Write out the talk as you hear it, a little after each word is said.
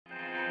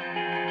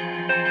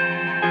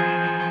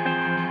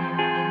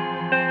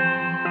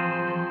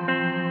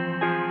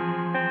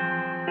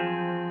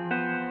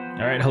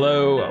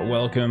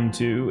welcome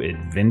to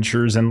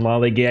Adventures in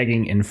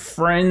Lollygagging and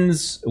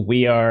Friends.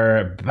 We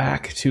are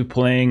back to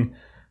playing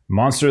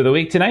Monster of the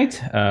Week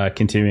tonight,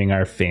 continuing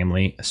our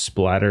family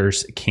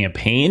Splatters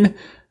campaign.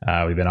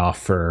 We've been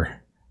off for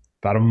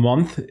about a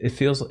month. I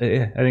think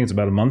it's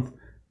about a month.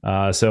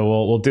 So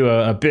we'll do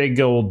a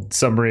big old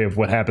summary of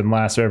what happened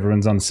last so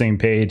everyone's on the same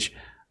page.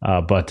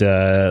 But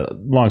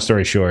long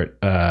story short,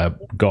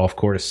 golf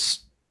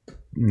course,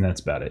 and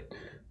that's about it.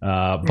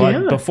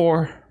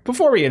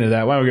 Before we get into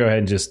that, why don't we go ahead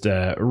and just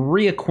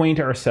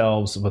reacquaint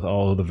ourselves with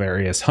all of the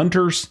various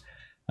hunters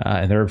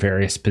and their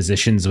various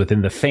positions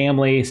within the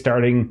family,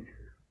 starting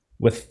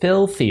with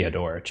Phil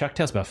Theodore. Chuck,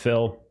 tell us about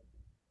Phil.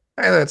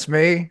 Hey, that's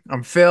me.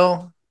 I'm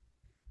Phil,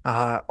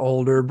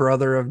 older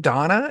brother of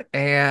Donna,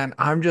 and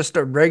I'm just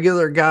a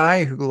regular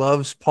guy who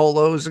loves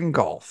polos and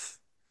golf.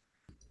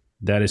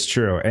 That is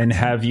true. And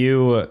have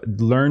you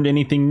learned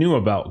anything new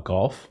about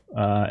golf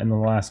in the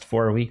last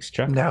 4 weeks,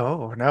 Chuck?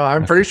 No,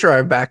 I'm pretty sure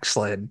I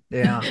backslid.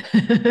 Yeah.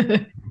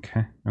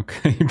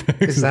 Okay.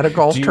 Is that a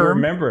golf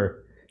term?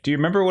 Do you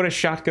remember what a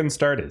shotgun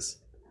start is?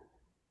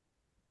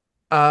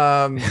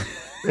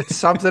 It's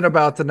something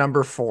about the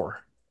number 4.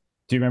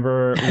 Do you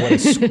remember what a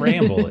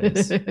scramble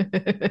is?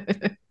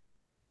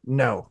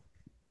 No.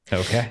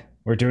 Okay.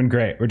 We're doing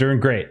great.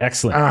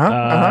 Excellent.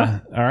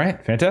 All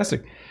right.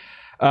 Fantastic.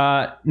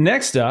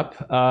 Next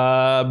up,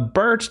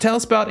 Bert, tell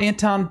us about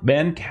Anton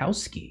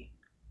Bankowski.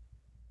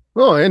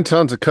 Well,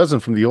 Anton's a cousin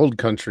from the old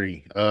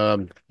country.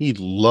 He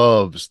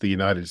loves the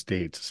United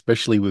States,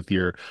 especially with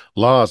your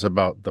laws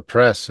about the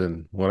press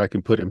and what I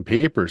can put in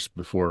papers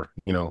before,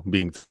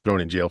 being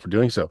thrown in jail for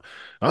doing so.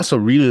 I also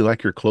really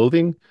like your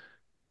clothing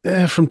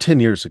from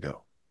 10 years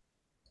ago.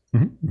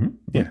 Mm-hmm.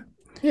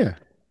 Yeah.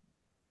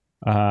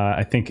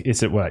 I think,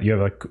 is it what?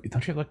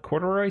 Don't you have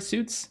corduroy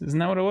suits? Isn't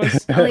that what it was?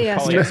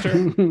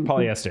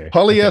 Polyester.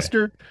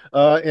 Polyester.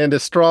 And a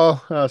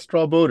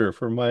straw boater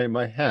for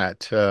my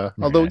hat.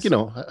 Although,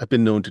 Nice. I've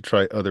been known to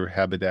try other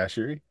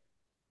haberdashery.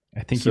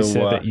 I think you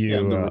said that you...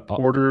 I'm the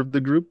reporter of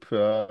the group.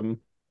 I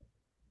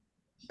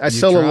You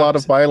sell a lot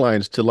dropped- of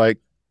bylines to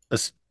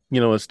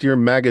austere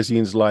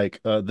magazines like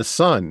The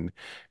Sun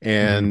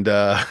and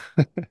the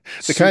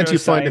kinds you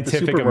find at the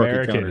Pseudoscientific supermarket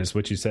American counters. is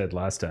what you said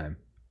last time.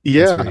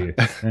 Yeah.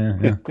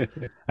 Yeah.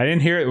 I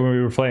didn't hear it when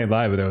we were playing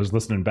live, but I was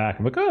listening back.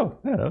 I'm like, oh,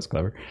 yeah, that was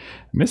clever.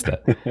 Missed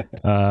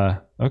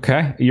that.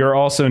 Okay. You're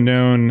also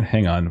known.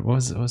 Hang on. What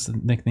was the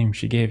nickname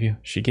she gave you?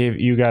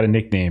 You got a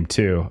nickname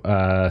too.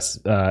 Acorn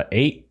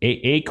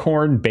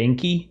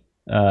Banky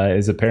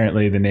is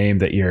apparently the name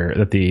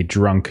that the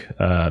drunk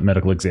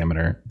medical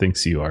examiner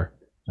thinks you are.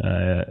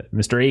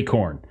 Mr.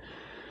 Acorn.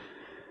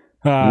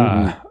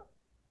 All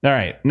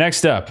right.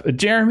 Next up,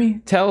 Jeremy,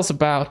 tell us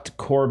about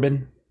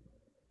Corbin.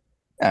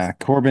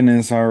 Corbin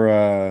is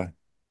our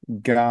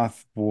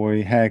goth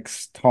boy,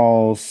 Hex,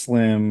 tall,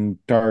 slim,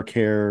 dark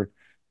hair,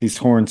 these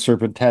horned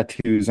serpent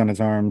tattoos on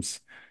his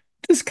arms.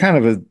 Just kind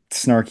of a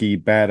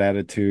snarky, bad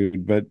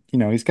attitude, but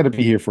he's got to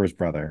be here for his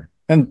brother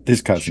and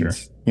his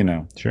cousins.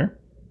 Sure.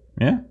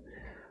 Yeah.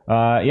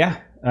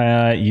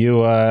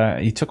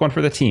 You took one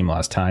for the team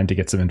last time to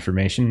get some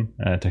information.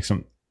 Took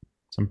some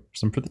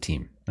for the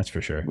team. That's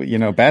for sure.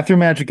 Bathroom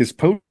magic is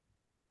potent,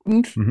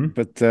 Mm-hmm.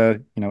 but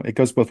it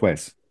goes both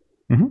ways.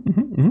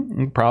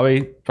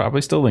 Probably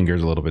still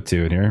lingers a little bit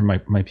too in here.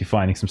 Might be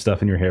finding some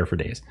stuff in your hair for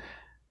days.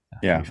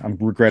 Yeah, I'm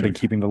regretting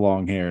keeping the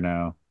long hair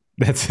now.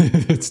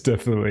 That's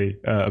definitely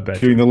a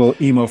bet. Doing the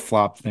little emo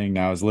flop thing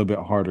now is a little bit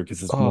harder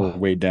because it's more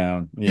weighed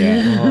down.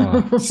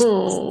 Yeah.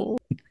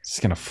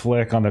 Just gonna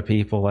flick on the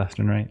people left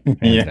and right.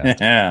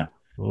 Yeah.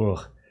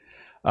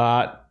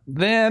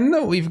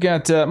 Then we've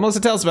got Melissa.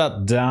 Tell us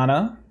about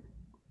Donna.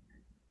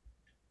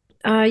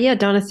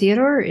 Donna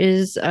Theodore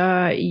is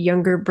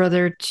younger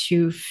brother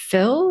to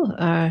Phil.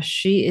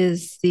 She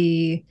is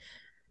the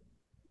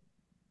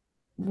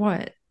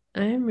what?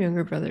 I am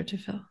younger brother to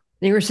Phil.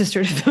 Younger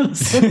sister to Phil.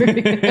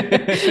 Sorry.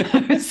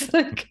 I was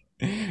like,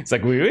 it's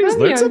like we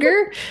I'm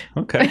younger.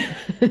 Okay.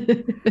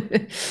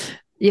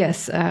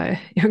 Yes,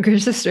 younger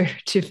sister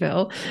to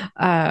Phil.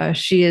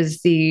 She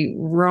is the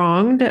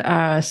wronged,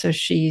 so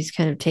she's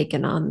kind of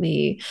taken on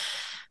the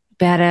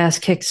badass,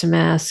 kick some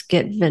ass,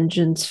 get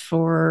vengeance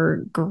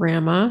for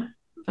grandma.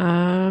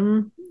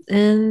 And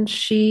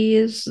she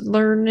is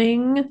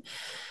learning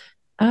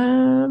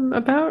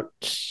about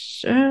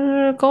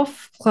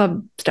golf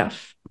club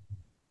stuff.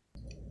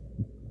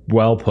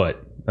 Well put.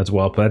 That's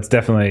well put. That's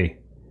definitely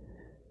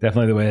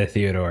the way the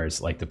Theodores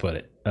like to put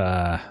it.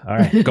 All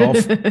right,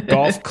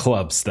 golf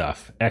club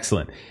stuff.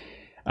 Excellent.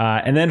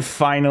 And then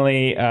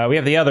finally, we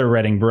have the other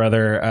Redding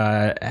brother,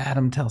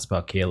 Adam. Tell us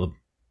about Caleb.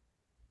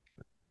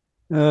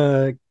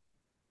 Hey,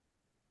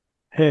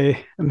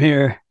 I'm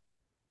here.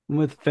 I'm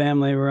with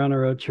family. We're on a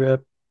road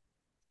trip.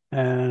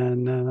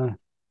 And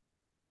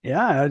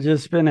I've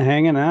just been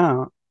hanging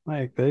out.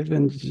 Like they've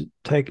been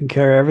taking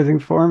care of everything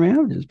for me.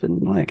 I've just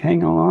been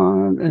hanging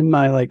on in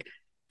my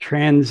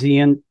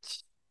transient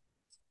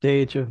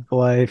stage of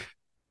life.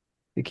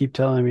 They keep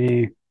telling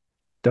me,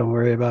 don't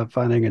worry about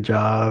finding a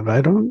job.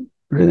 I don't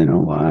really know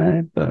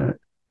why, but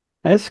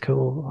that's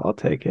cool. I'll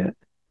take it.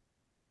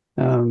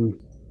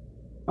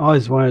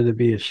 Always wanted to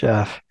be a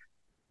chef.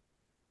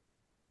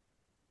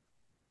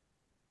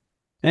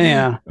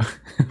 Anyhow,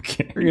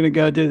 Okay. we're gonna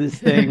go do this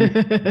thing,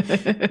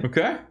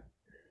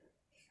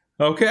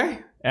 Okay.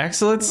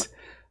 Excellent.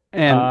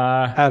 and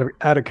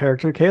out of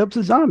character, Caleb's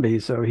a zombie,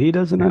 so he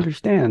doesn't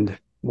understand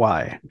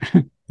why.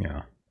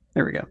 Yeah.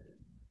 There we go.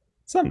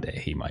 Someday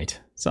he might.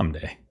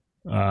 Someday.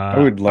 I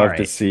would all love right.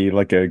 to see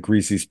like a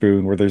greasy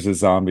spoon where there's a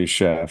zombie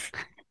chef.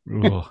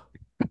 Ugh.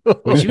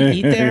 Would you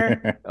eat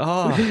there?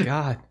 Oh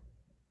God.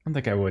 I don't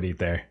think I would eat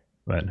there,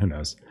 but who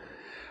knows?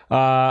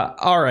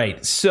 All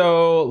right.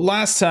 So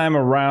last time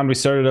around, we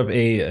started up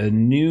a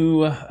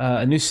new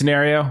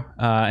scenario,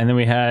 and then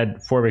we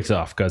had 4 weeks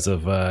off because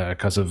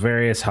of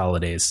various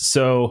holidays.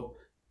 So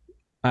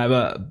I have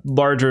a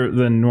larger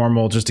than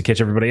normal just to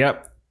catch everybody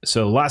up.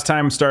 So last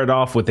time started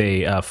off with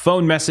a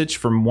phone message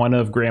from one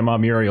of Grandma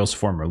Muriel's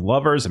former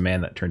lovers, a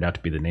man that turned out to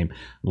be the name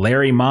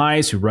Larry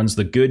Mize, who runs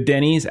the Good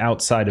Denny's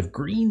outside of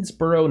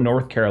Greensboro,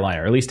 North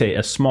Carolina, or at least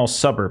a small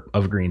suburb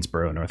of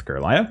Greensboro, North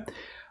Carolina.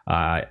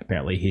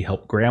 Apparently, he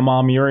helped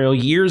Grandma Muriel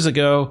years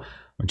ago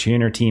when she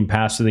and her team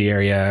passed through the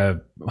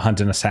area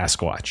hunting a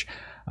Sasquatch.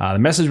 The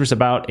message was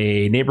about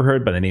a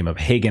neighborhood by the name of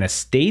Hagen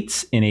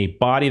Estates and a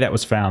body that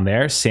was found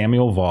there,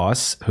 Samuel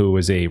Voss, who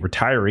was a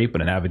retiree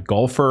but an avid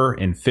golfer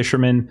and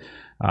fisherman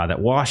that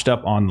washed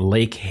up on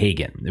Lake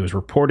Hagen. It was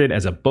reported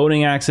as a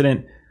boating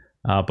accident,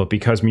 but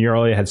because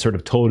Muriel had sort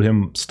of told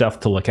him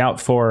stuff to look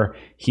out for,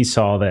 he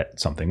saw that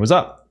something was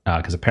up.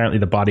 Because apparently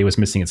the body was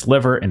missing its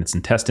liver and its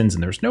intestines,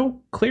 and there's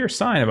no clear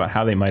sign about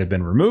how they might have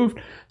been removed.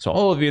 So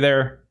all of you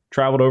there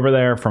traveled over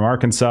there from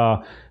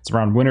Arkansas. It's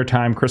around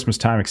wintertime, Christmas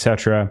time,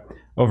 etc.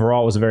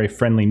 Overall, it was a very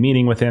friendly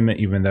meeting with him,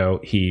 even though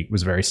he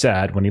was very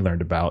sad when he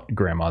learned about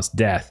Grandma's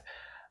death.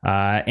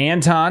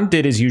 Anton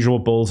did his usual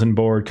bulletin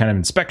board kind of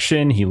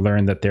inspection. He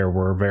learned that there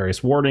were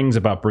various warnings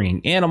about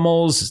bringing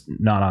animals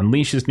not on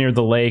leashes near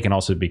the lake, and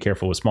also to be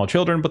careful with small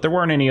children, but there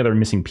weren't any other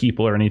missing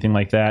people or anything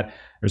like that.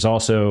 There's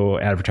also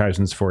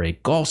advertisements for a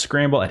golf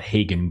scramble at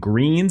Hagen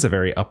Greens, a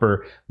very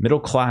upper middle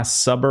class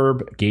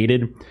suburb,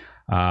 gated.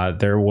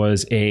 There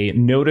was a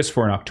notice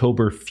for an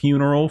October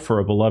funeral for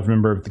a beloved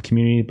member of the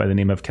community by the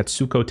name of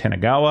Katsuko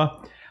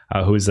Tanagawa,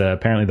 who is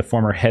apparently the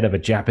former head of a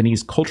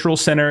Japanese cultural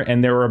center.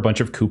 And there were a bunch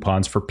of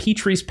coupons for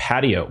Petrie's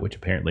Patio, which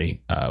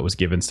apparently was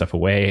giving stuff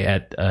away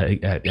at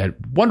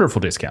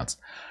wonderful discounts.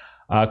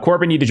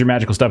 Corbin, you did your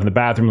magical stuff in the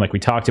bathroom like we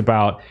talked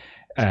about.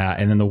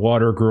 And then the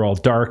water grew all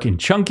dark and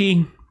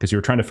chunky because you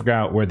were trying to figure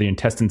out where the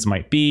intestines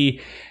might be.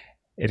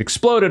 It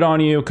exploded on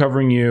you,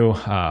 covering you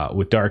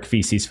with dark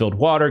feces-filled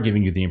water,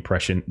 giving you the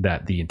impression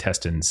that the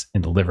intestines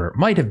and the liver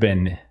might have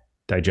been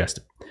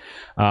digested.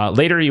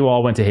 Later, you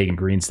all went to Hagen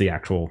Greens, the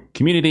actual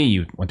community.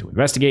 You went to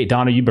investigate.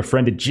 Donna, you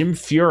befriended Jim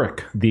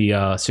Furyk,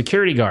 the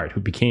security guard who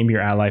became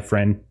your ally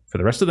friend for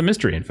the rest of the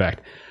mystery, in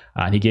fact.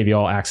 And he gave you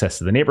all access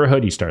to the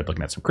neighborhood. You started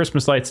looking at some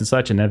Christmas lights and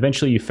such, and then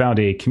eventually you found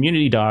a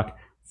community dock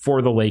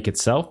for the lake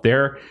itself.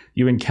 There,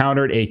 you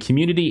encountered a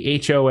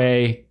community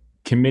HOA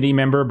committee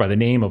member by the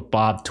name of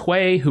Bob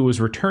Tway, who was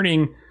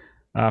returning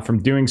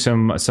from doing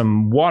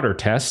some water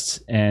tests,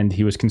 and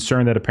he was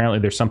concerned that apparently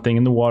there's something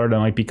in the water that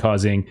might be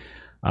causing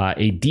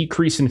a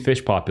decrease in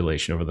fish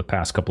population over the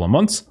past couple of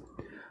months.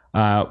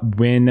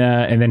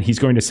 And then he's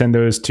going to send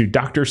those to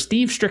Dr.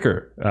 Steve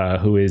Stricker,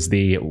 who is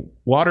the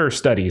water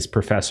studies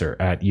professor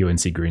at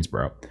UNC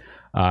Greensboro.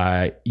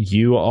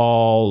 You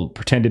all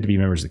pretended to be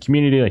members of the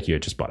community, like you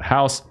had just bought a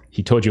house.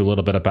 He told you a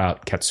little bit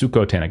about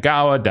Katsuko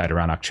Tanagawa, died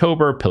around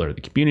October, pillar of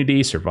the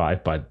community,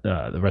 survived by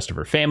the rest of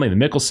her family, the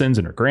Mickelsons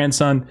and her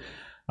grandson.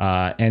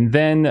 And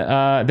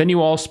then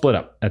you all split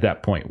up at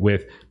that point,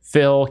 with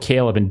Phil,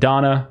 Caleb, and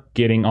Donna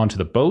getting onto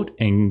the boat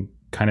and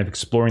kind of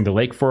exploring the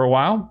lake for a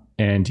while.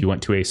 And you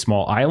went to a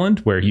small island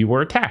where you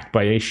were attacked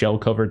by a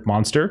shell-covered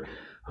monster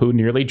who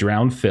nearly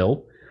drowned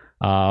Phil.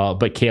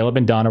 But Caleb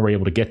and Donna were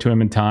able to get to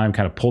him in time,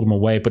 kind of pulled him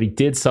away. But he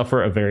did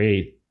suffer a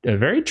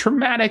very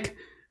traumatic,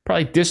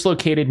 probably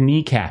dislocated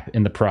kneecap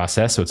in the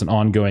process. So it's an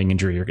ongoing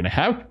injury you're going to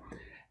have.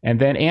 And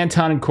then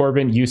Anton and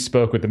Corbin, you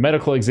spoke with the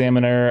medical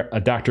examiner,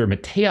 Dr.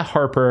 Matea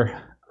Harper,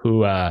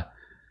 who,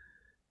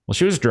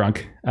 she was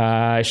drunk.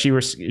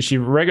 She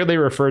regularly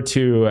referred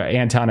to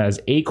Anton as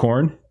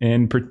Acorn,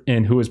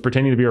 and who was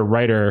pretending to be a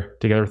writer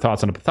to get her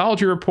thoughts on a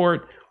pathology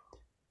report.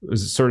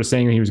 Was sort of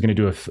saying that he was going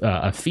to do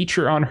a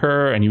feature on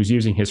her, and he was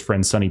using his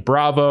friend Sonny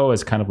Bravo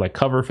as kind of like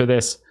cover for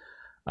this.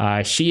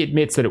 She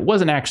admits that it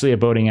wasn't actually a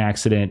boating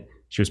accident.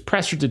 She was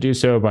pressured to do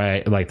so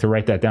to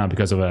write that down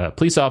because of a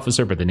police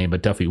officer by the name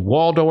of Duffy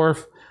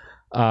Waldorf.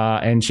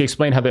 And she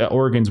explained how the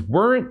organs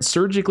weren't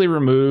surgically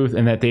removed,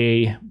 and that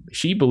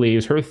she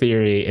believes, her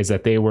theory is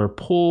that they were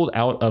pulled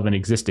out of an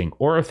existing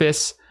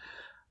orifice.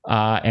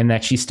 And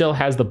that she still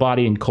has the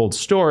body in cold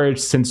storage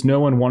since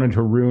no one wanted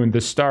to ruin the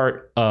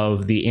start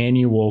of the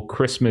annual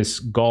Christmas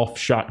golf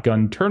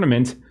shotgun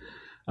tournament.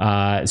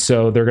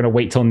 So they're going to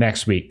wait till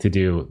next week to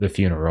do the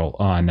funeral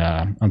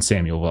on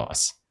Samuel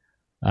Voss.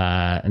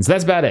 And so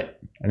that's about it.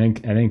 I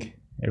think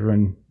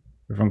everyone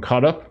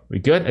caught up. We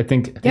good? I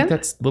think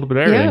that's a little bit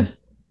of everything.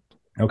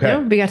 Yeah. Okay. Yeah,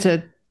 we got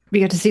to We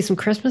got to see some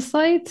Christmas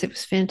lights. It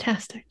was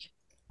fantastic.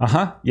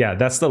 Yeah,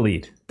 that's the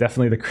lead.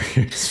 Definitely the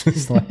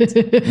Christmas lights.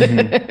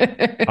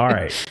 All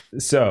right.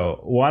 So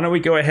why don't we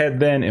go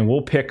ahead then, and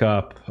we'll pick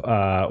up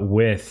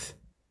with,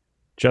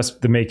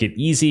 just to make it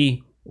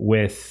easy,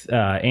 with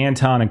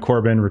Anton and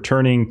Corbin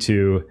returning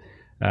to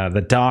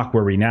the dock,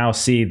 where we now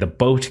see the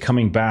boat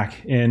coming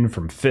back in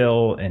from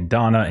Phil and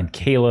Donna and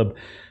Caleb,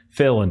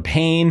 Phil and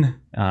Payne,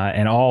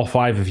 and all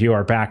 5 of you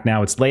are back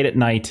now. It's late at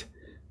night.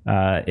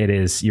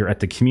 You're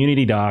at the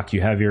community dock.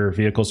 You have your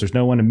vehicles. There's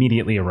no one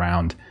immediately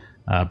around.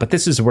 But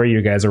this is where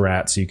you guys are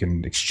at, so you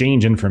can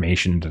exchange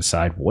information and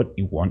decide what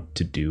you want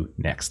to do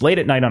next. Late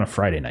at night on a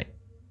Friday night.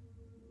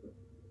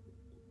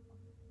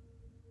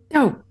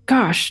 Oh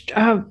gosh,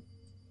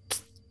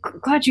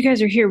 glad you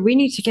guys are here. We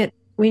need to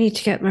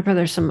get my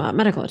brother some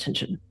medical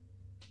attention.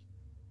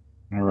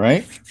 All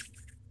right.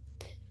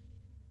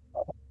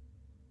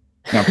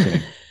 No, I'm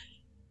kidding.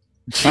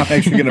 I'm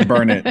actually gonna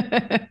burn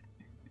it.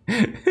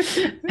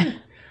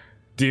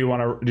 Do you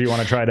want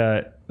to try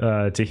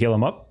to heal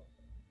him up?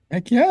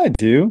 Heck yeah, I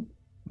do.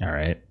 All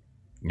right.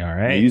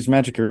 I used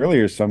magic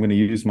earlier, so I'm going to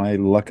use my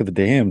luck of the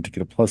damned to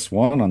get a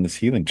 +1 on this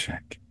healing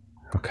check.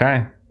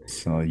 Okay.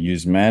 So I'll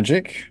use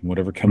magic.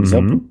 Whatever comes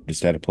up,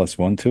 just add a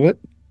 +1 to it.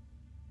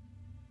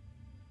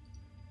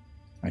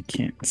 I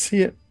can't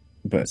see it,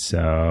 but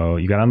so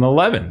you got an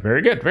 11.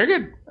 Very good. Very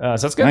good. So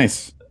that's good.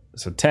 Nice.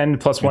 So 10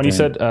 plus 1, you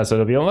said. So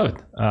it'll be 11.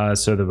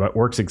 So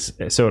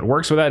it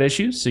works without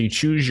issues. So you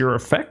choose your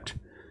effect.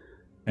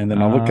 And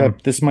then I'll look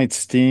up. This might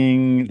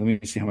sting. Let me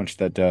see how much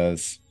that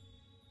does.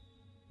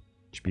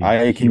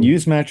 I can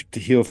use magic to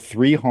heal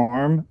 3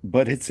 harm,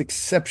 but it's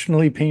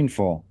exceptionally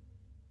painful.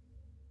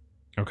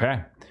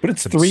 Okay. But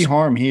it's 3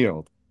 harm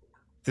healed.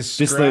 Just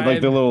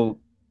like the little.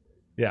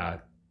 Yeah.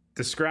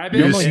 Describe it.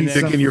 You're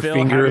sticking your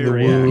finger in the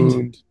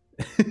wound.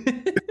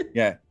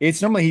 Yeah.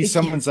 It's normally he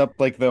summons up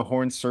like the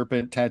horn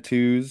serpent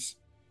tattoos,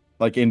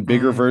 like in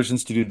bigger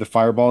versions to do the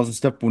fireballs and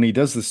stuff. But when he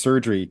does the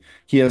surgery,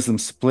 he has them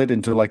split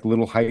into like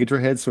little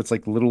Hydra heads. So it's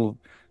like little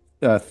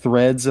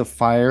threads of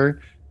fire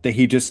that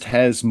he just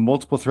has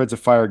multiple threads of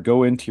fire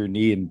go into your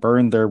knee and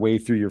burn their way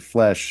through your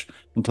flesh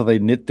until they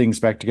knit things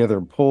back together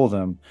and pull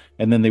them.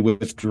 And then they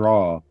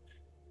withdraw.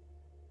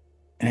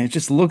 And it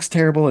just looks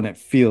terrible and it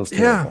feels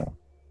terrible.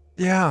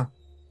 Yeah.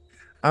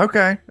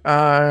 Okay.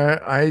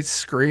 I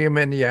scream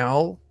and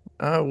yell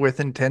with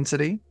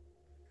intensity.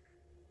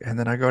 And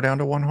then I go down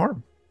to 1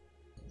 harm.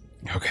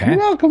 Okay. You're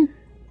welcome.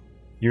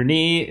 Your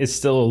knee is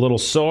still a little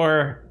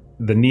sore.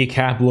 The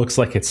kneecap looks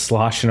like it's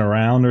sloshing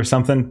around or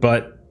something,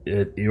 but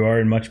you are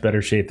in much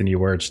better shape than you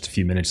were just a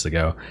few minutes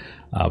ago.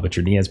 But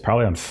your knee is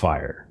probably on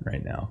fire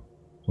right now.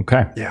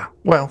 Okay. Yeah.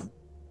 Well,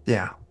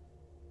 yeah.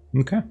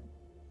 Okay.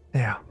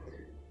 Yeah.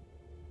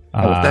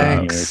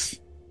 Thanks.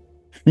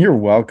 You're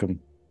welcome.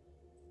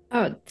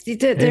 Oh,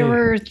 there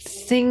were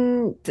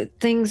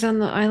things on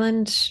the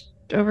island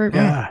over.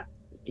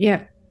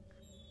 Yeah.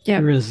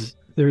 There's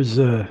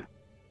a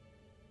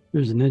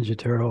Ninja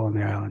Turtle on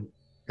the island.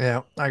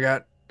 Yeah. I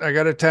got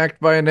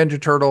attacked by a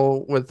Ninja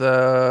Turtle with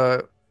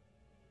a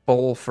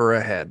bowl for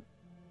a head.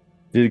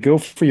 Did it go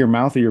for your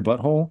mouth or your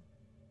butthole?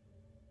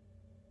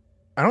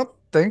 I don't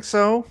think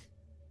so.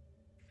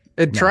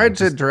 It tried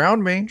to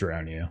drown me.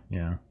 Drown you.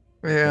 Yeah.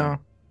 Yeah.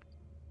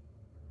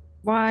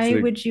 Why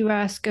would you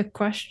ask a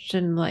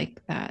question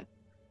like that?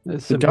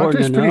 The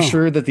doctor's pretty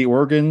sure that the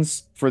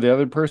organs for the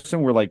other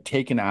person were like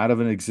taken out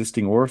of an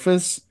existing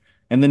orifice,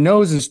 and the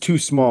nose is too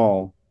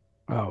small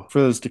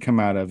for those to come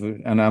out of.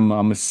 And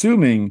I'm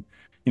assuming,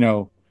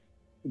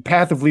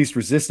 path of least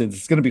resistance.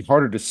 It's going to be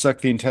harder to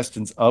suck the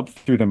intestines up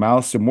through the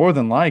mouth. So more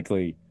than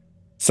likely,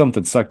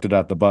 something sucked it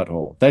out the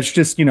butthole. That's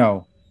just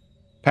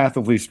path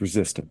of least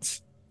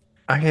resistance.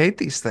 I hate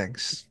these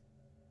things.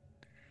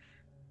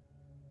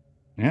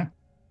 Yeah.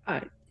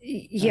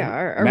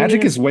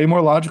 Magic is way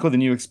more logical than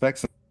you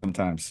expect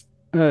sometimes.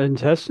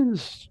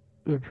 Intestines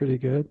are pretty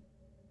good.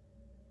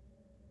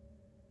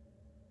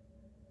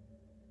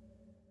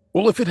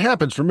 Well, if it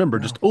happens, remember,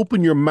 just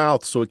open your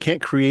mouth so it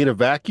can't create a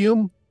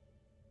vacuum.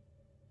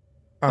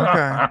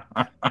 Okay.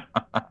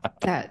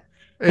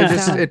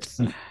 It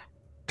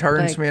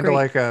turns me into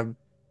like a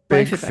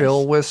big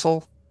Phil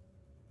whistle.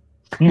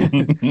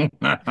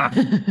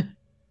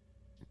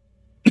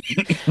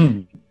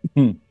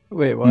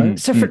 Wait, what?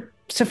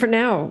 So for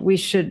now, we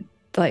should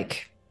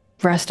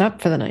rest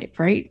up for the night,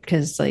 right?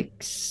 Because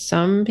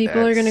some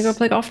people are going to go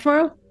play golf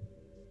tomorrow.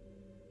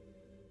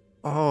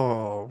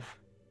 Oh,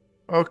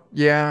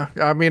 yeah.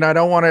 I mean, I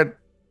don't want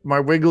my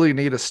wiggly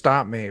knee to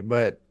stop me,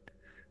 but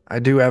I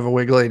do have a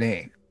wiggly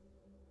knee.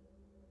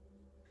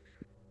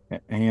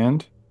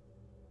 And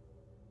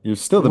you're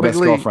still the best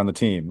golfer on the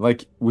team.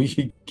 Like,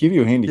 we give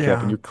you a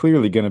handicap, and you're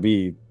clearly going to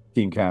be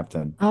team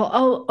captain.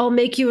 I'll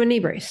make you a knee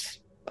brace.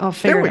 I'll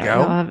figure it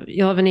out.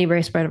 You'll have a knee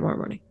brace by tomorrow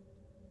morning.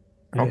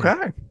 Okay.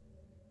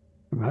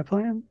 Am I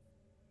playing?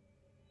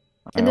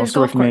 I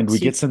also recommend we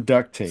get some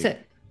duct tape.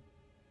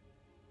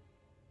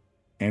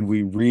 And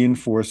we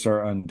reinforce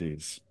our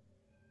undies.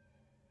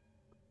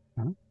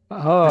 Huh?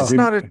 Oh, It's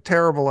not a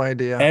terrible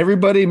idea.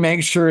 Everybody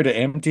make sure to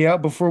empty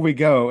out before we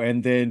go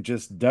and then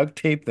just duct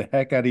tape the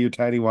heck out of your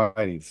tidy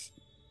whities.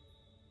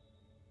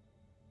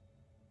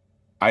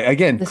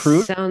 This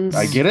Crude, sounds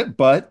I get it,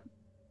 but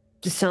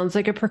this sounds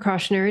like a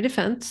precautionary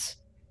defense.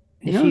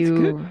 you If know, it's you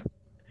good.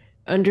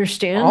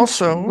 understand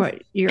Also-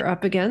 what you're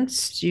up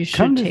against, you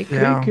Come should to take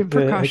think of it,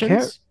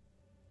 precautions.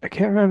 I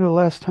can't remember the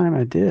last time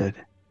I did.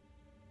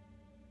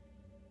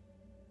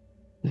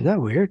 Is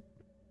that weird?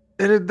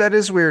 That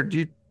is weird.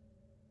 You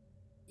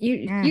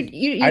You I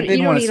didn't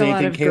don't want to eat say a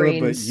lot anything, of Caleb,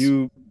 but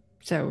grains.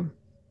 So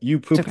you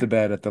pooped okay. the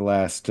bed at the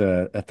last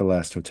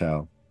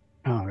hotel.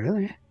 Oh,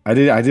 really? I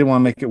didn't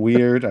want to make it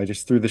weird. I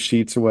just threw the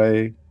sheets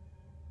away.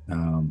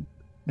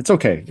 It's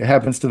okay. It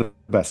happens to the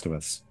best of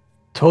us.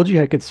 Told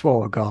you I could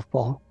swallow a golf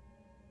ball.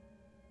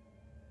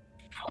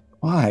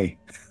 Why?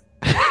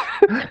 is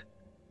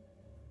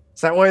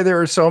that why there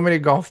are so many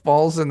golf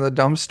balls in the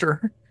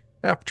dumpster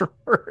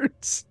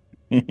afterwards?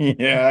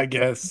 Yeah, I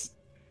guess.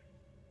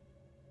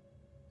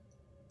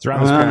 It's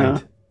around this Uh-huh.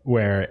 point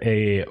where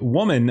a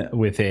woman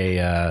with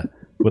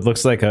what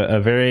looks like a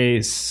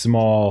very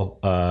small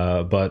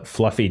but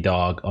fluffy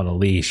dog on a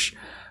leash,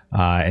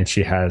 and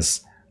she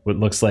has what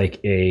looks like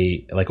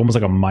almost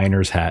like a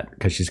miner's hat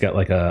because she's got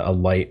like a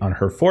light on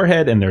her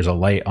forehead and there's a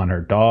light on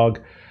her dog.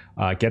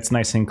 Gets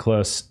nice and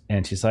close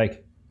and she's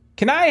like,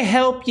 "Can I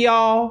help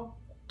y'all?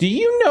 Do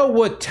you know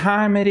what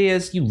time it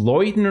is? You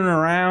loitering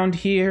around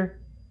here?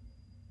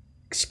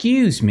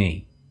 Excuse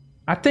me.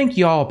 I think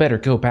y'all better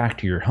go back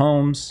to your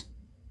homes."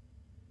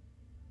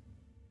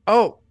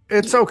 Oh,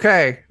 it's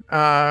okay.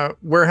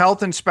 We're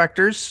health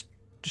inspectors,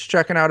 just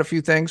checking out a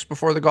few things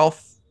before the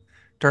golf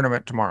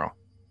tournament tomorrow.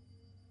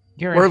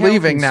 You're a We're health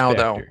leaving now,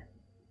 though. inspector.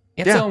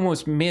 It's Yeah.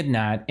 almost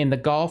midnight and the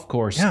golf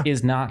course Yeah.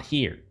 is not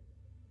here.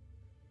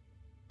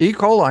 E.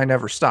 coli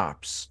never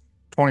stops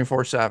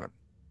 24/7.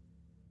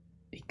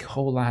 E.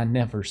 coli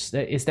never.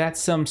 Is that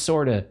some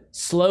sort of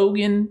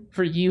slogan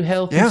for you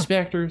health Yeah.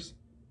 inspectors?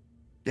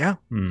 Yeah.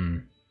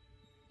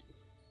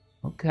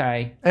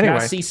 Okay. Can I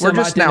Anyway, see we're some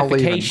just now leaving.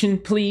 identification,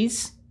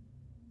 please?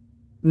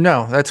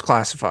 No, that's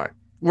classified.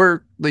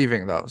 We're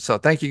leaving, though. So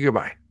thank you.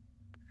 Goodbye.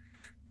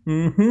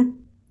 Mm-hmm. And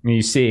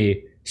you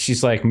see,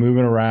 she's like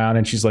moving around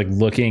and she's like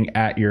looking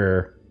at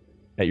your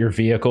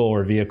vehicle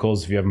or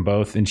vehicles if you have them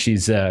both, and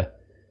she's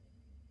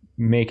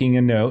making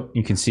a note.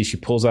 You can see she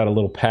pulls out a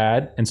little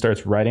pad and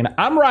starts writing.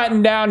 "I'm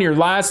writing down your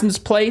license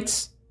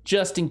plates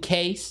just in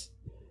case."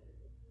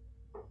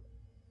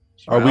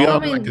 Are we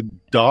Well, on like a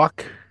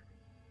dock?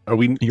 Are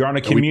we? You're on a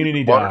Are we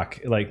community in the water? dock.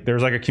 Like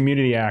there's like a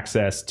community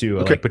access to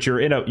Okay. like, but you're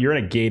in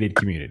a gated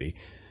community.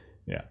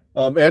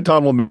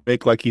 Anton will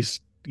make like he's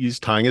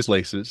tying his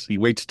laces. He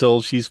waits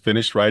till she's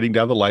finished writing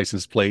down the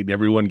license plate and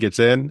everyone gets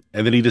in,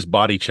 and then he just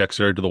body checks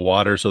her to the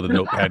water so the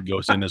notepad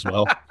goes in as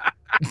well.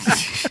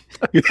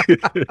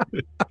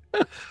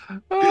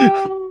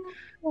 Oh,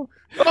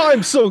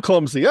 I'm so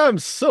clumsy. I'm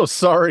so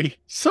sorry.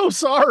 So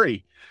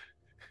sorry.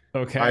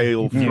 Okay.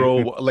 I'll throw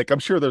like I'm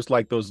sure there's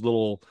like those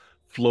little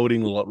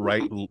floating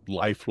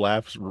life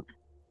laughs. You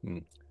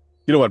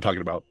know what I'm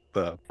talking about?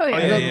 Oh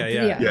yeah,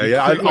 yeah.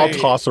 Yeah. I'll Wait.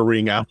 toss a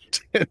ring out.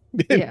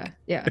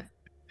 Yeah.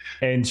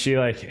 And she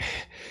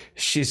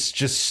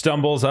just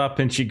stumbles up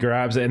and she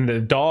grabs it. And the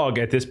dog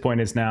at this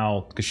point is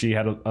now, because she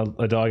had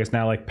a dog, is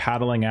now like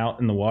paddling out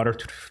in the water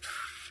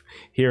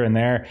here and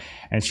there.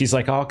 And she's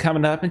like all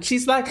coming up and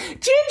she's like,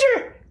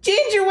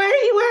 Ginger, where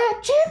are you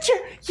at?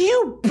 Ginger,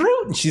 you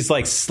brute. And she's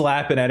like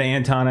slapping at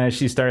Anton as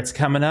she starts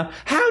coming up.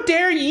 How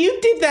dare you?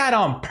 You did that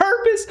on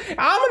purpose.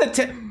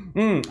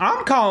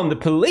 I'm calling the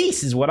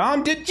police is what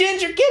I'm doing.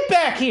 Ginger, get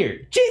back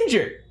here.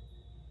 Ginger?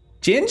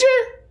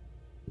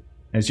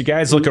 As you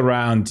guys look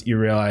around, you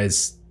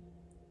realize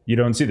you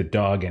don't see the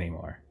dog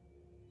anymore.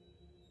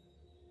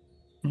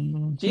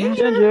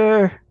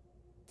 Ginger.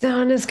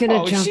 Donna's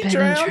gonna Oh, is jump she in and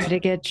drowned? try to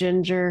get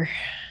Ginger.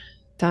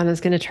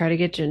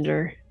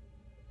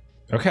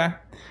 Okay.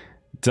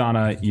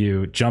 Donna,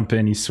 you jump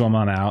in, you swim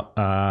on out.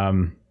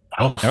 I'll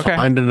Okay.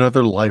 find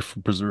another life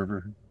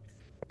preserver.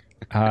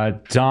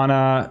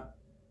 Donna,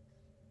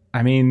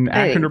 I mean,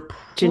 I acting think under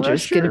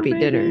Ginger's pressure, gonna be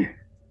maybe? dinner.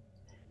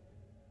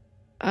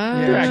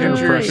 Yeah,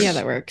 Ginger's- Yeah,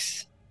 that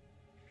works.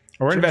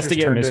 Or Ginger's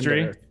investigate turned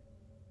mystery. into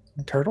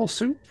turtle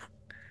soup?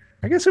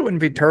 I guess it wouldn't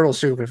be turtle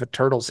soup if a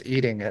turtle's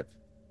eating it.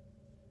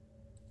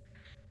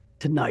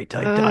 Tonight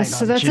I dine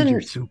so on that's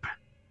ginger soup.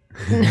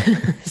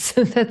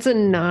 So that's a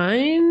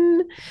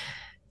 9.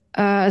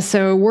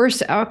 So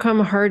worst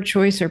outcome, hard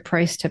choice, or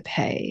price to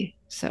pay.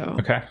 So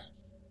Okay.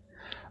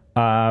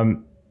 All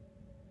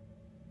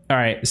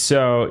right,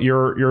 so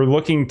you're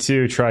looking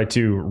to try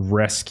to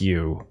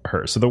rescue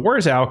her. So the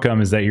worst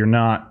outcome is that you're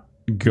not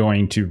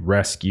going to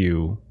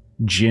rescue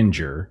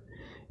Ginger.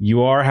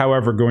 You are,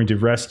 however, going to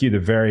rescue the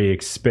very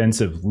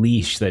expensive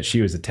leash that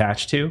she was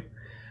attached to,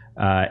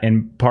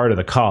 and part of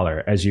the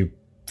collar. As you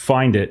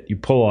find it, you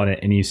pull on it,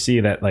 and you see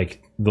that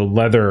like the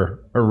leather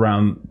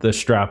around the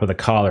strap of the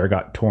collar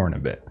got torn a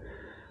bit.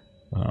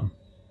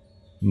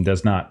 It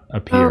does not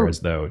appear Oh. as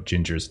though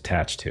Ginger's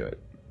attached to it.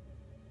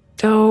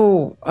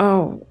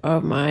 Oh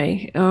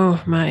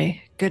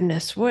my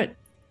goodness. What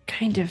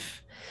kind of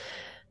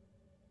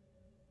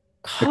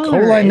The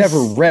color coli is never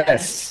this?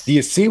 rests. Do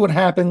you see what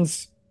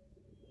happens?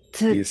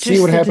 Do you see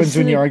what happens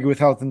when you argue with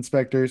health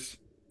inspectors?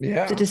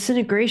 Yeah. The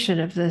disintegration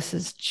of this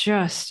is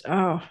just,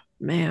 oh,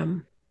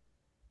 ma'am.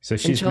 So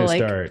she's Until, gonna like-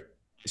 start.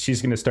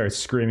 She's gonna start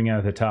screaming out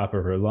at the top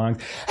of her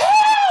lungs.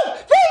 Help!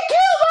 They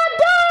killed my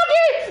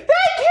doggy!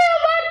 They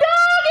killed my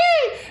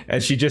doggy!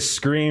 As she just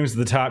screams at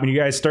the top, and you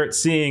guys start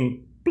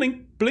seeing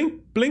blink,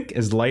 blink, blink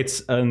as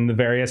lights on the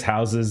various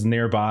houses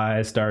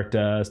nearby start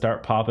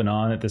popping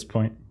on at this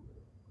point.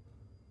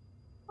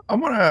 I'm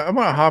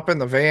gonna hop in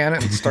the van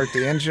and start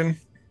the engine.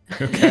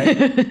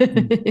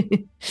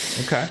 Okay.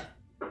 Okay.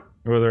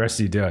 What are the rest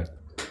of you doing?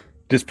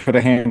 Just put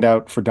a hand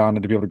out for Donna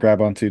to be able to grab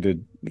onto to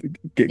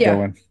get Yeah.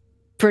 going.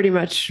 Pretty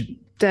much.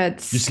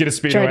 That's Just get a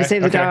speed trying away? to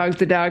save the Okay. dog.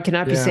 The dog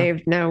cannot be Yeah.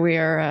 saved. Now we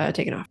are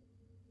taking off.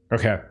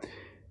 Okay.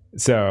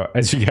 So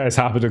as you guys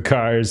hop into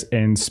cars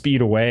and speed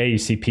away, you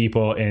see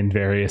people in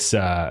various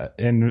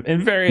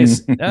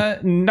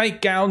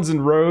nightgowns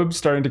and robes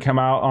starting to come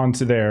out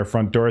onto their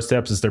front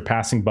doorsteps as they're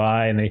passing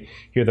by, and they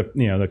hear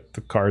the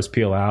cars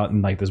peel out,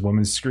 and like this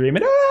woman's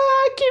screaming,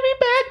 "Ah, give me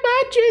back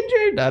my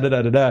ginger!" Da da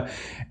da da da.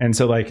 And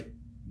so like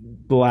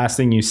the last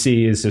thing you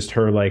see is just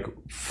her like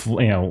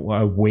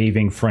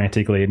waving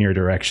frantically in your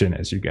direction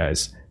as you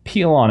guys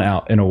peel on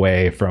out and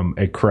away from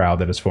a crowd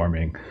that is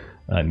forming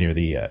near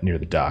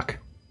the dock.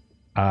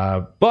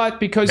 But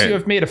because you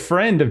have made a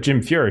friend of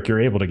Jim Furyk,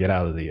 you're able to get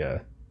out of the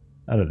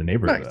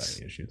neighborhood without Nice.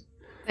 any issues.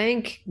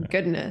 Thank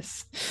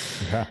goodness.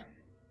 Okay.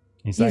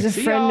 He's He's like, a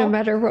 "See friend no y'all."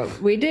 matter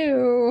what we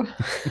do.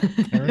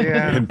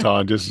 Yeah. And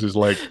Todd just is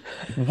like,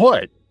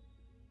 what?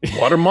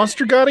 Water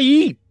monster gotta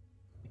eat.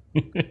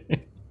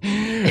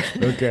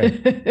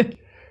 Okay.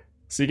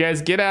 So you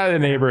guys get out of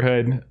the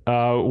neighborhood.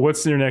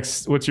 What's your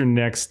next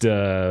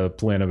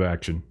plan of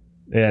action?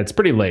 Yeah, it's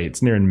pretty late.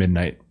 It's nearing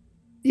midnight.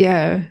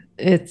 Yeah,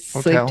 it's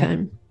Hotel. sleep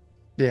time.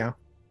 Yeah.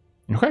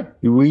 Okay.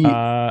 Do we?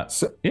 Yeah.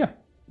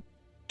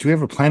 Do we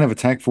have a plan of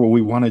attack for what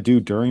we want to do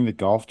during the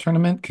golf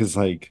tournament? Because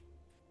like,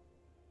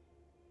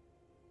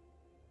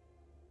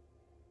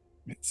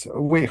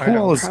 wait, I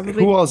know,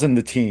 who all is in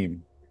the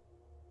team?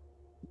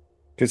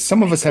 Because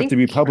some of I us have to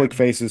be think- public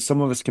faces.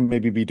 Some of us can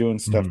maybe be doing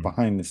stuff Mhm.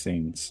 behind the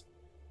scenes,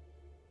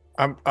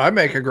 I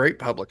make a great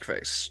public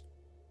face.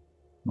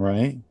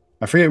 right?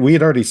 I forget. We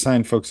had already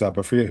signed folks up.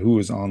 I forget who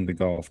was on the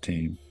golf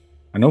team.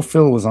 I know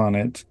Phil was on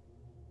it.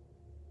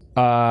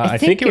 I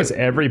think it was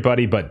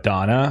everybody but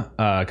Donna,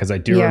 because I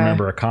do Yeah.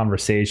 remember a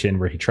conversation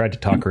where he tried to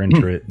talk her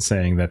into it,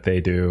 saying that they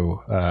do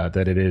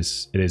that it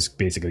is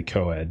basically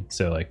co-ed,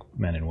 so like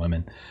men and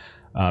women.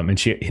 And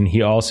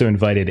he also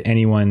invited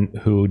anyone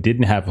who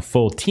didn't have a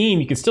full team.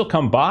 You can still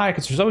come by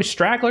because there's always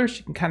stragglers.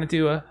 You can kind of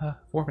do a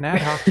form an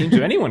ad hoc team,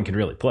 so anyone can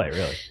really play.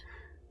 Really.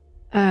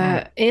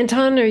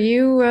 Anton, are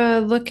you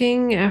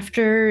looking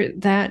after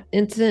that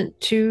incident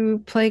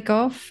to play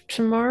golf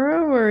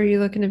tomorrow, or are you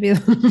looking to be a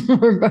little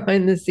more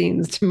behind the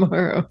scenes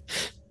tomorrow?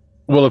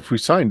 Well, if we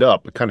signed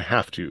up, we kind of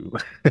have to.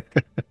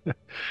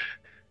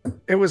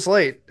 It was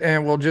late,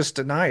 and we'll just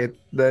deny it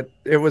that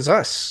it was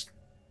us.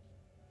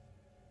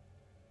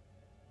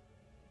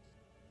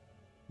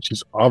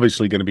 She's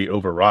obviously going to be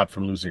overwrought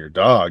from losing her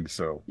dog.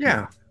 So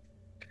Yeah.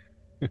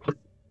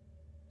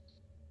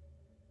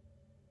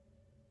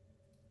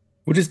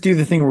 We'll just do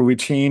the thing where we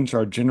change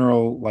our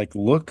general like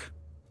look.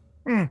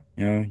 Hmm.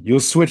 You know, you'll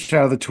switch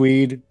out of the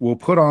tweed. We'll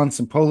put on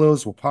some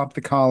polos. We'll pop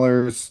the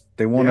collars.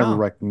 They won't Yeah. ever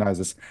recognize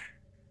us.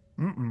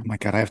 Mm-mm. Oh my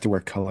God, I have to wear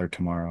color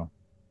tomorrow.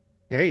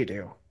 Yeah, you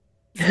do.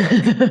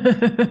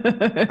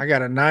 I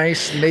got a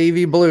nice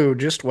navy blue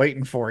just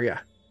waiting for you.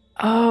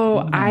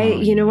 Oh,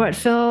 you know what,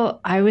 Phil?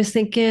 I was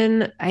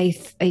thinking, I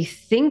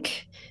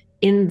think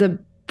in the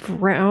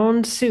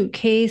brown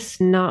suitcase,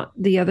 not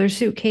the other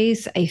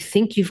suitcase, I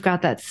think you've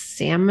got that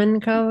salmon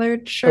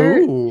colored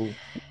shirt. Ooh.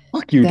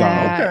 Fuck you,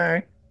 That- Donald.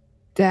 Okay.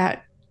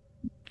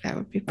 That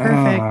would be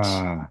perfect.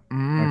 Ah,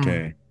 Mm.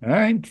 okay. All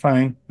right,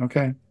 fine.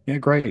 Okay. Yeah,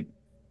 great.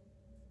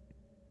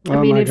 I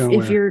mean,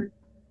 if you're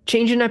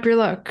changing up your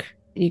look,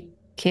 you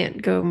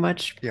can't go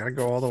much You gotta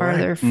go all the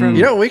farther way. from.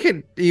 You know, we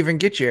could even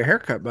get you a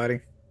haircut, buddy.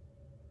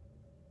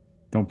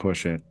 Don't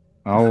push it.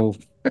 I'll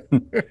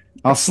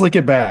slick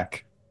it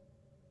back.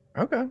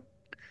 Okay.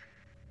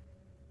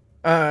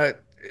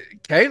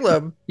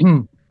 Caleb,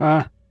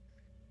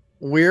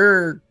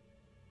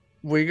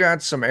 we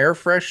got some air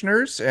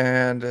fresheners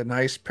and a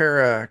nice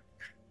pair of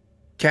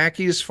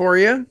khakis for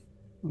you.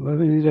 What do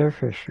we need air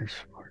fresheners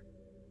for?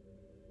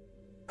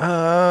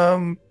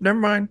 Never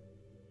mind.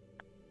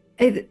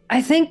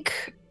 I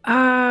think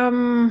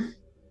doesn't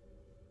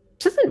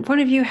one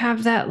of you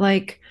have that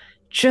like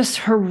just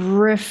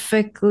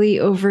horrifically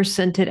over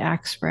scented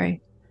axe spray?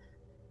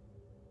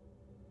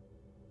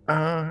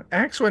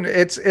 Axwin,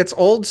 it's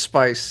Old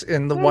Spice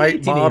in the Oh, white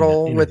it's in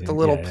bottle it. with the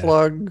little Yeah.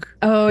 plug.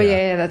 Oh Yeah.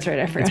 yeah, that's right.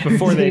 I forgot. It's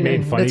before they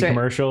made funny That's right.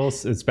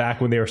 commercials. It's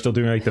back when they were still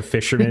doing like the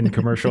fisherman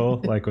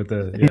commercial, like with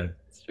the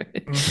That's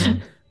right.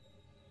 Mhm.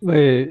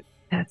 Wait,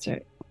 That's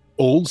right.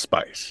 Old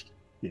Spice.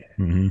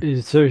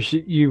 Mhm. So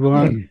you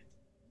want?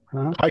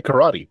 Huh? High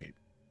karate.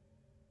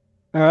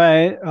 All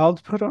right, I'll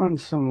put on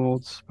some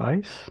Old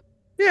Spice.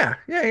 Yeah,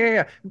 yeah, yeah,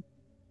 yeah.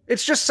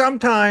 It's just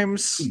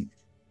sometimes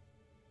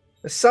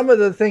some of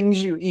the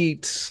things you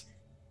eat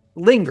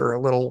linger a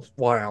little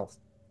while.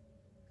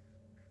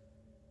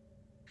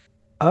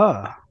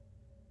 Oh,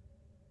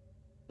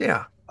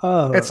 Yeah.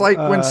 oh, It's like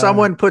when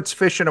someone puts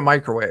fish in a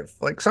microwave.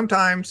 Like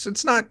sometimes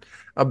it's not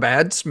a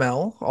bad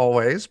smell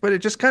always, but it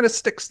just kind of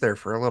sticks there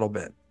for a little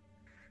bit.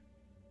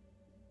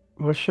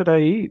 what should I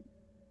eat?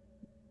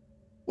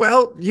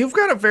 Well, you've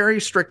got a very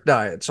strict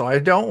diet, so I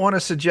don't want to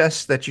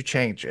suggest that you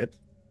change it.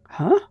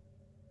 Huh?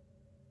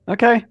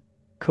 Okay,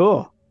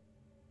 cool.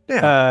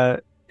 Yeah. Uh,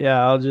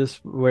 yeah, I'll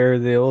just wear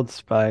the Old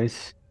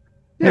Spice.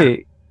 Yeah.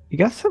 Hey, you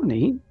got something to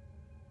eat?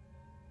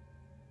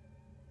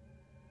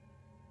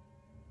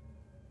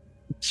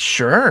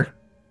 Sure.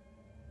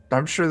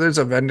 I'm sure there's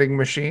a vending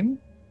machine.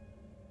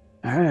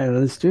 All right,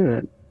 let's do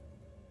it.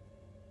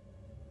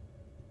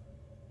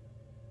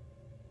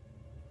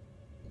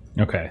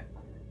 Okay.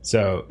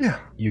 So Yeah.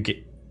 you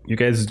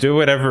guys do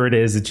whatever it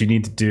is that you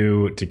need to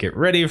do to get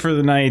ready for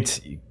the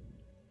night.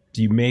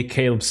 You make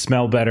Caleb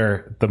smell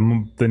better.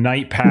 The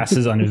night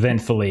passes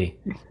uneventfully.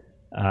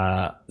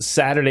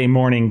 Saturday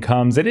morning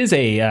comes. It is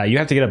a you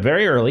have to get up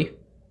very early.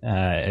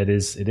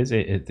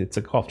 It's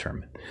a golf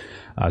tournament.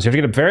 So you have to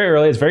get up very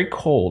early. It's very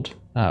cold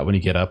when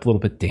you get up, a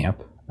little bit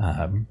damp.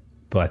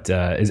 But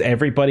is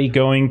everybody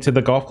going to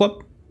the golf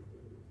club?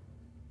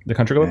 The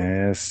country club?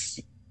 Yes.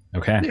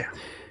 Okay. Yeah.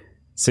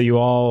 So you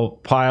all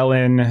pile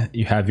in.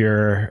 You have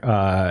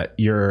your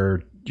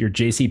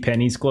J.C.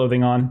 Penney's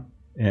clothing on,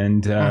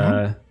 and you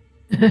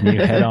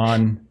head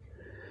on.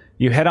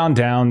 You head on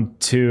down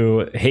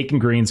to Haken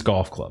Green's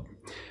golf club.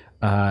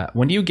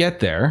 When you get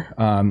there,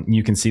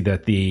 you can see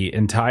that the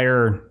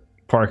entire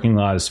parking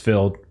lot is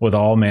filled with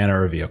all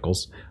manner of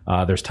vehicles.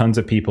 There's tons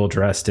of people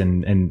dressed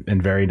in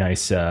very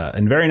nice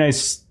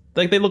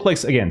like they look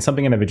like, again,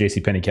 something out of a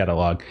JCPenney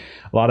catalog.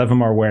 A lot of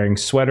them are wearing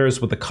sweaters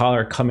with the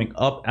collar coming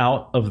up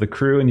out of the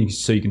crew, and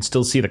so you can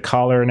still see the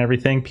collar and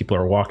everything. People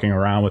are walking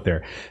around with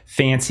their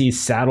fancy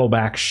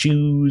saddleback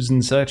shoes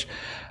and such.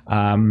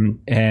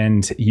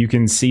 And you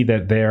can see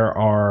that there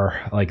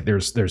are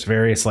there's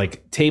various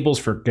tables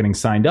for getting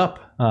signed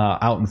up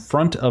out in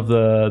front of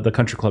the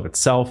country club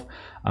itself.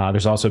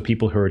 There's also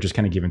people who are just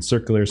kind of giving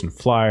circulars and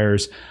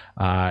flyers,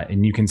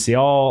 and you can see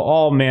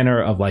all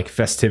manner of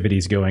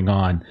festivities going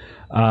on.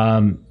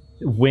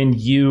 When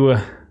you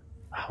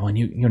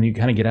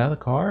kind of get out of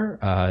the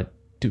car,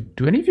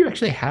 do any of you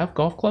actually have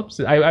golf clubs?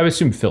 I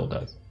assume Phil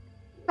does.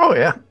 Oh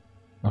yeah.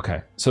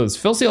 Okay, so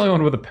Phil's the only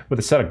one with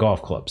a set of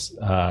golf clubs.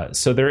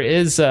 So there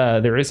is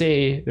a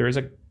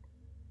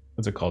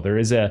what's it called?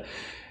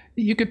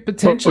 You could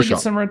potentially get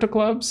some rental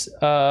clubs,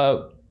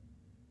 or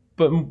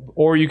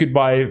you could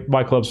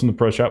buy clubs from the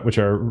pro shop, which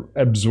are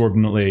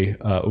absorbently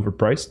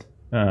overpriced.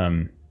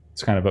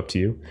 It's kind of up to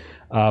you.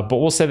 But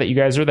we'll say that you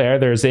guys are there.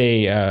 There's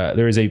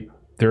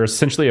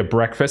essentially a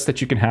breakfast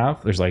that you can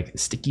have. There's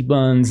sticky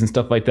buns and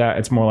stuff like that.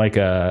 It's more like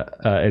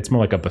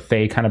a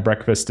buffet kind of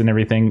breakfast and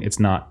everything. It's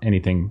not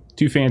anything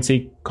too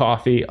fancy.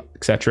 Coffee,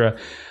 etc.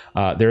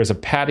 There is a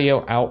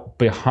patio out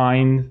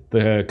behind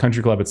the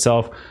country club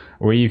itself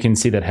where you can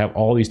see that have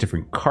all these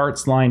different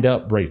carts lined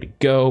up, ready to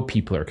go.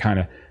 People are kind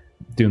of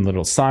doing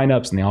little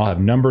signups, and they all have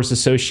numbers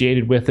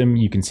associated with them.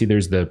 You can see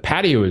the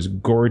patio is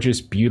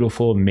gorgeous,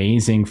 beautiful,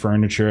 amazing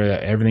furniture.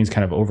 Everything's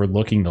kind of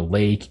overlooking the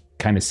lake.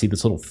 Kind of see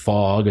this little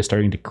fog is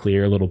starting to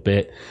clear a little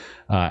bit,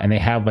 and they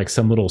have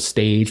some little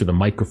stage with a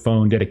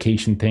microphone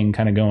dedication thing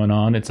kind of going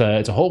on. It's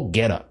a whole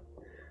get up.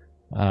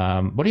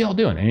 What are y'all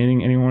doing?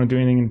 Anyone want to do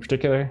anything in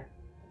particular?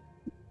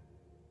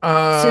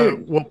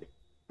 Well,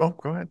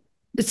 go ahead.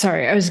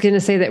 Sorry, I was going to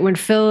say that when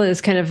Phil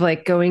is kind of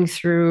going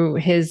through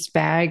his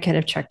bag, kind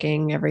of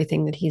checking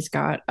everything that he's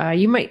got,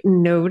 you might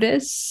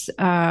notice,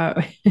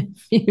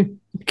 if you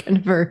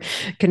kind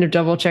of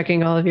double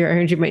checking all of your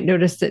irons, you might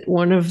notice that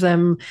one of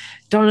them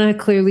Donna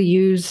clearly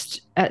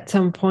used at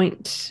some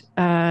point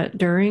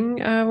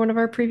during one of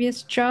our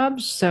previous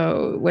jobs.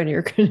 So when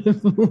you're kind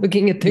of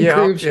looking at the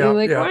groups, you're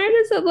like, why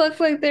does it look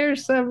like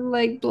there's some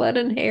blood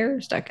and hair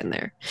stuck in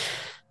there?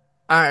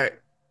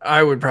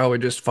 I would probably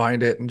just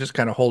find it and just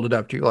kind of hold it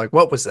up to you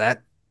what was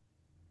that?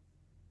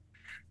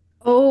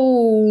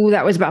 Oh,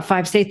 that was about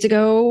 5 states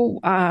ago.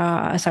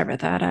 Sorry about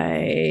that.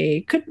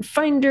 I couldn't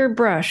find her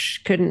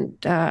brush. Couldn't,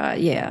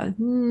 yeah.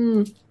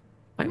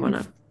 Might want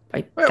to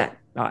fight that.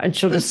 And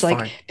she'll just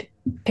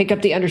pick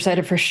up the underside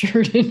of her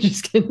shirt and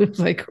just kind of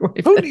wipe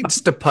Who needs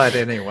to putt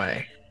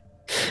anyway?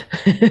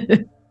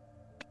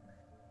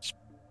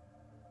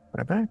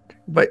 My back.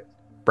 But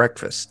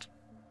breakfast.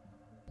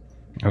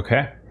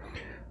 Okay.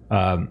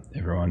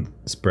 Everyone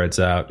spreads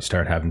out. You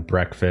start having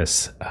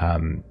breakfast.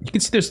 You can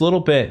see there's a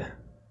little bit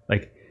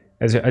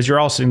as you're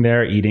all sitting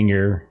there eating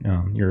your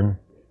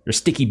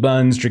sticky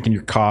buns, drinking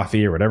your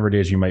coffee or whatever it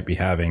is you might be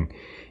having.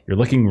 You're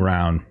looking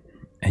around,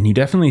 and you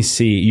definitely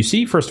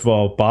see first of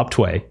all Bob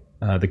Tway,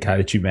 the guy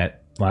that you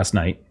met last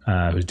night,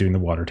 who's doing the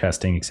water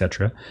testing,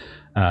 etc.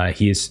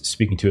 He is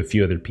speaking to a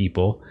few other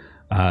people.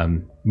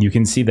 You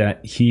can see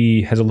that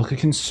he has a look of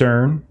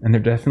concern, and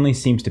there definitely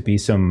seems to be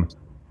some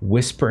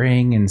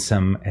whispering and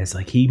some, as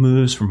like he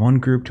moves from one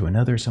group to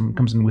another, someone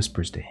comes and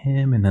whispers to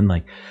him, and then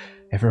like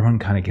everyone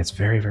kind of gets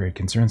very, very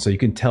concerned. So you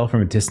can tell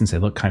from a distance they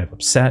look kind of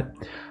upset.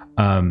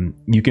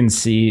 You can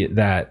see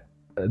that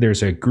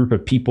there's a group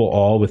of people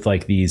all with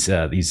like these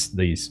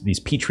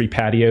Petrie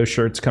patio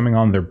shirts coming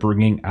on. They're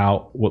bringing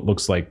out what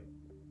looks like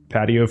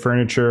patio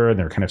furniture, and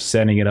they're kind of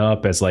setting it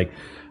up as like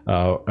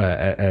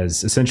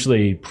as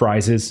essentially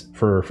prizes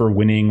for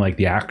winning like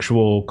the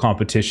actual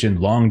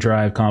competition, long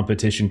drive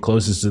competition,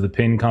 closest to the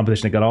pin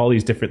competition. They got all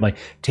these different like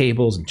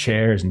tables and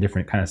chairs and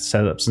different kind of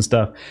setups and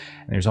stuff.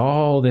 And there's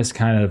all this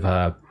kind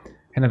of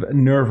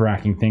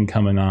nerve-wracking thing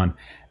coming on.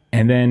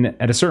 And then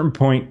at a certain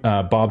point,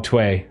 Bob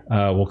Tway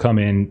will come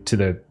in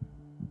to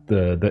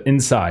the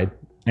inside,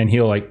 and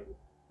he'll like,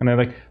 and they're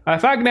like,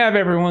 if I can have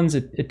everyone's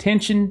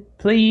attention,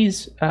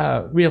 please,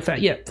 real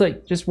fast. Yeah,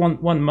 like just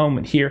one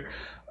moment here.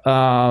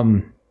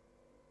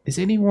 Is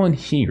anyone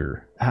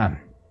here?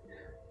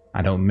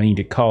 I don't mean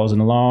to cause an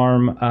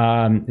alarm.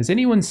 Has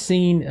anyone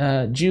seen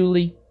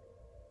Julie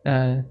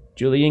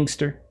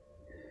Inkster?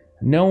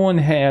 No one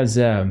has.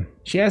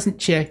 She hasn't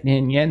checked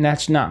in yet, and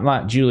that's not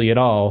like Julie at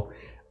all.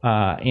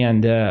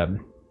 And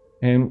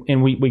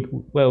we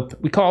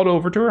called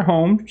over to her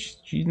home.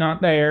 She's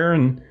not there,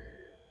 and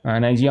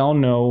as y'all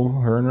know,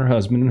 her and her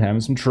husband are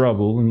having some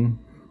trouble, and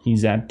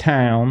he's out of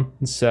town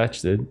and such.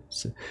 So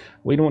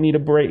we don't need a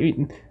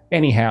break.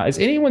 Anyhow, has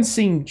anyone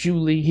seen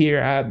Julie here?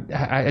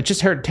 I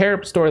just heard a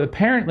terrible story.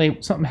 Apparently,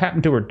 something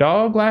happened to her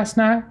dog last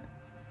night,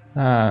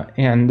 well,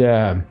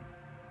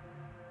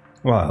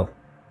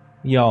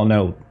 y'all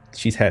know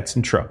she's had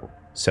some trouble.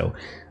 So.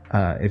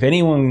 If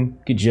anyone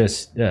could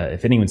just,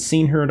 if anyone's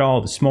seen her at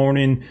all this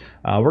morning,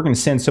 we're going to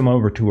send some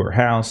over to her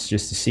house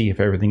just to see if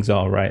everything's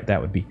all right.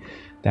 That would be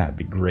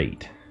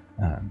great.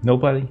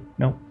 Nobody?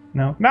 No,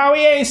 we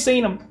ain't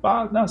seen him.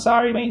 No,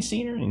 sorry, we ain't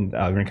seen her. And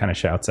everyone kind of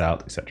shouts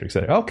out, etc.,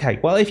 etc. Okay,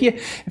 well,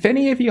 if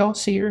any of y'all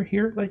see her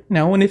here, like,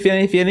 no, and if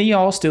any of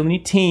y'all still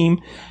need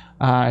team,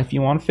 if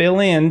you want to fill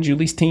in,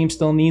 Julie's team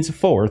still needs a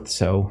fourth,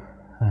 so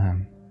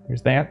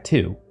there's that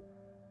too.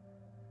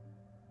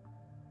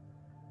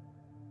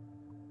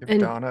 And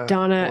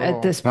Donna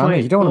at this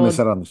point, you don't want to miss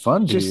out on the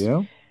fun, do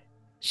you?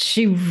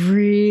 She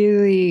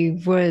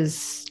really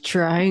was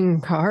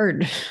trying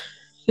hard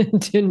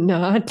to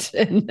not,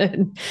 and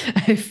then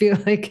I feel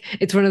like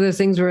it's one of those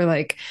things where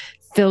like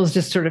Phil's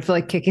just sort of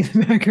like kicking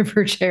the back of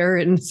her chair,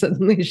 and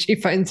suddenly she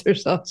finds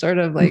herself sort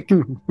of like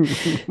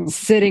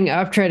sitting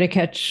up, trying to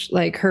catch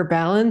like her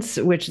balance,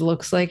 which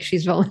looks like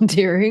she's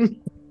volunteering.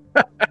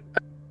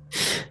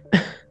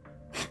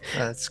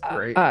 That's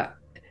great.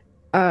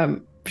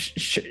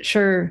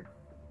 Sure.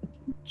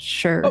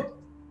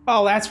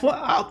 Oh, that's what.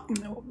 Oh,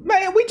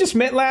 man, we just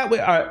met last. We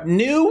have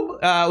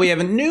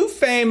a new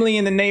family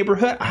in the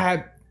neighborhood.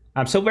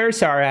 I'm so very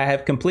sorry. I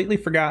have completely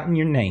forgotten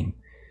your name.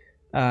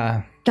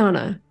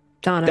 Donna.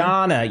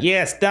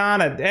 Yes,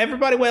 Donna.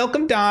 Everybody,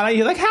 welcome Donna.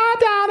 You're like, hi,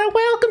 Donna.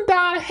 Welcome,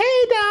 Donna.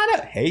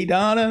 Hey,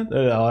 Donna.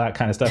 All that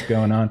kind of stuff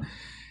going on.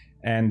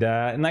 And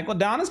like, well,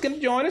 Donna's going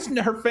to join us, and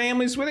her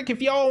family's with it.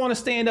 If y'all want to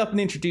stand up and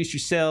introduce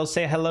yourselves,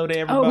 say hello to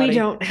everybody. Oh, we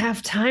don't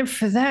have time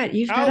for that.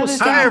 You've got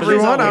to Hi,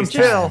 everyone. I'm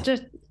Phil.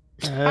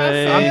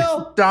 Hey.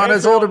 I'm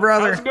Donna's older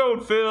brother. How's it going,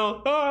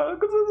 Phil?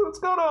 What's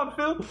going on,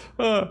 Phil?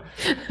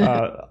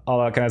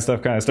 All that kind of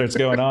stuff kind of starts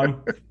going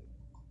on.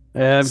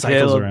 I'm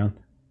Cycles Caleb. around.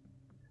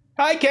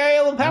 Hi,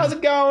 Caleb. How's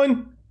it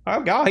going?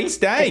 Oh, God, he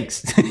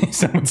stinks.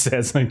 Someone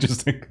says, like,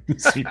 just like,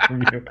 see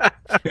from you.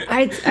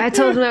 I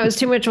told him that was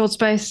too much Old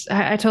Spice.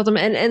 I told him,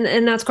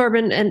 and that's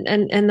Corbin,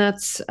 and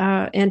that's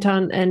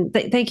Anton, and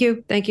thank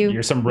you.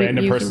 You're some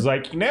random person's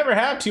like, you never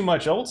have too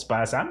much Old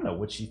Spice. I don't know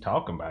what she's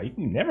talking about. You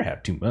can never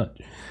have too much.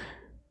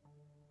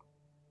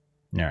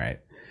 All right.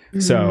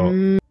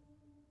 So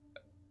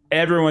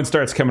everyone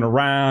starts coming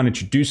around,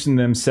 introducing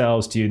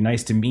themselves to you.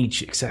 Nice to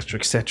meet you, etc.,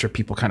 etc.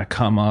 People kind of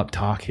come up,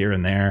 talk here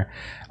and there.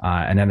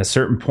 And at a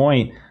certain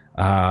point,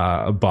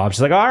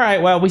 Bob's like, all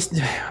right, well,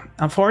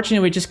 unfortunately,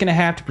 we're just going to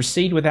have to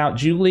proceed without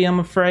Julie, I'm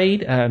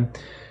afraid.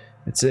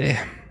 It's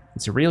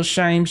a real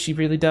shame. She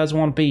really does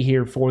want to be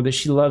here for this.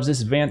 She loves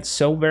this event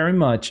so very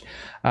much.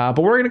 But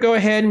we're going to go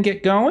ahead and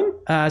get going.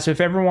 So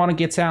if everyone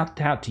gets out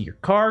to your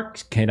car,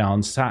 get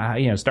on,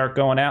 start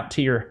going out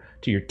to your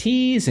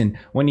tees, and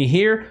when you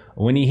hear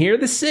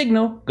the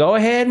signal, go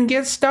ahead and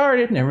get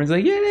started. And everyone's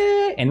like,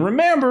 yeah. And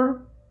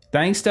remember,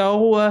 thanks to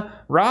old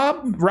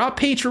Rob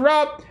Petrie.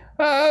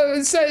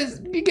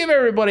 Give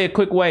everybody a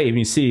quick wave. And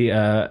you see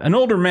an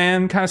older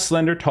man, kind of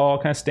slender, tall,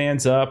 kind of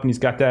stands up, and he's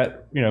got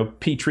that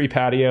Petrie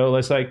patio.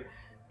 It's like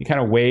he kind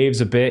of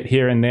waves a bit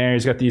here and there.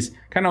 He's got these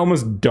kind of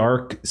almost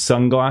dark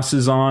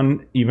sunglasses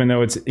on, even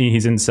though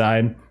he's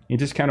inside. He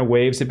just kind of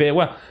waves a bit.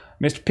 Well,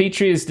 Mr.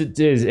 Petrie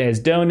has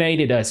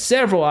donated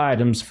several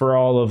items for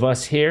all of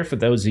us here. For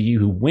those of you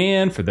who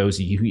win, for those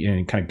of you who,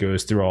 and it kind of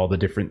goes through all the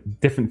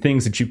different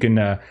things that you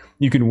can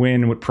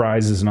win with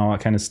prizes and all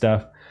that kind of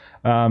stuff.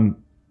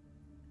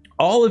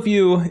 all of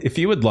you, if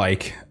you would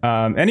like,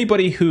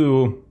 anybody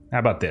who, how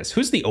about this?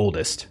 Who's the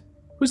oldest?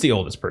 Who's the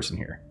oldest person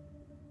here?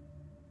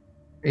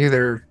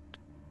 Either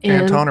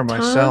Anton or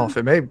myself.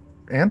 It may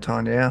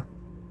Anton, yeah.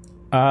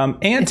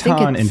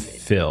 Anton and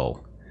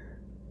Phil.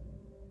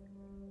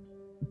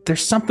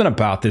 There's something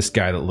about this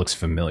guy that looks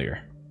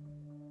familiar.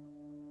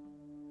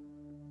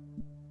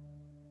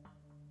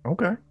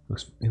 Okay.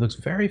 He looks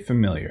very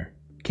familiar.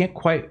 Can't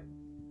quite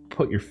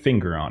put your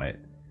finger on it.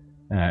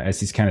 As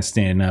he's kind of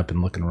standing up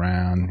and looking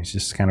around, he's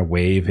just kind of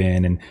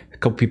waving, and a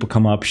couple people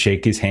come up,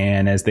 shake his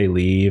hand as they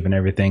leave and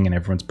everything, and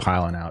everyone's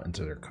piling out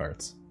into their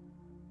carts.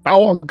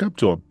 I'll walk up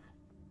to him.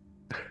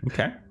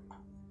 Okay.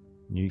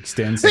 You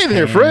extend. Hey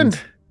there, friend.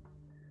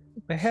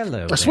 Well,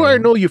 hello. I swear I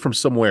know you from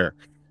somewhere.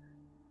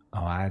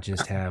 Oh, I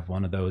just have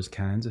one of those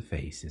kinds of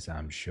faces,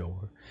 I'm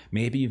sure.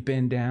 Maybe you've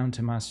been down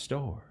to my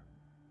store.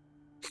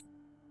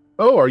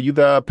 Oh, are you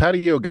the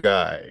patio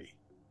guy?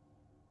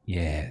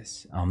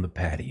 Yes, I'm the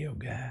patio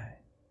guy.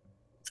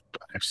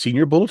 I've seen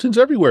your bulletins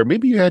everywhere.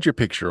 Maybe you had your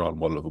picture on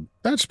one of them.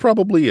 That's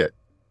probably it.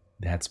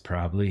 That's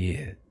probably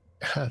it.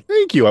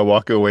 Thank you. I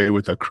walk away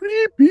with a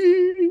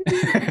creepy.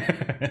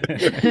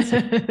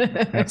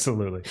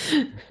 Absolutely.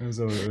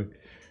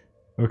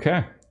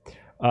 Okay.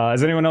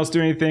 Does anyone else do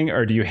anything,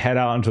 or do you head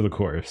out into the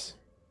course?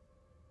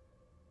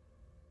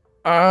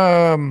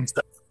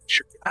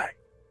 Sure guy.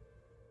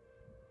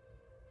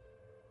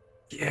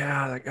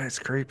 Yeah, that guy's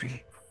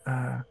creepy.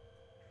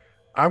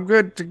 I'm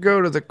good to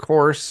go to the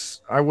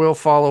course. I will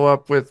follow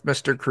up with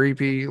Mr.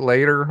 Creepy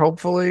later,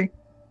 hopefully.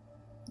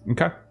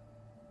 Okay.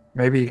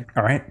 Maybe.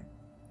 All right.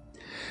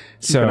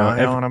 Keep an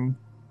eye on him.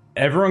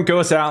 Everyone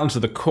goes out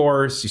into the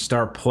course. You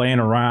start playing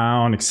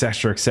around,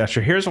 etc.,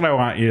 etc. Here's what I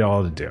want you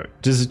all to do,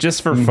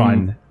 just for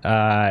fun.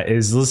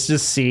 Is let's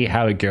just see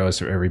how it goes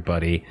for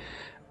everybody.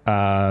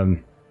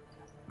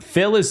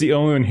 Phil is the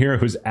only one here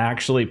who's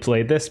actually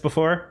played this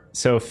before.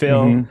 So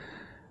Phil,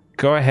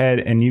 go ahead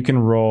and you can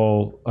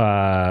roll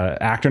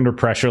act under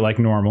pressure like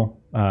normal.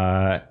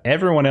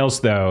 Everyone else,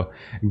 though,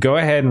 go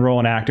ahead and roll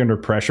an act under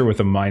pressure with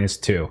a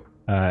 -2,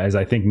 as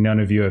I think none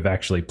of you have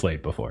actually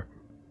played before.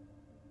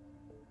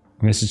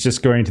 And this is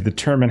just going to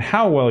determine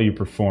how well you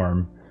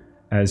perform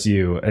as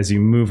you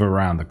move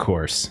around the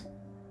course.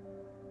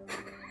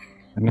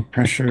 Under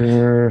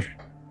pressure.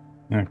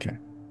 Okay.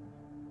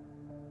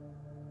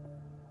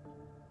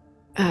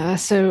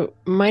 So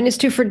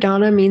 -2 for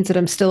Donna means that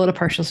I'm still at a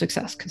partial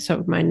success.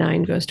 So my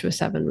 9 goes to a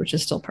 7, which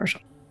is still partial.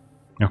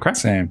 Okay.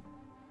 Same.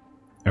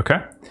 Okay.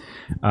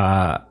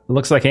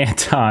 Looks like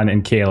Anton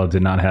and Caleb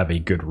did not have a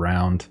good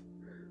round.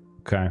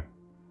 Okay.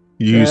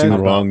 Using the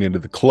wrong end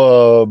of the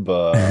club.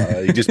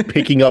 He's just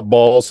picking up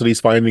balls that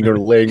he's finding or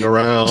laying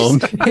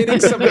around. Hitting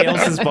somebody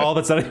else's ball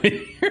that's not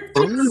even here.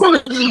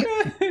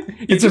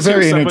 It's a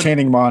very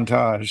entertaining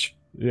montage.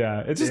 Yeah,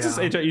 it's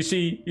just you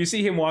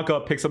see him walk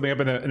up, pick something up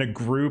in a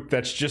group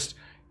that's just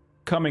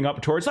coming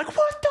up towards, like,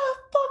 what the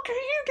fuck are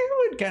you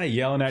doing? Kind of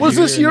yelling at you. Was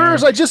this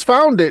yours? I just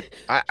found it.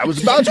 I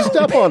was about to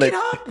step on it.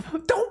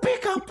 Don't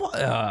pick up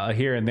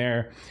here and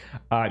there.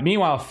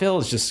 Meanwhile, Phil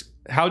is just.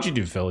 How'd you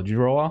do, Phil? Did you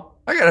roll well?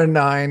 I got a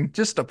 9,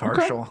 just a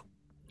partial. Okay.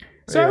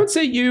 So I would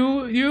say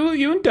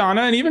you and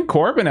Donna and even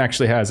Corbin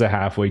actually has a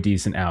halfway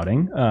decent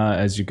outing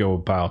as you go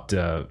about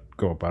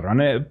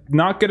on it.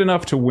 Not good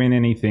enough to win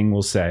anything,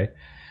 we'll say.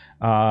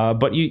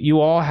 But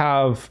you all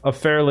have a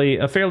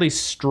fairly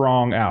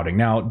strong outing.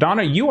 Now,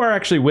 Donna, you are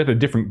actually with a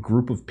different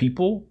group of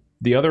people.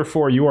 The other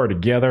 4, you are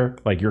together.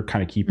 Like, you're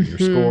kind of keeping your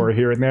score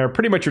here and there.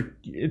 Pretty much,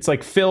 it's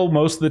like Phil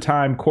most of the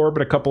time,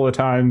 Corbin a couple of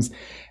times,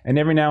 and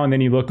every now and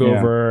then you look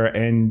over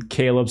and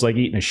Caleb's like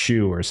eating a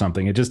shoe or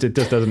something. It just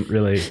doesn't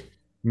really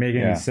make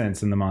any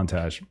sense in the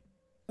montage.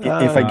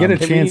 If I get a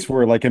chance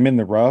where, like, I'm in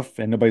the rough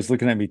and nobody's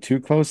looking at me too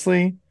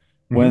closely,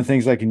 one of the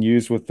things I can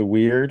use with the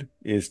weird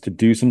is to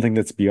do something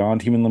that's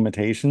beyond human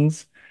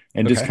limitations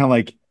and just kind of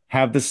like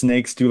have the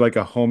snakes do like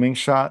a homing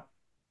shot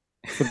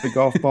with the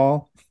golf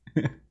ball.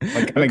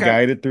 Like, kind of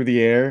guide it through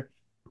the air.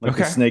 Like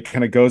the snake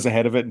kind of goes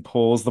ahead of it and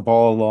pulls the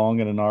ball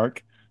along in an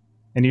arc.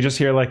 And you just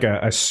hear like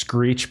a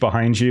screech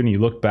behind you, and you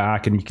look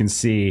back and you can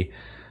see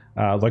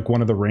like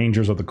one of the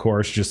rangers of the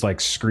course just like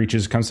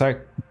screeches, comes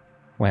like,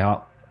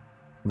 well,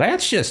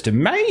 that's just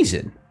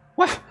amazing.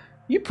 Wow,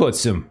 you put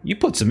some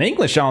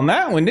English on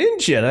that one,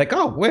 didn't you? Like,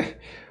 oh,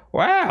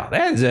 wow,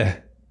 that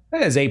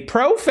is a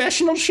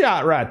professional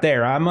shot right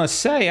there, I must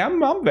say.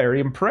 I'm very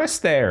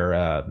impressed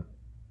there.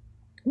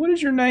 What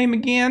is your name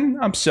again?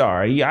 I'm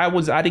sorry.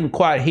 I didn't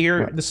quite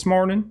hear it this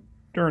morning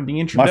during the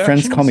introduction. My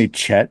friends call me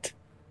Chet.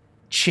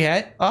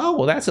 Chet. Oh,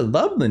 well, that's a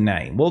lovely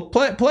name. Well,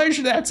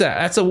 pleasure.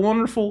 That's a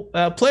wonderful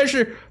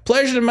pleasure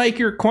to make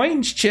your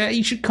acquaintance, Chet.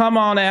 You should come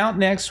on out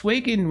next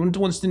week, and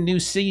once the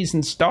new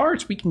season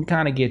starts, we can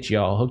kind of get you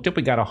all hooked up.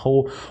 We got a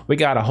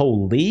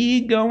whole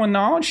league going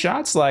on.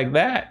 Shots like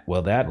that.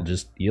 Well, that'll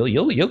just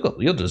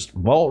you'll just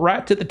vault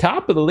right to the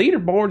top of the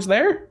leaderboards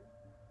there.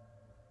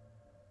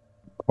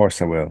 Of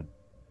course I will.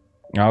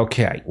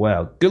 Okay,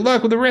 well, good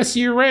luck with the rest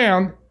of your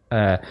round.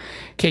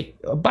 Okay,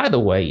 by the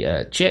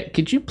way, Chet,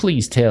 could you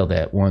please tell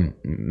that one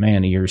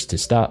man of yours to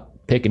stop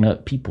picking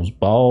up people's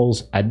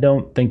balls. I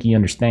don't think he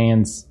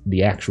understands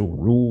the actual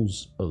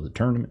rules of the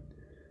tournament.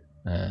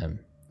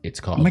 It's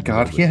called. Oh my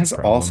God, he has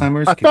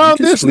Alzheimer's. I Could you found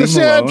just this in the leave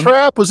him sand alone?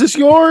 trap. Was this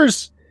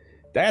yours?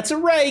 That's a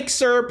rake,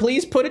 sir.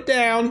 Please put it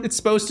down. It's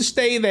supposed to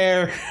stay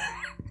there.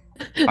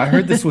 I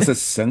heard this was a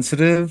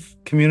sensitive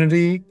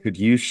community. Could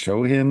you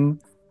show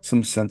him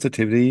some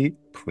sensitivity,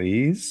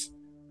 please?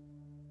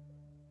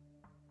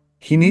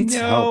 He needs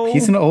help.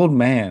 He's an old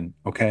man,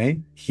 okay?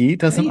 He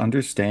doesn't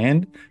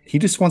understand. He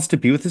just wants to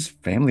be with his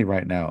family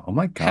right now. Oh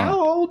my God. How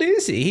old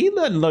is he? He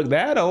doesn't look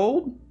that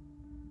old.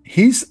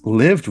 He's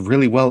lived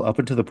really well up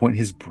until the point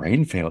his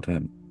brain failed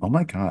him. Oh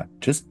my God.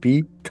 Just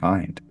be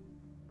kind.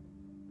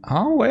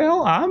 Oh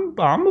well,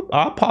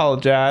 I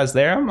apologize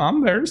there.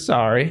 I'm very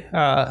sorry.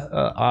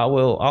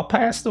 I'll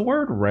pass the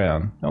word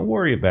around. Don't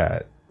worry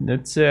about it.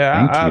 It's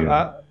Thank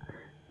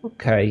you.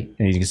 Okay.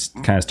 And he just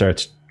kind of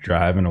starts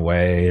driving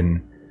away,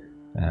 and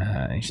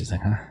he's just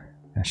like, huh?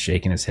 Kind of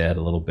shaking his head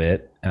a little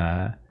bit.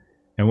 And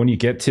when you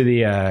get to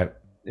the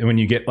when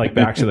you get like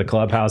back to the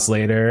clubhouse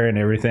later and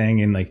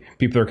everything, and like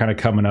people are kind of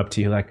coming up to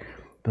you like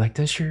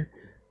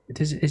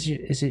is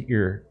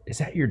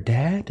that your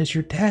dad? Does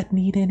your dad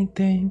need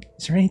anything?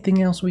 Is there anything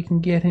else we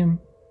can get him?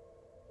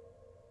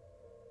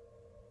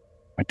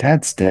 My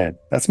dad's dead.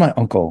 That's my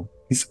uncle.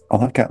 He's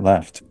all I've got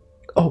left.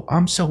 Oh,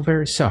 I'm so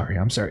very sorry.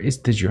 I'm sorry.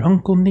 Does your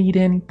uncle need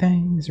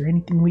anything? Is there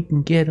anything we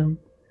can get him?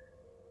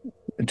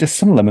 Just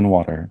some lemon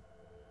water.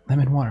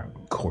 Lemon water.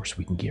 Of course,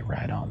 we can get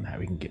right on that.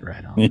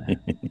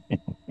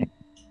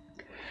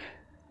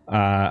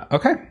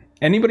 Okay.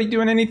 Anybody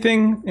doing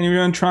anything?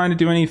 Anyone trying to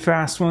do any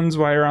fast ones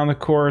while you're on the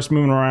course,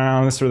 moving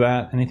around, this or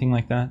that? Anything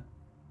like that?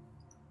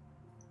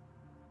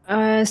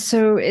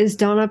 So is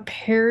Donna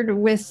paired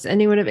with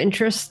anyone of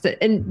interest?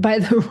 And by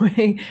the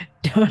way,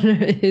 Donna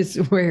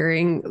is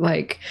wearing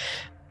like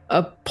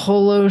a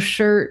polo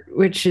shirt,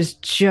 which is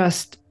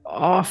just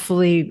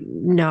awfully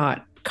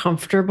not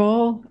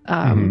comfortable.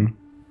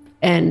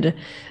 And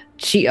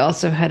she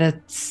also had a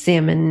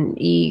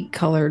salmon-y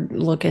colored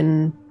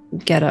looking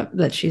getup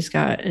that she's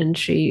got, and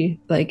she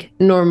like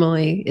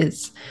normally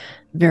is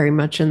very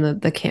much in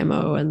the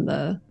camo and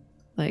the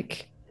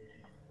like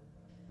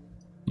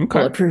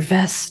bulletproof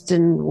vest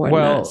and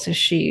whatnot. So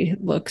she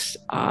looks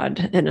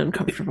odd and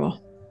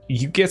uncomfortable.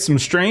 You get some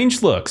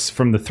strange looks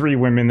from the three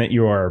women that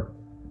you are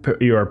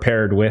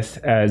paired with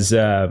as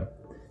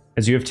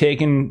you have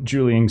taken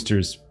Julie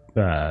Inkster's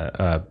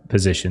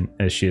position,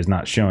 as she has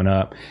not shown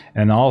up,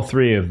 and all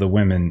three of the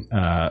women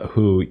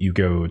who you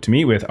go to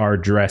meet with are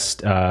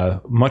dressed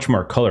much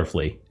more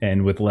colorfully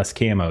and with less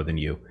camo than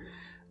you.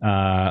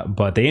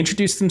 But they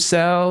introduce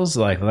themselves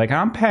like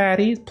I'm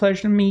Patty,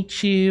 pleasure to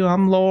meet you.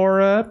 I'm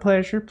Laura,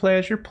 pleasure.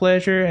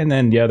 And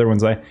then the other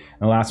one's like,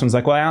 and the last one's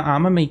like, well,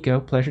 I'm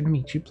Amiko, pleasure to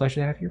meet you,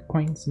 pleasure to have your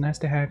acquaintance, nice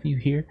to have you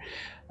here.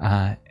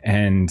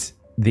 And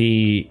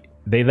they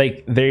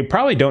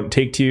probably don't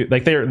take to you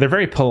like they're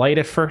very polite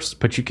at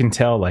first, but you can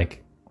tell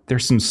like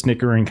there's some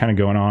snickering kind of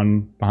going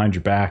on behind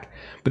your back.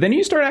 But then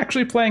you start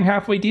actually playing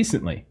halfway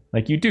decently,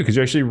 like you do, because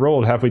you actually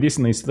rolled halfway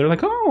decently. So they're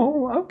like,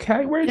 oh,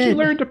 okay, where did you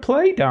learn to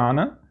play,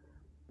 Donna?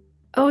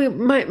 Oh,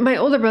 my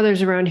older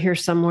brother's around here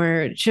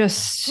somewhere.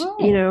 Just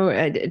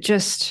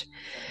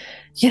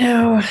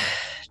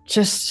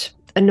just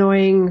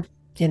annoying.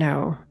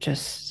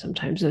 Just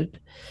sometimes it.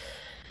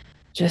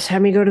 Just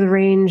had me go to the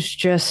range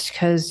just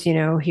because,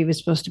 he was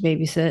supposed to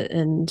babysit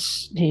and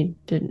he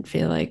didn't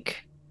feel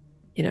like,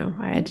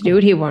 I had to do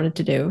what he wanted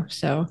to do.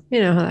 So, you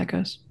know how that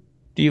goes.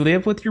 Do you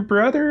live with your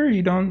brother?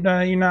 You don't,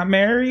 you're not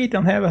married?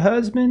 Don't have a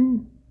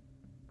husband?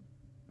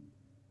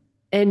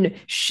 And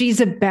she's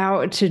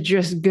about to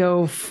just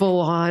go full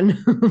on.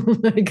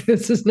 Like,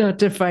 this is not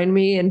to find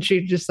me. And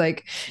she just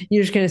like,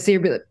 you just kind of see her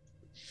be like,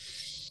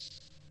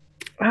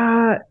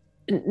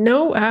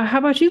 no, how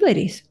about you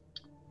ladies?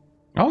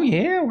 Oh,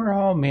 yeah, we're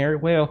all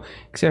married. Well,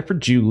 except for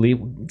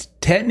Julie.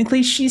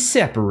 Technically, she's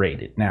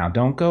separated. Now,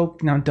 don't go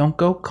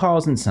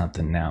causing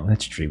something now.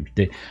 That's true.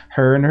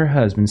 Her and her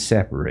husband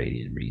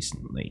separated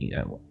recently.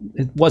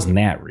 It wasn't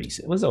that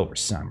recent. It was over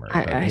summer.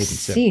 I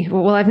see.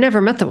 Well, I've never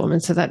met the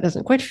woman, so that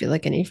doesn't quite feel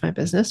like any of my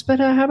business.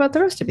 But how about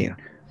the rest of you?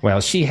 Well,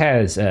 she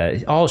has,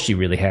 all she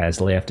really has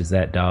left is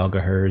that dog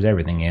of hers.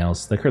 Everything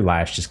else, like her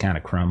life's just kind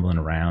of crumbling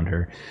around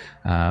her.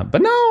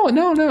 But no.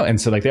 And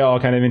so like they all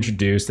kind of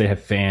introduce, they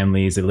have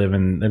families, they live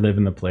in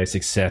the place,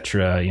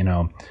 etc.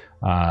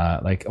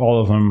 Like all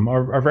of them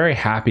are very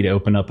happy to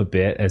open up a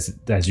bit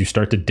as you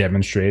start to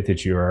demonstrate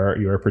that you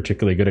are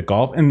particularly good at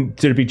golf. And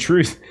to be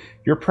truth,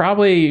 you're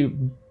probably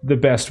the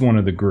best one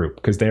of the group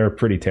because they are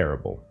pretty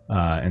terrible.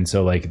 And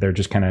so like they're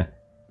just kind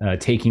of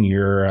taking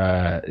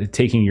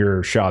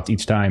your shots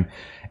each time,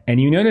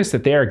 and you notice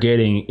that they are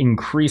getting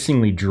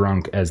increasingly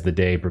drunk as the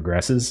day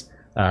progresses.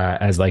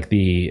 As like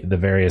the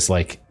various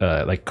like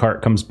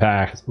cart comes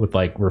back with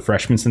like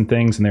refreshments and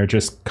things, and they're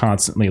just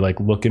constantly like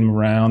looking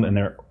around, and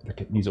they're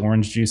getting these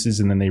orange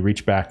juices, and then they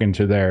reach back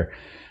into their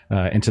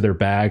into their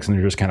bags, and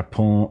they're just kind of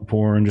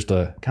pouring just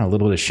a kind of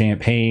little bit of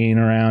champagne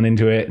around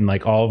into it, and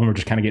like all of them are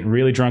just kind of getting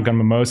really drunk on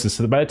mimosas.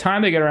 So by the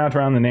time they get around to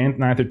the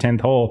ninth or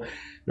 10th hole,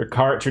 their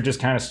carts are just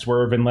kind of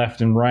swerving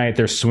left and right.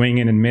 They're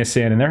swinging and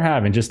missing, and they're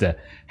having just a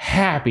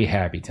happy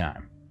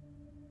time.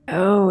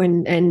 Oh,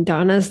 and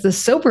Donna's the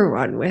sober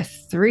one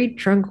with 3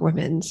 drunk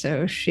women,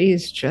 so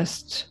she's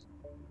just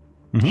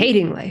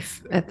hating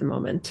life at the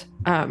moment.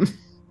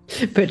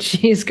 But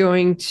she's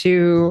going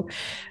to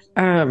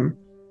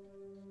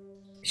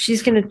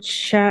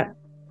chat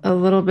a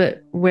little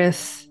bit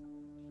with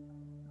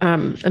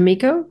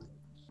Amiko.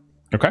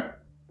 Okay.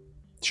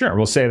 Sure.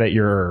 We'll say that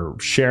you're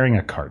sharing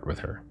a cart with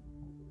her.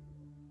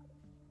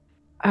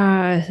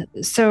 I'm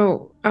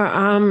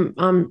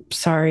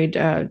sorry,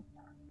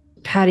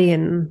 Patty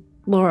and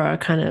Laura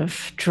kind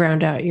of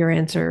drowned out your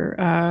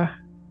answer.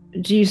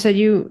 You said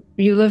you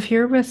live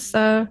here with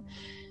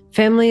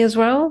family as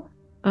well?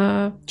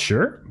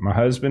 Sure. My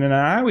husband and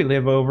I, we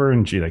live over,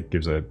 and she like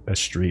gives a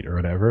street or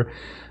whatever.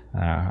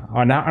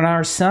 On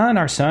our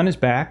son is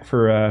back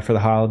for the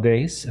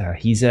holidays.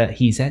 He's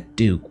at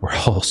Duke. We're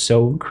all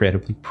so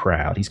incredibly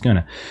proud. He's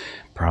gonna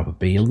probably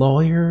be a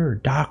lawyer or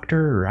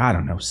doctor or I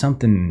don't know,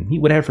 something.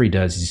 Whatever he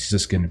does, he's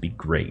just gonna be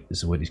great. This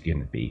is what he's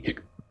gonna be.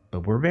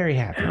 But we're very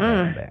happy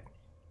about him back.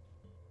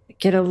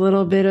 Get a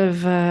little bit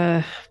of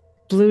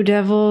Blue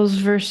Devils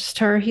versus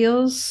Tar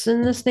Heels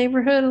in this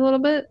neighborhood a little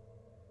bit?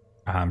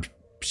 I'm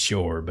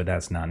sure, but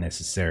that's not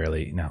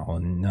necessarily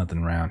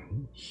nothing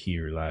around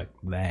here like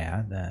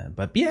that.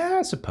 But yeah,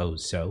 I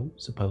suppose so.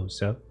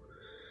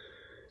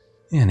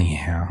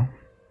 Anyhow,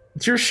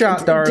 it's your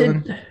shot,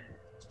 darling.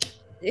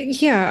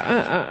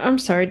 I'm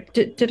sorry.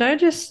 Did I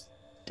just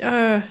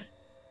happen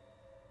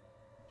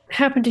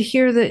to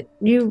hear that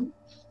you?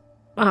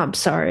 I'm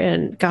sorry,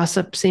 and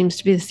gossip seems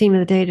to be the theme of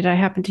the day. Did I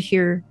happen to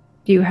hear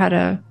you had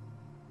a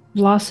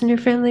loss in your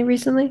family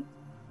recently?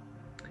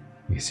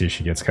 You see,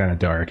 she gets kind of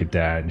dark at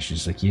that, and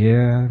she's like,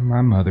 "Yeah,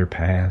 my mother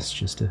passed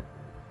just a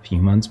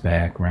few months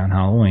back around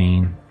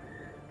Halloween.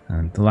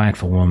 A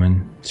delightful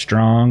woman,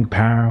 strong,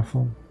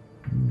 powerful.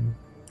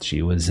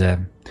 She was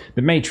the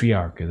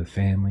matriarch of the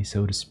family,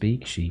 so to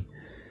speak. She's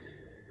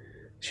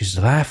a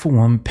delightful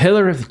woman,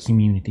 pillar of the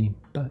community,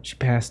 but she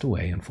passed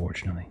away,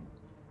 unfortunately.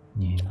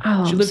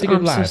 Yeah, she lived a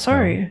good life. I'm so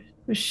sorry. Though.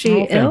 Was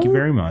she ill? Thank you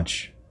very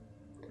much.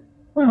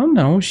 Well,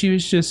 no, she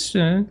was just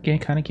kind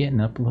of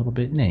getting up a little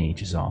bit in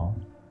age, is all."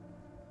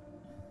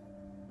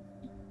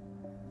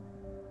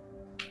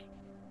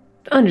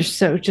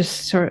 Understood.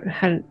 Just sort of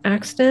had an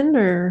accident,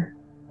 or?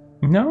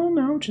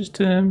 No, just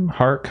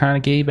heart kind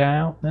of gave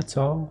out. That's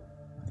all.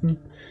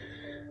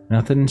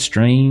 Nothing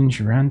strange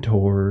or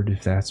untoward,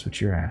 if that's what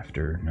you're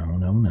after.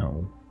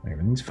 No.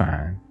 Everything's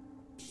fine.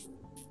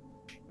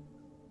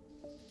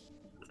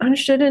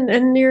 Understood.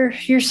 And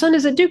your son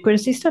is at Duke. What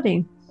is he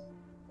studying?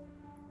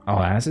 Oh,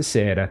 as I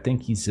said, I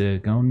think he's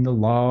going to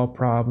law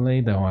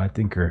probably, though I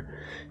think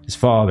his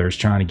father's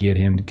trying to get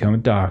him to become a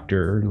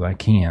doctor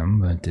like him,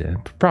 but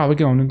probably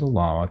going into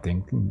law, I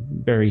think.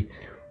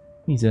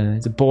 He's a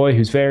boy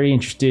who's very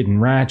interested in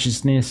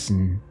righteousness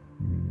and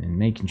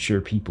making sure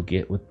people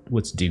get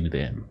what's due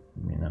them,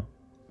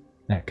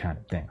 that kind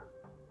of thing.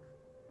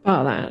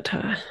 Well,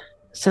 that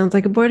sounds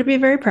like a boy to be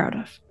very proud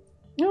of.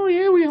 Oh,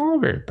 yeah, we all are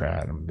very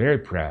proud. I'm very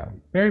proud.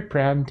 Very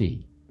proud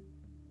indeed.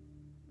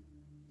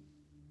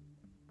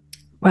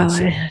 Well,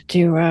 I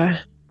do,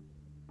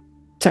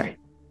 sorry.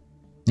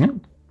 Yeah.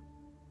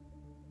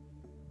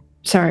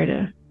 Sorry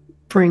to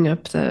bring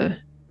up the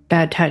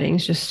bad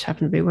tidings. Just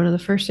happened to be one of the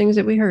first things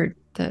that we heard.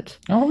 That.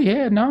 Oh,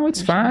 yeah, no,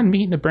 it's fine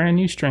meeting a brand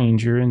new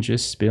stranger and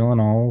just spilling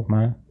all of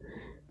my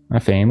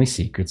family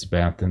secrets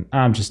about them.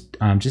 I'm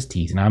just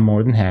teasing. I'm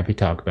more than happy to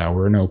talk about it.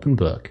 We're an open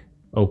book.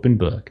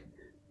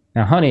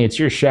 Now, honey, it's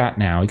your shot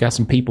now. We got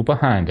some people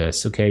behind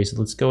us, okay? So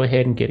let's go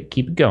ahead and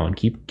keep it going.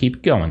 Keep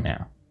it going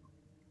now.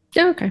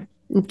 Yeah, okay.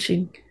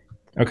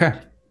 Okay.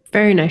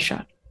 Very nice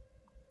shot.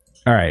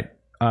 All right.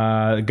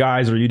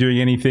 Guys, are you doing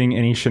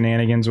any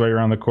shenanigans while you're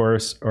on the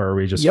course, or are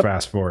we just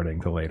fast forwarding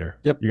to later?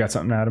 Yep. You got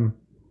something, Adam?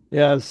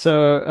 Yeah,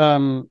 so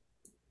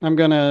I'm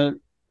gonna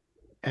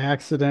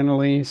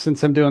accidentally,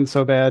 since I'm doing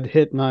so bad,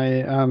 hit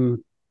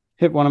one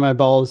of my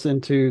balls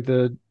into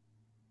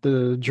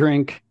the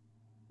drink.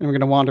 And we're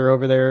gonna wander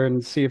over there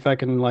and see if I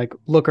can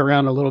look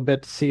around a little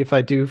bit to see if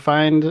I do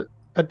find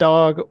a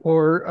dog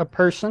or a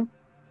person.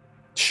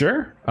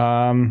 Sure.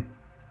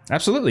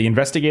 Absolutely.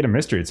 Investigate a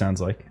mystery, it sounds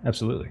like.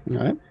 Absolutely.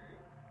 All right.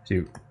 So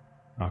you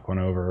knock one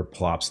over,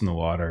 plops in the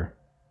water,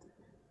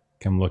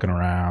 come looking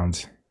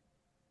around.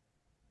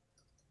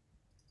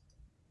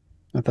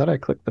 I thought I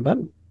clicked the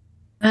button.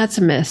 That's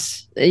a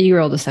miss. You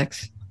rolled a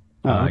 6.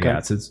 Oh, okay. Yeah,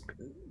 so it's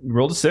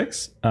rolled a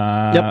 6.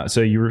 Yep.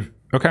 So you were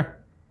okay.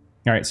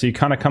 All right. So you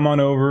kind of come on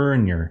over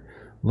and you're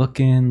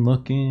looking,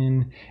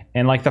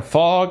 and the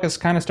fog has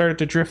kind of started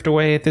to drift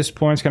away at this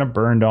point. It's kind of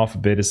burned off a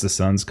bit as the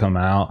sun's come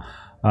out.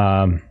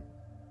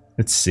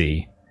 Let's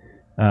see.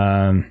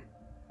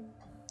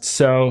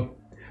 So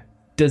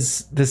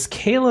is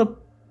Caleb,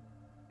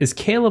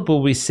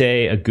 will we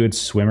say, a good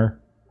swimmer?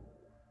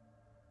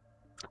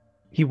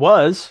 He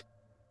was.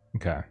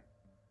 Okay.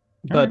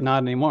 but Alright.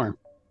 not anymore.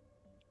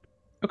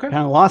 Okay.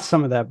 Kind of lost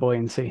some of that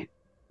buoyancy.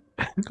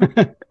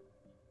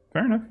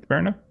 Fair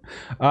enough.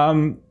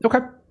 Okay.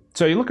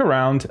 So you look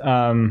around.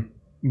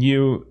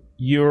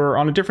 You're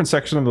on a different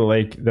section of the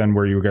lake than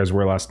where you guys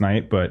were last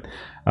night, but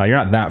you're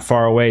not that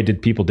far away.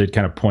 People did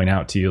kind of point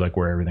out to you like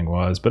where everything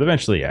was, but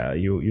eventually, yeah,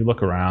 you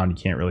look around. You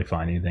can't really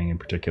find anything in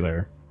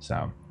particular.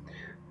 So,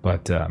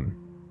 but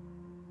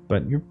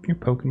you're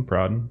poking,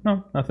 prodding.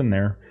 No, nothing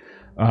there.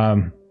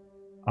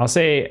 I'll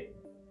say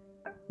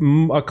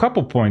a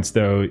couple points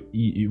though.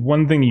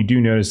 One thing you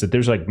do notice that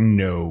there's like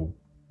no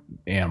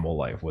animal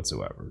life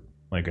whatsoever.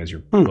 Like as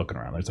you're looking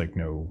around, there's like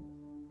no.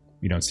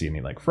 You don't see any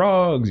like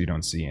frogs. You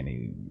don't see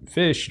any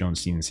fish. You don't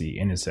see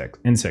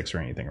insects or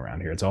anything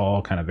around here. It's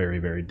all kind of very,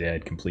 very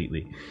dead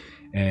completely.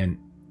 And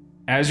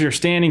as you're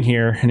standing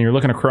here and you're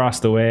looking across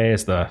the way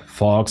as the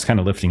fog's kind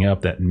of lifting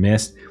up, that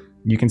mist,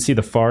 you can see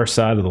the far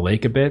side of the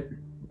lake a bit.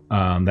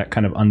 That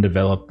kind of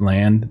undeveloped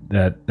land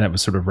that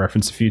was sort of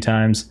referenced a few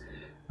times.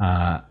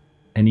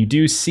 And you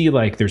do see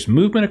like there's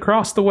movement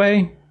across the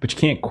way, but you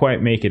can't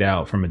quite make it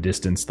out from a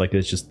distance. Like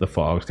it's just the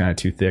fog's kind of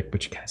too thick,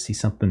 but you kind of see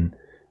something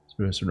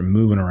sort of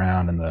moving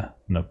around in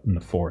the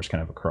forest,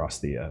 kind of across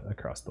the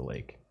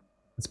lake.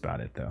 That's about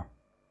it, though.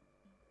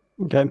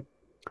 Okay.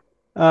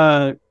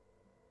 Can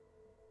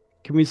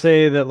we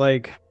say that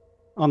like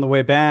on the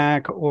way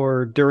back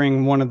or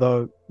during one of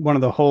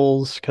the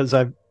holes, because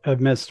I've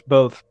missed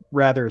both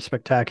rather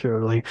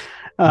spectacularly,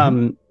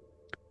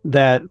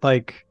 that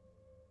like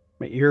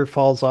my ear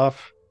falls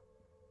off,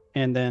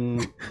 and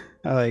then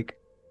I like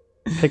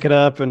pick it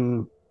up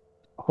and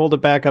hold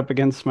it back up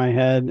against my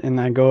head, and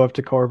I go up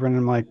to Corbin and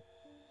I'm like,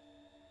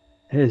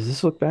 hey, does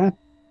this look bad?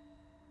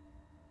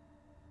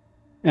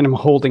 And I'm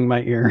holding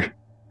my ear.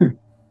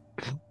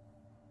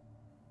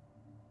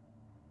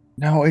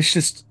 No,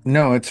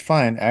 it's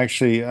fine.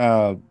 Actually,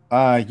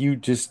 you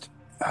just,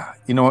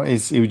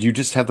 you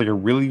just had like a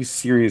really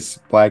serious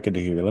black into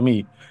here. Let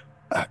me,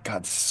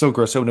 God, this is so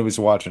gross. If nobody's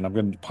watching, I'm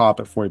going to pop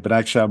it for you. But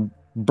actually, I'm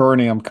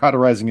burning. I'm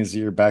cauterizing his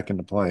ear back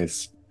into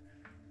place.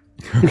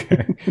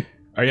 Okay.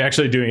 Are you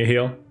actually doing a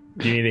heal?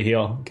 Do you need a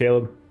heal,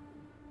 Caleb?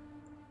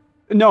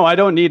 No, I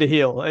don't need a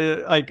heal.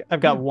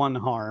 I've got one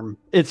harm.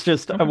 It's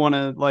just I want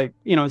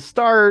to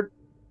start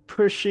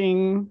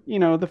pushing,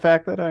 the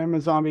fact that I'm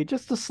a zombie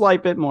just a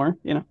slight bit more,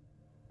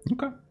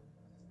 Okay.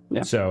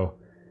 Yeah. So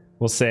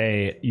we'll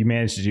say you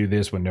managed to do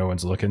this when no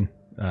one's looking.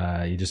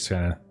 You just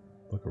kind of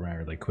look around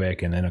really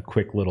quick, and then a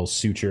quick little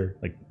suture,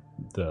 like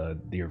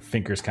your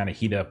fingers kind of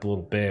heat up a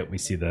little bit. We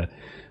see the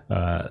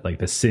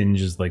the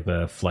singe is like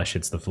the flesh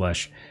hits the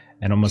flesh.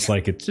 And almost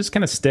like it just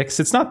kind of sticks.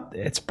 It's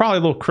probably a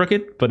little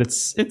crooked, but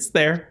it's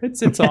there.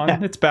 It's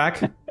on. It's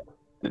back.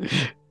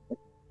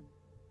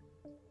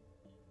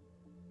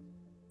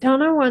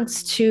 Donna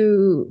wants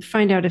to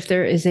find out if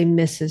there is a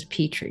Mrs.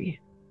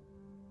 Petrie.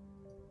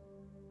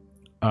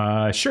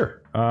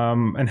 Sure.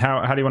 And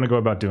how do you want to go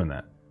about doing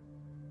that?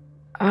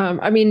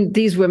 I mean,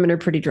 these women are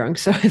pretty drunk,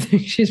 so I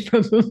think she's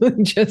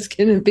probably just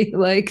going to be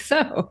like,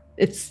 so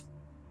it's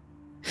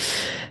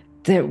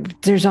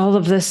there's all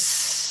of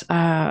this.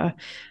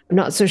 I'm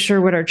not so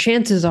sure what our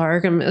chances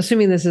are. I'm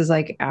assuming this is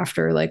like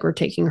after like we're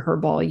taking her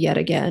ball yet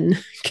again,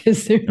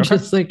 because they're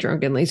just like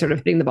drunkenly sort of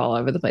hitting the ball all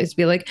over the place. To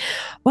be like,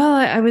 well,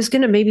 I was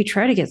going to maybe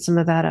try to get some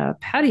of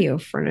that patio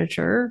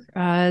furniture.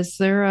 Is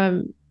there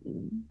a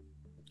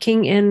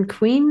king and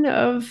queen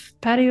of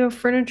patio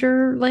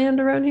furniture land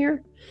around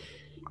here?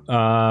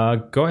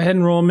 Go ahead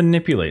and roll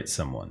manipulate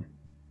someone.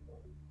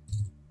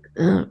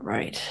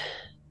 Right.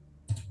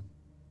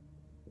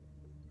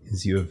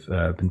 Because you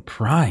have been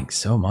prying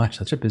so much.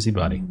 Such a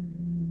busybody.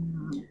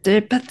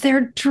 But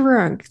they're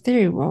drunk.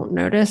 They won't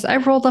notice. I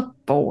rolled a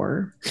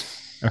 4.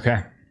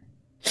 Okay.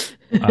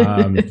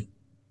 I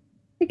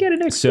get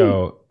an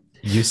So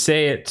you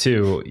say it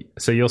to.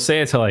 So you'll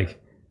say it to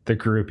like the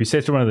group. You say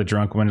it to one of the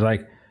drunk ones,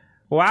 like,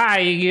 "Why are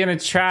you gonna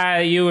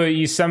try?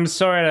 You some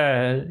sort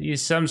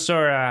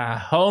of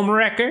home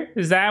wrecker?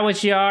 Is that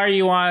what you are?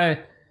 You want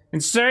to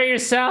insert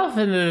yourself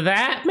into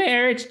that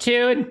marriage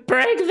too and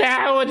break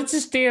that one to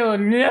steal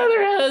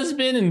another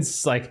husband?" And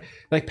it's like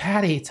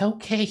Patty, it's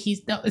okay.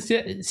 He's no. You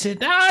did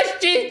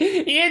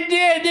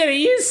it.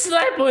 You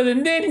slept with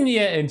him, didn't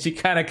you? And she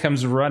kind of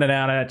comes running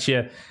out at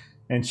you,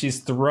 and she's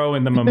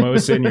throwing the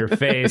mimosa in your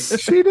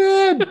face. She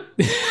did.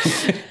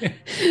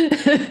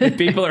 And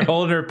people are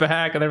holding her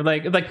back, and they're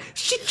like,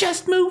 she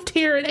just moved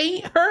here. It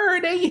ain't her.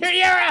 It ain't her.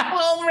 You're a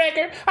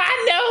homewrecker.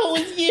 I know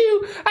it was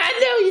you. I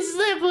know you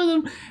slept with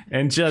him.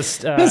 And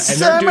just The and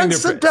they're doing salmon their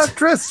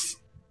seductress.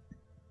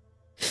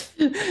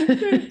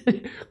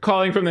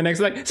 calling from the next,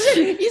 like,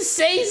 you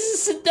say he's a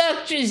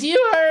seductress.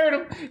 You heard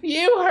him.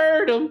 You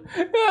heard him.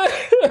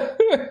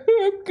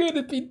 I'm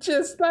gonna be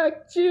just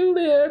like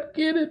Julia. I'm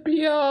gonna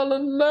be all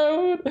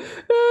alone.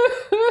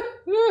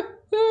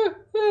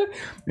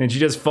 And she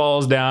just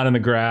falls down in the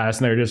grass,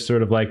 and they're just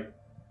sort of like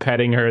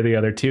petting her, the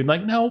other two,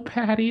 like, no,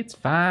 Patty, it's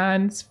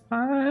fine. It's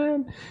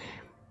fine.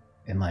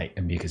 And like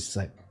Amika's just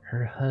like,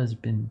 her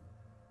husband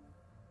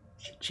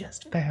She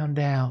just found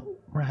out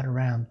right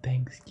around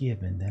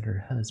Thanksgiving that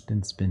her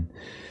husband's been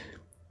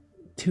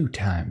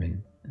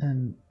two-timing.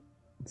 And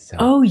so,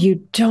 Oh,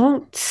 you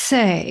don't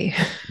say.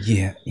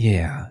 yeah.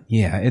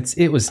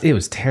 It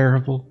was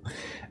terrible,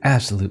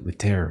 absolutely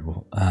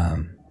terrible.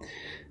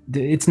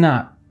 It's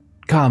not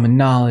common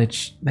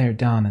knowledge there,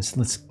 Donis.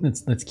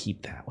 Let's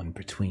keep that one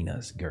between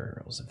us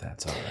girls, if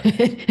that's all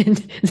right.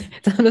 And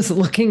Donna's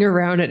looking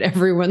around at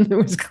everyone that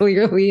was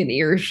clearly an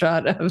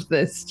earshot of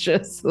this,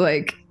 just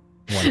like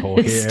One hole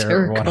here,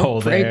 hysterical one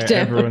hole there. breakdown.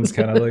 Everyone's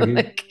kind of looking.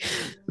 Like,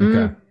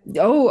 Okay.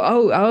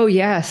 Oh,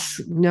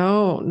 yes.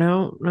 No,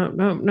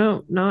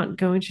 not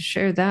going to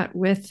share that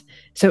with.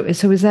 So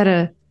is that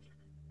a?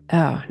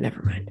 Oh,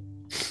 never mind.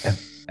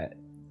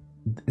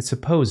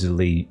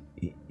 Supposedly,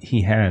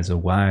 he has a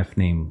wife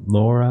named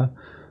Laura,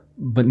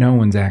 but no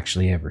one's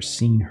actually ever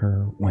seen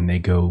her when they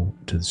go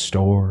to the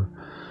store.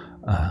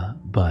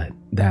 But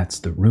that's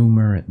the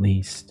rumor, at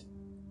least.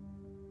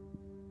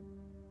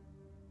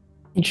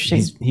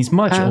 Interesting. He's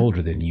much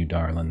older than you,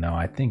 darling, though.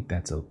 I think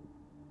that's a...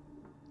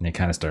 And they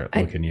kind of start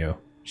looking at you.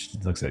 She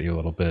looks at you a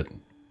little bit.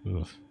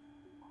 Oof.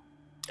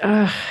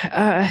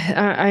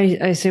 I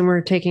assume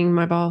we're taking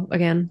my ball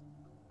again.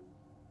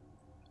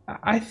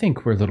 I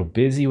think we're a little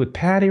busy with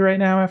Patty right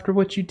now after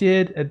what you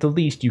did. At the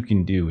least you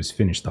can do is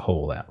finish the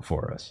hole out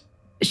for us.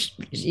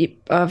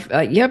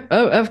 Yep.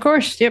 Oh, of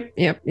course. Yep.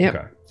 Okay.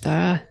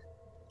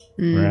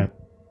 Mm.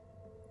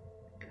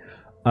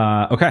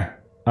 Right. Okay.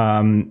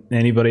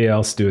 Anybody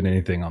else doing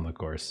anything on the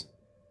course?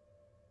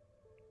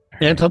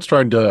 Anton's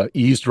trying to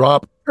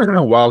eavesdrop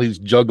while he's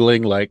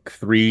juggling like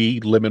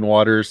 3 lemon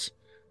waters.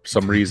 For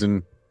some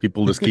reason,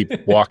 people just keep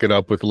walking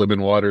up with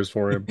lemon waters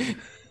for him.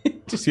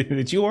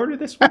 Did you order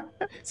this one?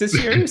 Is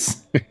this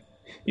yours?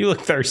 You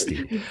look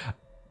thirsty.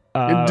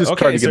 And just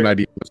okay, trying to get an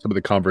idea of what some of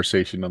the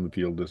conversation on the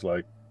field is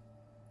like.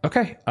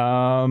 Okay.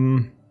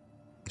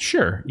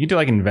 Sure. You do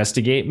like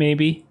investigate,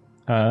 maybe.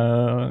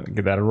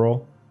 Give that a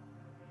roll.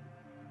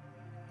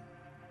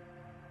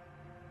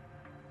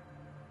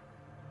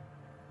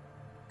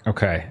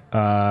 Okay.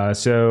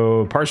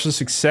 So partial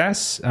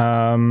success.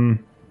 So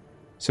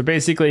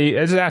basically,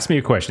 just ask me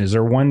a question. Is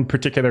there one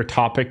particular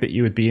topic that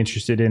you would be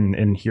interested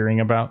in hearing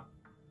about?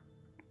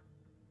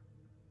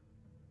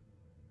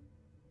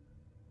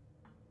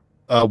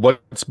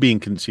 What's being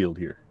concealed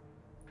here?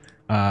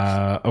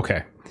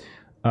 Okay.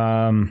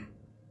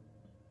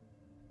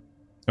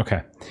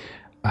 Okay.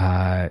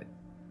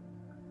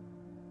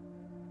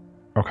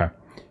 Okay.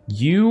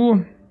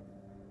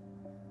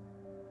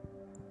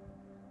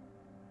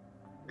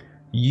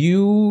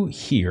 You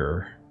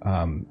hear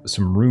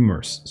some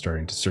rumors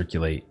starting to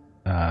circulate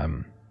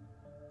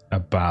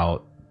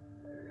about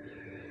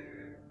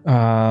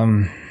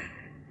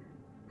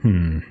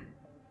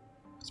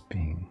it's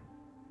being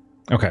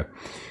okay.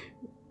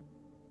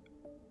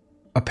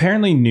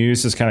 Apparently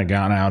news has kind of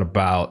gone out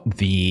about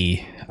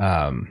the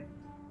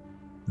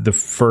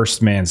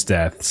first man's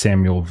death,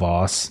 Samuel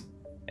Voss,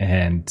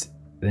 and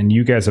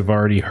you guys have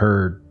already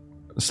heard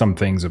some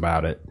things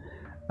about it.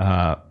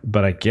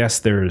 But I guess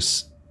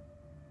there's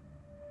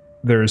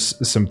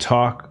some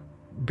talk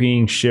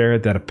being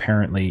shared that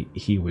apparently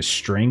he was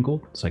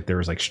strangled. It's like there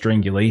was like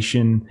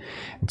strangulation.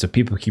 And so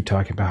people keep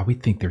talking about, we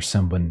think there's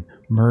someone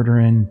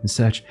murdering and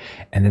such.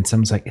 And then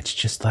someone's like, it's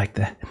just like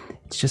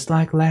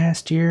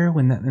last year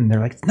and they're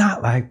like, it's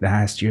not like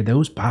last year.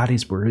 Those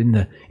bodies were in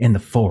the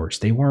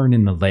forest. They weren't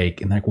in the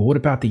lake. And like, well, what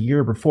about the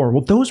year before?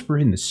 Well, those were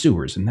in the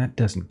sewers and that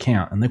doesn't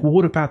count. And like, well,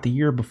 what about the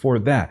year before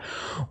that?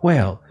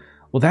 Well,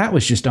 that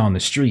was just on the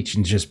streets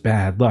and just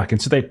bad luck.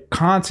 And so they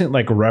constant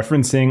like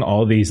referencing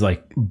all these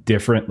like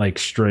different like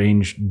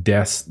strange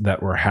deaths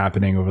that were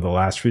happening over the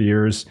last few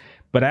years.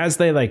 But as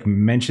they like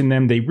mention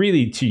them, they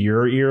really to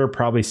your ear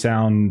probably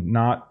sound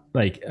not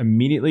like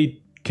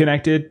immediately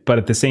connected, but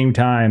at the same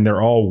time,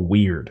 they're all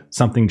weird.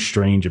 Something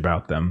strange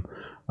about them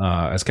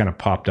has kind of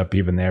popped up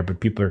even there.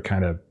 But people are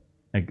kind of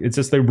like, it's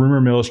just the rumor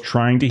mill is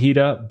trying to heat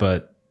up,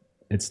 but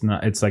it's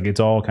not. It's like it's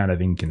all kind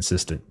of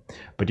inconsistent.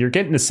 But you're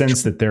getting the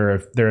sense that there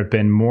have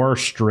been more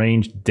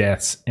strange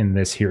deaths in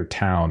this here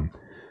town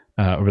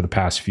over the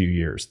past few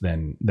years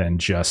than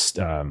just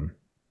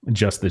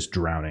this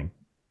drowning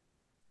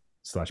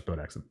 / boat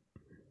accident.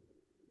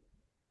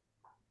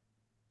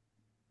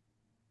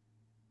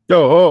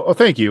 Oh,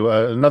 thank you.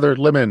 Another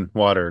lemon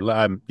water.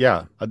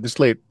 Yeah,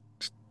 just late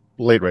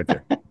right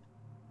there.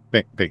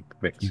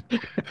 Thanks.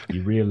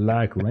 You really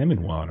like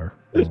lemon water?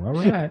 Well, all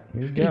right,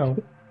 here you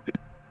go.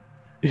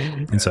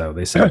 And so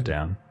they sat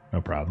down. No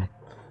problem.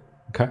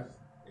 Okay.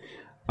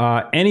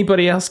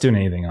 Anybody else doing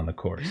anything on the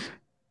course?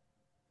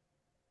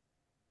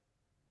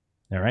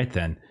 All right,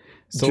 then.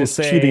 So just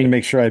we'll say, cheating to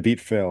make sure I beat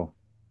Phil.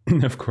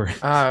 Of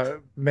course.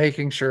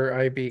 Making sure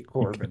I beat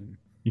Corbin.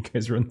 You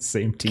guys are on the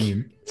same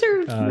team.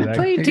 Sort of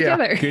playing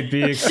together. Could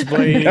be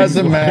explained.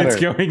 Doesn't why matter.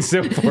 It's going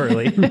so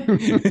poorly.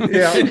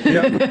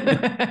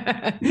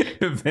 Yeah.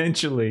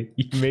 Eventually,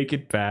 you make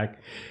it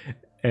back.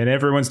 And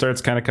everyone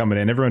starts kind of coming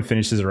in. Everyone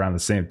finishes around the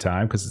same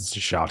time because it's a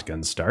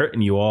shotgun start.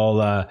 And you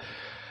all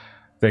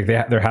Like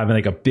they're having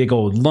like a big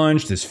old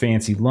lunch, this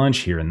fancy lunch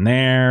here and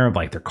there.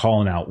 Like they're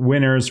calling out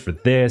winners for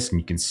this, and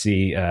you can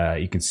see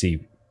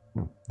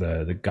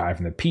the guy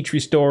from the Petrie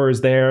store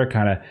is there,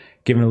 kind of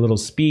giving a little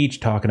speech,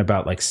 talking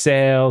about like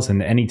sales.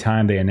 And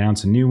anytime they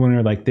announce a new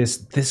winner, like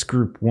this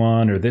group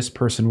won, or this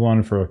person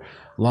won for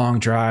long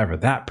drive, or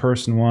that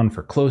person won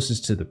for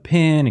closest to the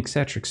pin,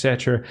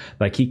 etc.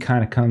 Like he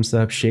kind of comes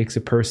up, shakes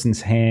a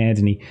person's hand,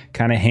 and he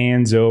kind of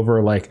hands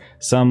over like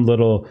some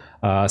little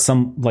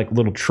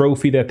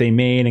trophy that they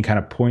made, and kind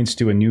of points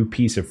to a new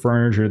piece of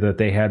furniture that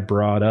they had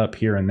brought up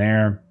here and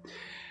there.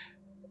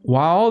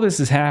 While all this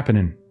is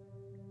happening,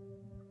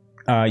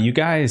 you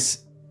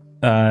guys,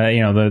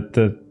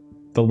 the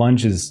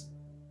lunch is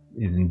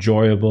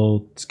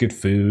enjoyable. It's good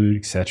food,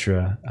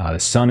 etc. The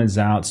sun is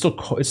out.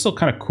 It's still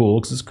kind of cool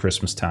because it's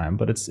Christmas time,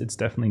 but it's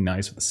definitely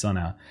nice with the sun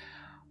out.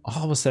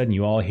 All of a sudden,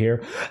 you all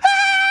hear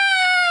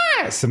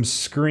some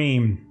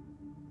scream,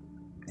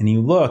 and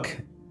you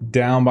look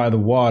down by the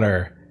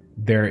water.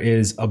 There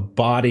is a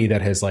body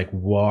that has like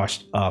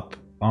washed up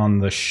on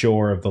the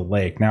shore of the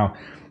lake. Now,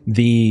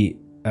 the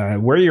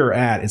where you're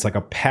at is like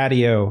a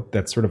patio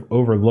that's sort of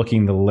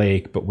overlooking the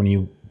lake, but when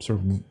you sort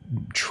of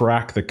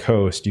track the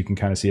coast, you can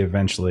kind of see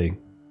eventually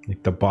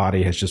like the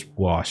body has just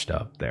washed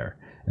up there,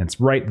 and it's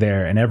right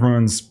there, and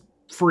everyone's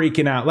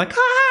freaking out like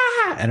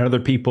ah, and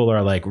other people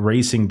are like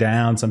racing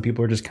down. Some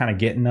people are just kind of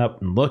getting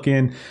up and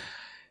looking,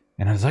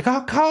 and I was like,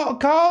 oh,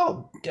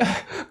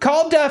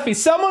 call Duffy,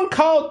 someone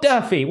call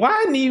Duffy. Why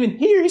isn't he even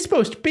here? He's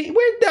supposed to be,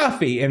 where's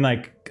Duffy? And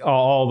like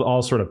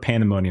all sort of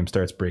pandemonium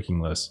starts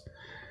breaking loose.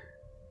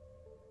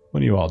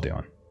 What are you all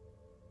doing?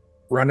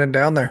 Running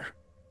down there.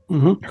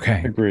 Mm-hmm.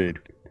 Okay. Agreed.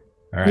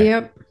 All right.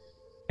 Yep.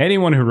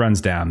 Anyone who runs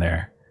down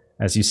there,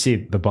 as you see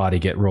the body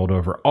get rolled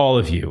over, all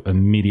of you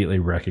immediately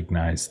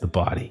recognize the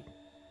body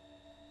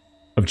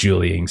of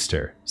Julie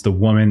Inkster. It's the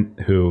woman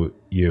who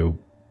you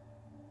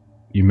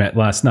met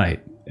last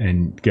night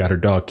and got her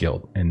dog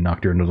killed and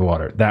knocked her into the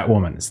water. That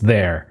woman is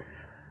there.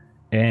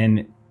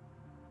 And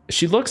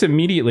she looks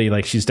immediately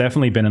like she's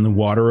definitely been in the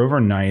water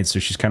overnight, so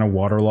she's kind of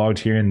waterlogged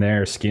here and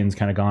there. Skin's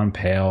kind of gone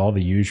pale, all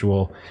the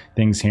usual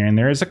things here and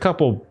there. There's a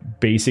couple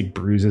basic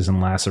bruises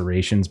and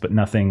lacerations, but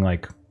nothing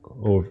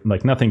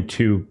nothing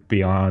too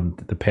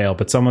beyond the pale.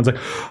 But someone's like,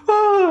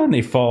 oh, and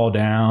they fall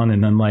down,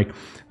 and then like,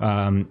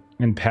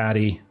 and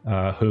Patty,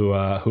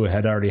 who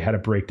had already had a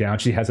breakdown,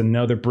 she has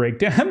another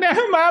breakdown. Now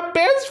my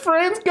best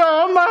friend's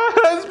gone, my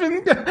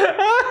husband's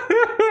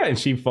gone, and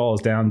she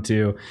falls down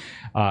too.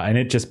 And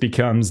it just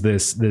becomes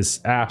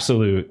this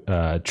absolute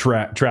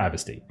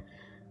travesty.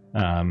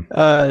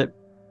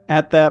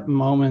 At that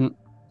moment,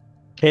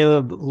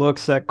 Caleb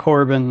looks at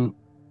Corbin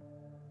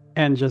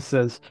and just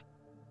says,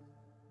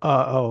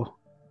 "Uh-oh."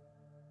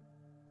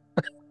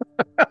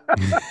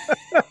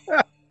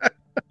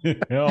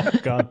 Oh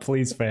God,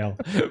 please fail.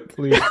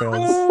 Please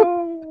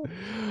fail.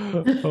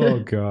 Oh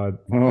God.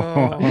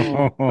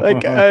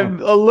 Like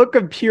a look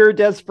of pure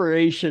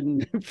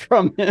desperation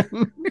from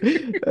him.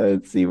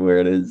 Let's see where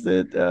it is.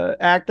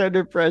 Act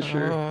under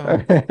pressure.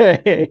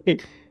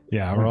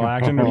 Yeah, we'll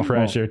act under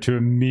pressure to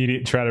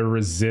immediately try to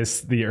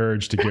resist the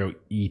urge to go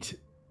eat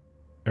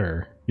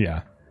her.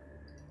 Yeah.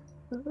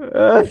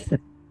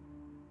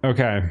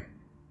 Okay.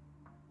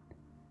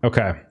 So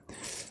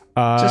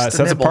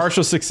that's a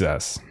partial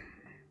success.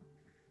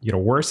 You get a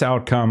worse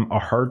outcome, a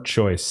hard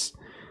choice,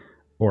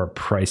 or a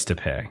price to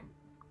pay.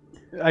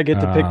 I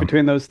get to pick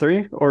between those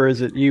three, or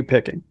is it you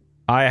picking?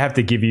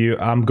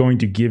 I'm going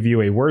to give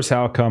you a worse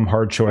outcome,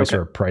 hard choice,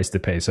 or a price to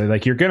pay. So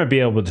like you're going to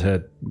be able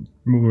to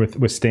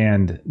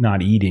withstand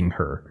not eating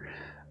her.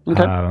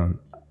 Okay.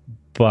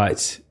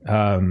 But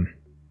I'll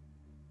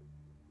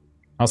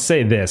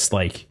say this,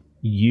 like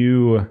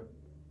you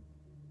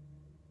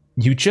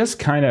just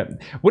kind of,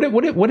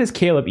 what has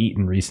Caleb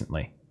eaten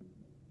recently?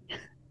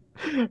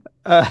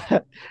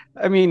 I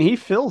mean, he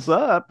fills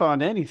up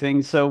on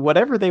anything, so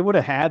whatever they would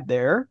have had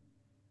there,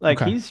 like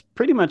he's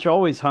pretty much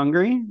always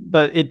hungry,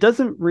 but it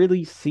doesn't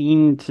really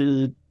seem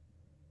to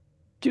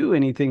do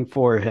anything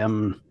for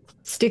him.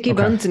 Sticky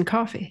buns and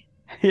coffee.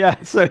 Yeah,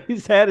 so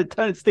he's had a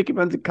ton of sticky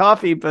buns and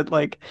coffee, but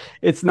like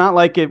it's not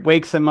like it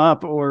wakes him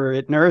up or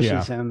it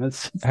nourishes him.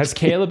 Has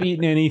Caleb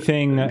eaten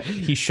anything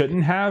he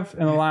shouldn't have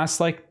in the last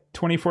like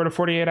 24 to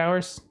 48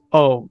 hours?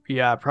 Oh,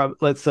 yeah, probably.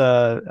 Let's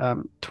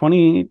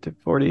 20 to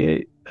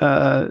 48,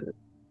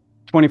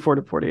 24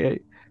 to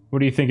 48. What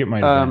do you think it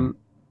might have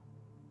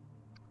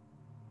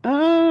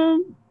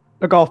been?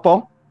 A golf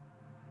ball.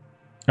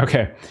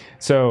 Okay,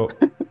 so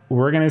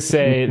we're going to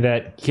say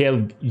that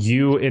Caleb,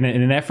 you, in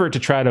an effort to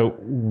try to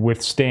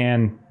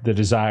withstand the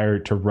desire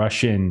to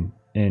rush in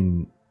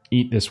and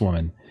eat this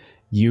woman,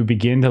 you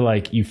begin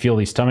to you feel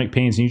these stomach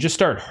pains and you just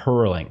start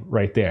hurling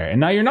right there.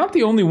 And now you're not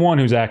the only one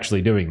who's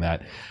actually doing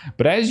that.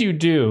 But as you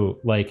do,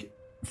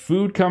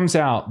 food comes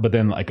out, but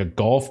then like a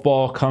golf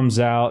ball comes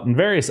out and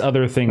various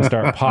other things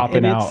start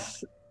popping out.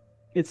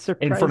 It's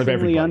surprisingly in front of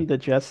everybody.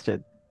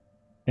 Undigested.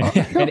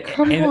 And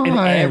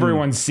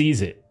everyone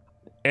sees it.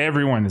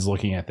 Everyone is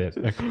looking at this.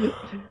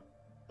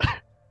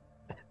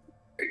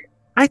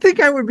 I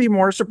think I would be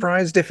more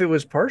surprised if it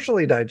was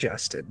partially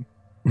digested.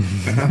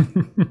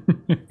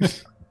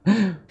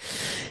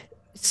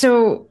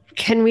 So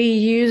can we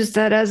use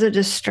that as a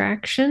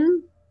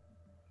distraction?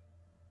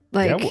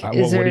 Like, Yeah,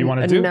 is what there do you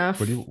want to do? enough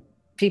What do you...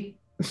 people?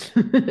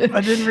 I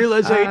didn't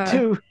realize I ate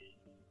two.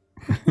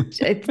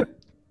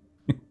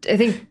 I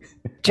think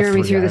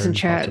Jeremy threw this in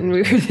chat, and we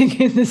were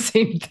thinking the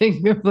same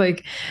thing of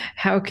like,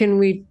 how can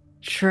we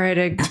try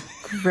to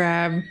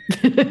grab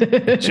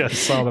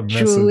Just saw the message.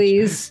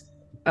 Julie's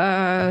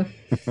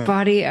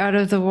body out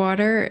of the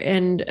water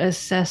and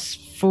assess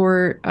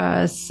for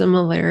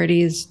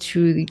similarities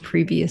to the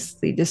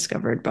previously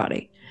discovered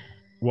body.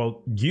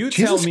 Well, you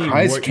Jesus tell me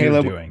Christ, what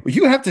Caleb, you're doing.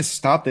 you have to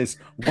stop this.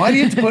 Why do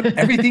you have to put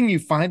everything you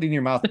find in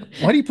your mouth?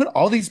 Why do you put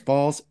all these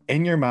balls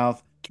in your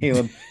mouth,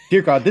 Caleb?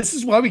 Dear God, this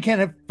is why we can't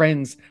have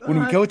friends when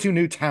we go to a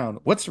new town.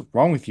 What's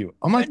wrong with you?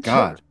 Oh my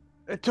God.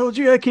 I told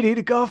you I could eat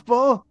a golf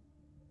ball.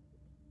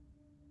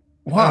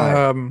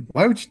 Why?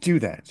 Why would you do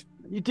that?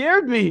 You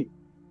dared me.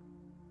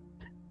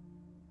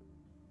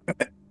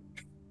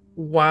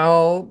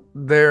 While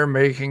they're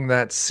making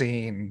that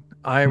scene,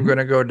 I'm going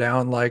to go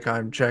down like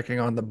I'm checking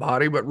on the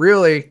body, but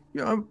really,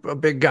 I'm a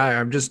big guy.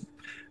 I'm just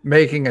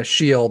making a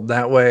shield.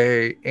 That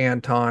way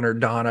Anton or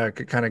Donna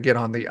could kind of get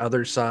on the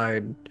other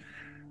side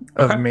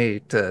of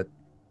me to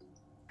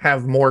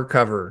have more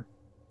cover.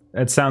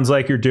 It sounds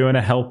like you're doing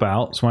a help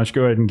out. So why don't you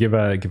go ahead and give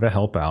a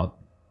help out?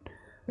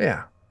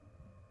 Yeah.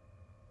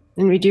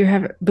 And we do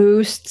have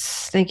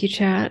boosts. Thank you,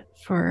 chat,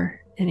 for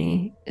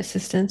any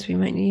assistance we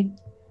might need.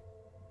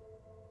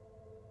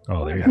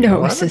 Oh, there you No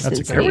go.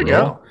 assistance. There we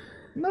go.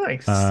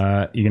 Nice.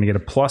 You're gonna get a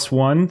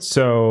 +1.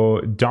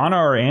 So Donna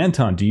or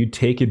Anton, do you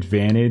take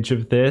advantage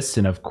of this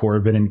and of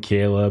Corbin and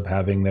Caleb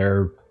having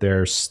their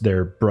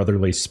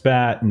brotherly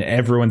spat and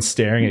everyone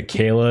staring at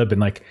Caleb and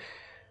like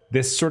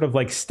this sort of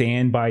like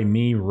stand by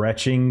me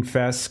retching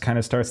fest kind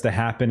of starts to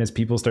happen as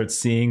people start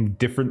seeing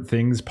different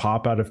things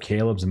pop out of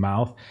Caleb's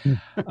mouth.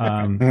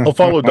 I'll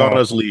follow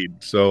Donna's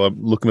lead, so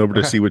I'm looking over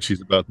to see what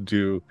she's about to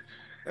do.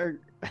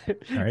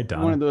 All right,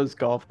 Donna. One of those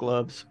golf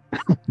gloves.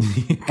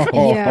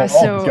 Yeah,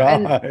 so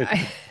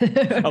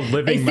and a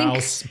living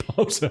mouse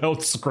pops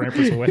out,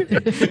 scrampers away.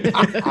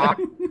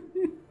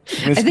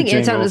 I think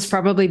Anton is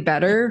probably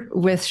better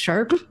with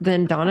sharp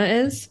than Donna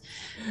is.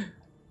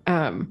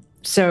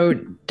 So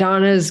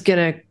Donna's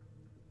gonna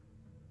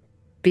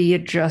be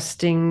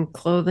adjusting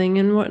clothing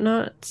and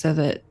whatnot so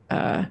that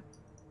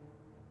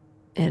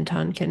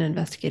Anton can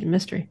investigate a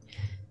mystery.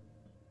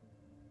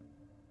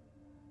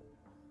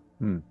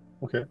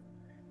 Okay.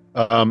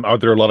 Are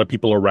there a lot of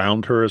people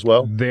around her as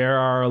well? There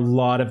are a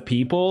lot of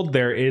people.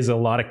 There is a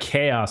lot of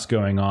chaos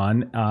going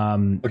on.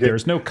 Okay,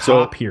 There's no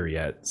cop here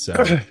yet.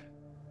 So,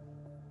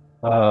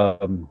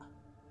 oh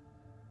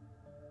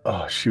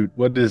shoot,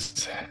 what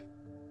is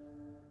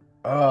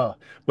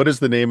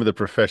the name of the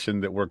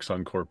profession that works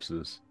on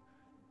corpses?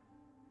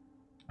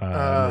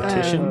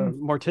 mortician.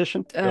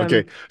 Mortician.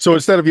 Okay, so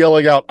instead of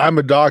yelling out, "I'm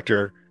a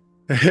doctor,"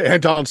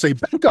 Anton say,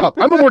 "Back up!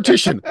 I'm a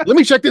mortician. Let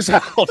me check this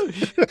out."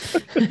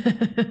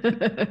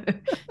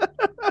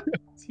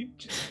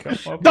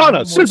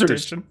 Donna,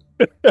 scissors.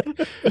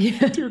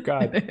 Dear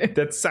God,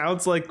 that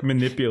sounds like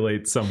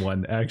manipulate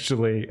someone.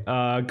 Actually,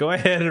 go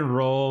ahead and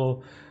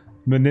roll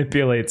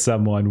manipulate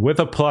someone with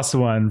a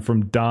 +1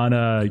 from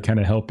Donna, kind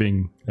of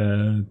helping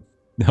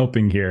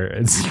here.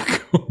 It's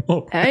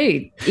cool.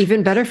 Hey,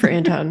 even better for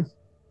Anton.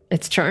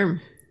 It's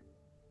charm.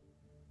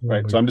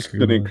 Right, so I'm just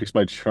going to increase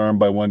my charm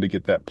by 1 to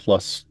get that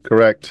plus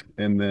correct,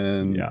 and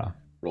then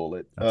roll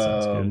it. That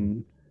sounds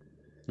good.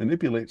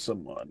 Manipulate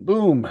someone.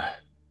 Boom.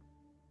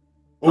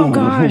 Oh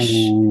gosh.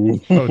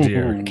 Oh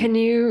dear. Can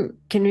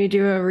we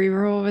do a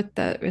reroll with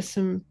that with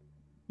some?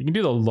 You can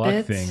do the luck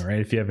bits? thing, right?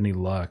 If you have any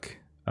luck.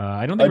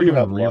 I don't think we're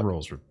doing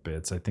rerolls with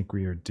bits. I think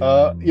we are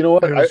doing. You know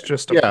what? It was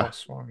just a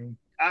 +1.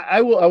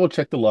 I will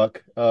check the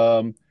luck.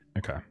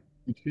 Okay.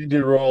 You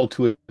did roll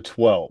to a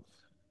 12.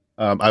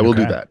 I will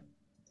do that.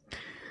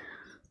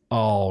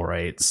 All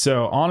right.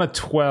 So on a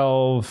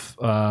 12,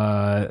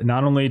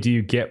 not only do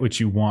you get what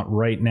you want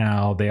right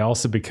now, they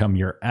also become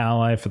your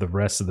ally for the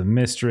rest of the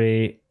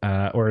mystery,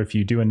 or if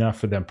you do enough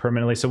for them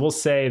permanently. So we'll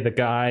say the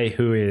guy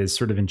who is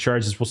sort of in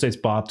charge, we'll say it's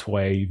Bob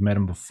Tway. You've met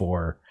him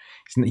before.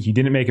 He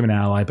didn't make him an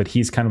ally, but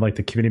he's kind of like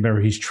the committee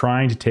member. He's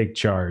trying to take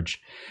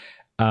charge.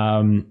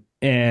 And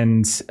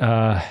he's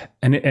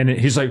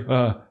like,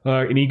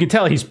 and you can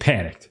tell he's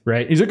panicked,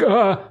 right? He's like,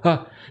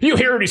 you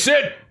hear what he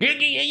said?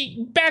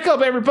 Back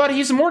up, everybody.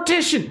 He's a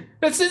mortician.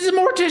 He's a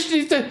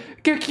mortician.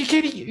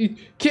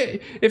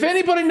 If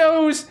anybody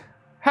knows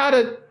how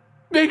to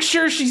make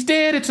sure she's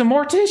dead, it's a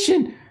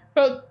mortician.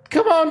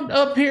 Come on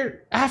up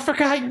here. I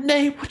forgot your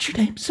name. What's your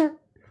name, sir?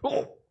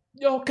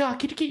 Oh God,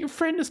 can you get your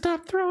friend to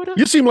stop throwing up?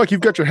 You seem like you've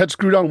got your head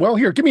screwed on well.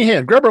 Here, give me a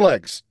hand. Grab her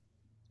legs.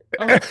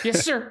 Oh,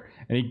 yes, sir.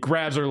 And he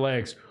grabs her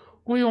legs.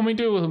 What do you want me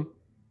to do with them?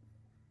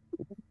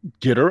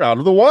 Get her out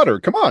of the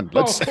water. Come on.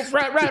 Let's.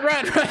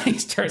 Right. He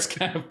starts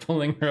kind of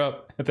pulling her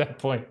up at that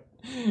point.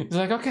 He's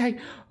like, okay.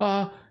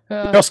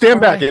 Now stand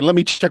back and let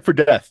me check for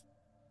death.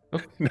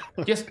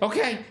 Yes.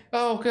 Okay.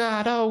 Oh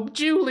God. Oh,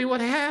 Julie,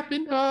 what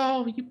happened?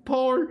 Oh, you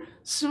poor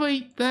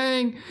sweet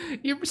thing.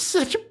 You were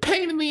such a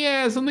pain in the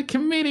ass on the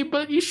committee,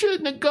 but you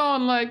shouldn't have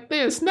gone like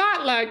this.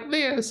 Not like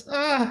this.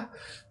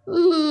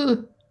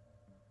 Ugh.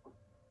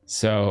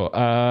 So,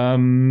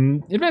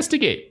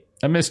 investigate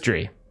a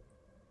mystery.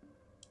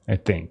 I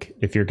think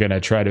if you're gonna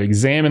try to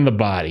examine the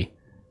body.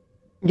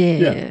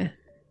 Yeah.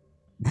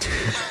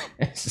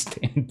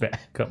 Stand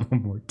back. I'm a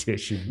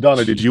mortician.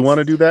 Donna, did you want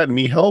to do that and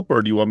me help,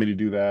 or do you want me to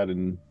do that?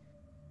 And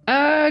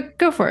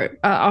Go for it.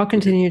 I'll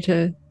continue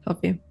to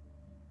help you.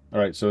 all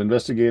right, so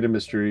investigate a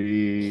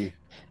mystery.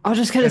 I'll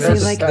just kind of And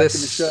say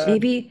this-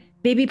 like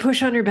maybe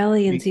push on her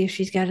belly and see if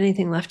she's got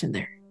anything left in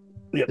there.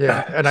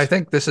 Yeah, and I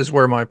think this is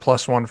where my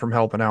 +1 from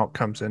helping out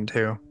comes in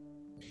too.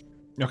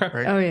 Okay.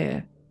 Right? Oh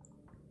yeah.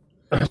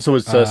 So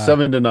it's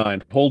 7 to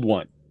 9. Hold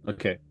 1.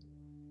 Okay.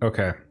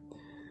 Okay.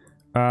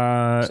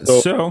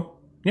 So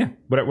yeah.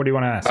 What do you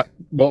want to ask?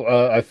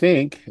 I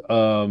think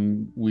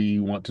we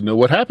want to know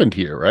what happened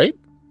here, right?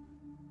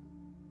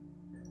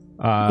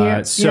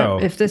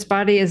 If this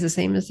body is the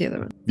same as the other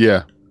one.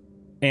 Yeah.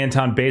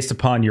 Anton, based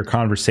upon your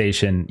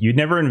conversation, you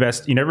never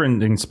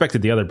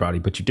inspected the other body,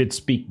 but you did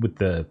speak with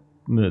the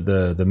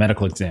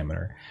medical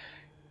examiner,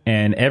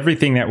 and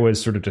everything that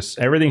was sort of just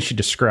everything she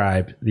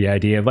described, the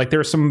idea of like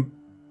there's some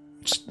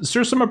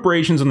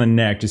abrasions on the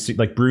neck, just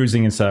like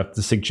bruising and stuff,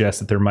 to suggest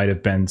that there might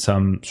have been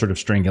some sort of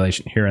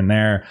strangulation here and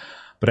there.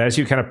 But as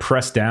you kind of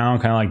press down,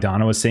 kind of like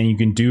Donna was saying,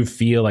 you do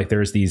feel like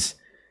there's these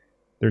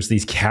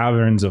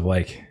caverns of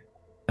like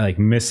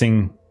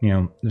missing,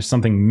 there's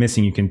something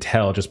missing. You can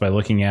tell just by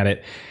looking at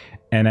it.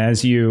 And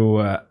as you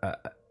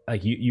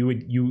as you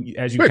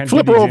kind of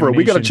flip her over.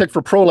 We got to check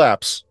for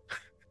prolapse.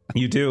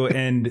 You do,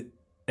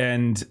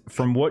 and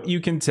from what you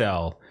can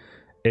tell,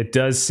 it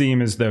does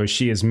seem as though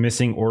she is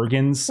missing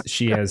organs.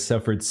 She has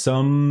suffered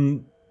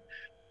some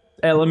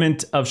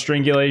element of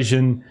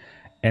strangulation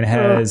and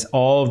has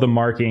all of the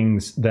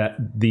markings that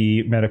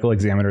the medical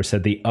examiner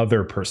said the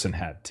other person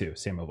had too.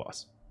 Same with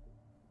us.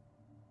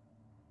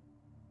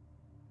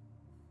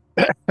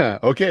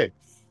 Okay.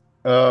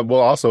 Well,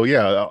 also,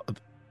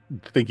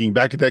 thinking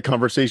back to that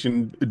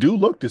conversation, do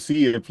look to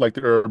see if like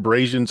there are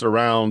abrasions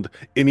around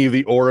any of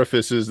the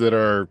orifices that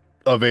are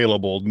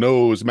available: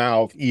 nose,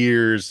 mouth,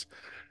 ears.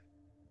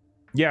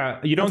 Yeah,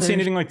 you don't see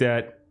anything like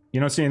that.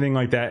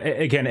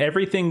 Again,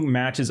 everything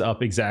matches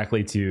up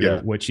exactly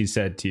to what she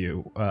said to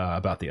you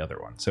about the other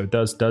one. So it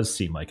does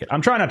seem like it.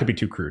 I'm trying not to be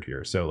too crude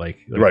here. So right.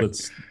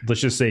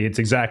 let's just say it's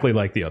exactly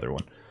like the other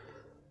one.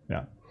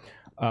 Yeah.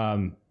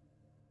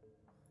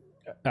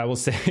 I will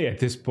say at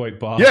this point,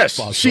 Bob. Yes,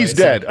 Bob's she's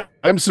right. dead.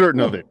 I'm certain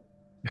of it.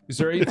 Is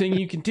there anything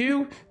you can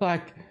do,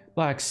 like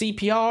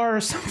CPR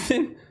or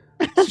something?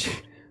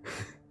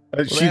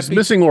 She's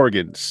missing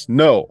organs.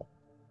 No,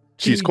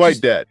 she's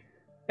quite dead.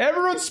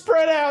 Everyone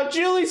spread out.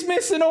 Julie's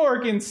missing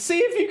organs. See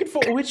if you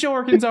can which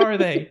organs are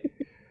they?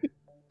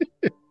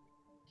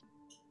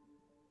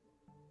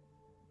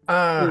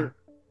 I'm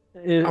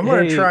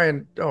going to try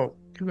and... Oh,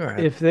 go ahead.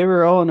 If they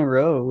were all in a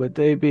row, would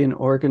they be an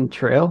organ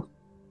trail?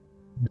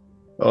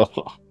 Oh.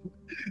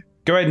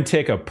 Go ahead and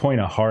take a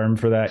point of harm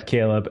for that,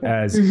 Caleb,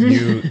 as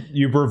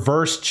you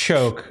reverse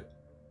choke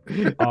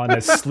on a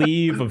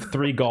sleeve of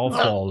 3 golf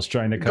balls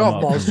trying to come up.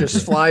 Golf balls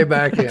just fly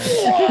back in.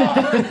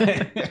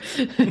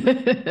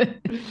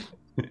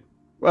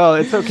 Well,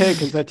 it's okay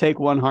because I take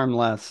 1 harm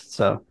less.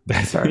 So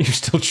you're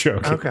still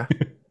choking. Okay.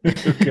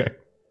 Okay.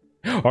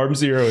 Harm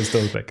 0 is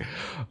still a thing.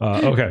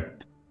 Okay.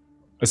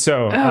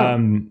 So,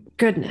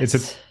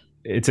 goodness.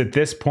 It's at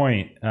this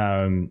point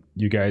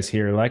you guys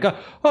hear like,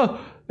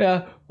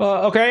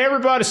 okay,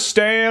 everybody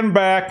stand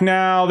back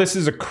now. This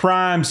is a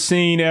crime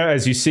scene.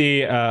 As you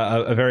see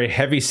a very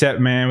heavy-set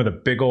man with a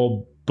big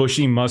old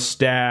bushy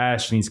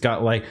mustache, and he's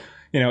got like,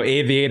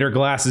 aviator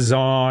glasses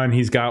on.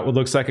 He's got what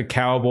looks like a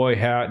cowboy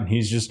hat, and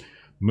he's just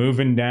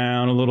moving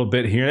down a little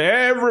bit here.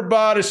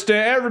 Everybody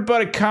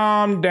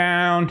calm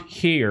down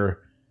here.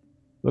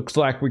 Looks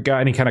like we got,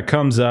 and he kind of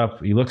comes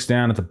up. He looks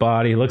down at the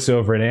body. He looks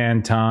over at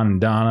Anton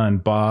and Donna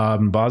and Bob.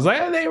 And Bob's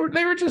like, they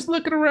were just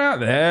looking around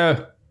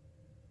there.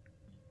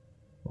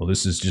 Well,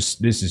 this is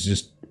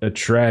just a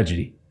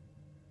tragedy.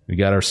 We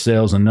got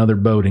ourselves another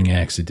boating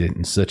accident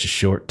in such a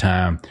short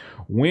time.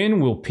 When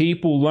will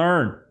people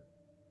learn?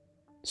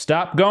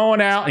 Stop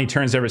going out. And he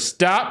turns over.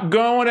 Stop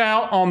going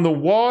out on the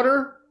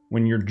water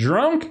when you're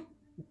drunk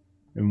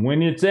and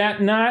when it's at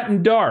night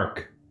and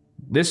dark.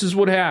 This is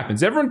what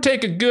happens. Everyone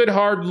take a good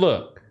hard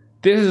look.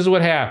 This is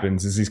what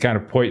happens as he's kind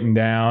of pointing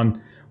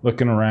down,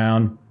 looking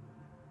around.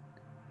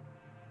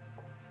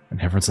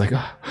 And everyone's like,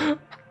 oh,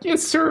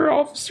 yes, sir,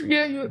 officer.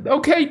 Yeah,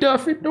 okay,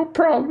 Duffy, no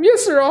problem.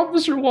 Yes, sir,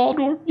 Officer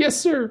Waldorf. Yes,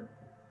 sir.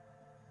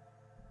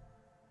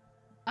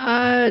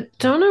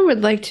 Donna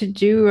would like to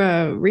do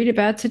read a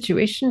bad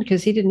situation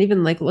because he didn't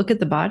even look at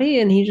the body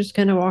and he just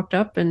kind of walked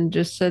up and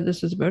just said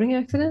this was a boating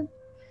accident.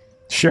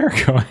 Sure,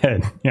 go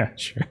ahead. Yeah,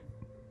 sure.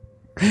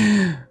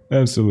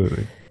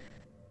 Absolutely.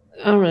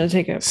 I'm going to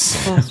take a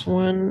 +1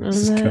 on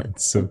that.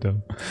 So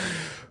dumb.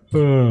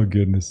 Oh,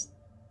 goodness.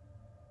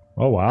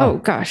 Oh, wow. Oh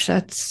gosh,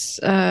 that's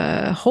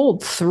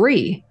hold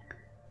 3.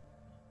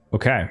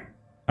 Okay.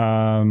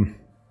 All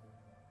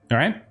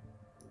right.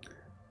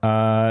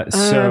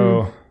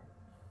 So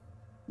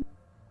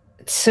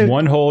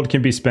one hold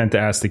can be spent to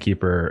ask the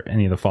keeper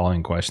any of the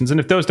following questions, and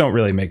if those don't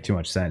really make too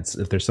much sense,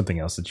 if there's something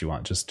else that you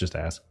want, just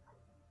ask.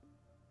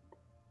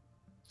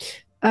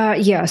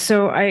 Yeah,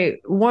 so I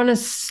want to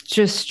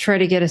just try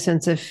to get a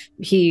sense if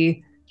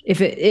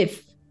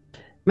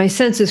my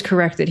sense is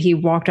correct that he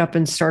walked up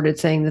and started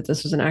saying that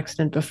this was an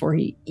accident before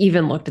he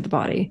even looked at the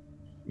body.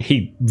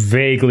 He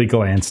vaguely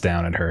glanced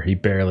down at her. He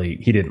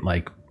didn't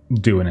like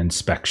do an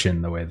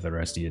inspection the way that the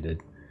rest of you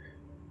did.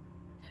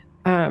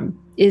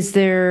 Is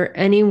there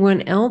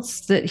anyone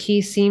else that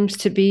he seems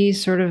to be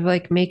sort of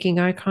like making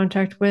eye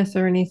contact with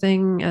or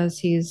anything as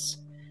he's...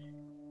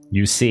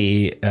 You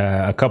see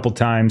a couple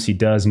times he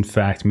does, in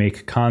fact,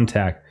 make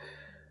contact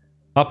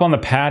up on the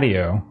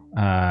patio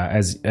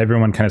as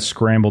everyone kind of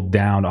scrambled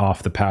down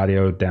off the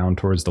patio down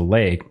towards the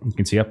lake. You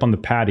can see up on the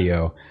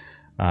patio,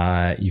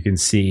 you can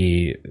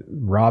see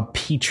Rob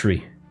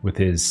Petrie with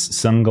his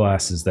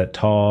sunglasses, that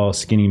tall,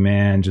 skinny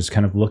man just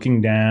kind of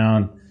looking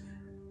down,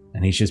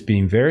 and he's just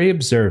being very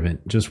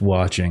observant, just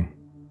watching.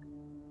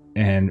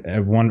 And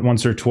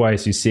once or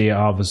twice you see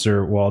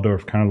Officer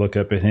Waldorf kind of look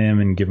up at him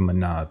and give him a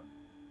nod.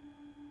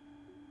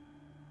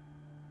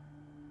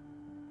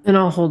 And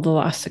I'll hold the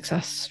last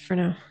success for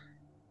now.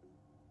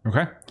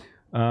 Okay.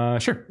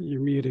 Sure.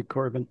 You're muted,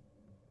 Corbin.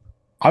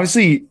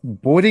 Obviously,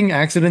 boating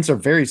accidents are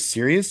very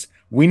serious.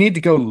 We need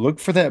to go look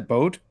for that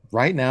boat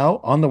right now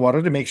on the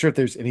water to make sure if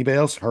there's anybody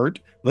else hurt.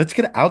 Let's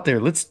get out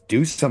there. Let's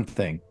do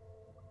something.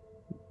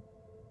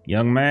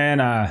 Young man,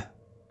 I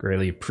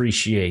greatly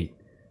appreciate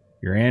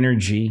your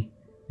energy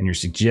and your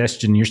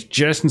suggestion. Your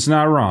suggestion's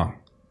not wrong.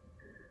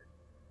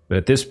 But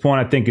at this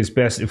point, I think it's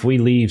best if we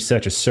leave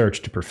such a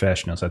search to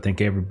professionals. I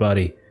think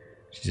everybody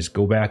should just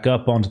go back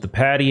up onto the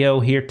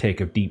patio here,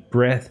 take a deep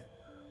breath.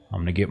 I'm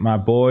going to get my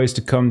boys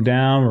to come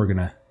down. We're going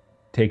to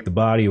take the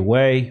body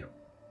away.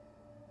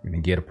 We're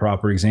going to get a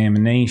proper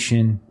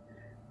examination.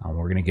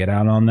 We're going to get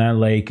out on that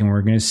lake, and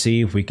we're going to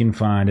see if we can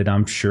find it.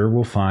 I'm sure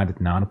we'll find it.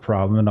 Not a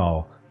problem at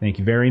all. Thank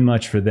you very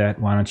much for that.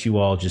 Why don't you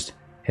all just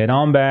head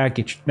on back,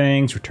 get your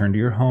things, return to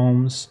your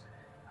homes.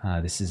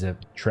 This is a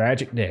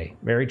tragic day.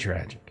 Very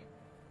tragic.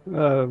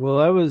 Well,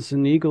 I was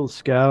an Eagle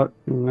Scout,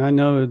 and I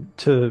know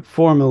to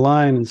form a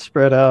line and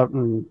spread out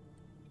and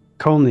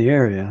comb the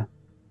area.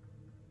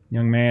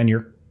 Young man,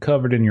 you're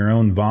covered in your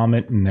own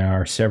vomit, and there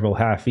are several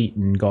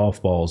half-eaten golf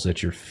balls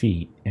at your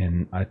feet.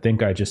 And I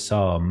think I just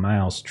saw a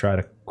mouse try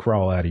to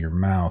crawl out of your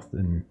mouth,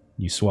 and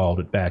you swallowed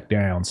it back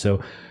down.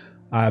 So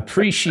I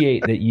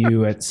appreciate that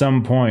you at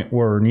some point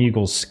were an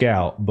Eagle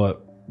Scout,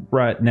 but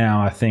right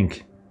now I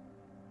think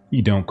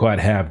you don't quite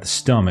have the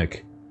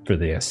stomach for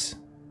this.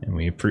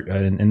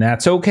 And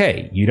that's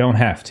okay. You don't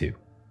have to.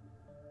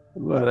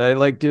 But I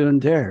like doing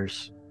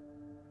dares.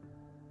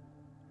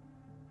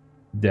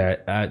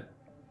 That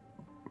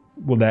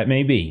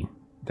may be.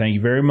 Thank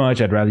you very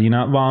much. I'd rather you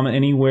not vomit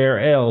anywhere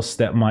else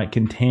that might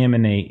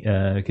contaminate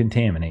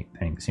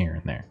things here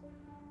and there.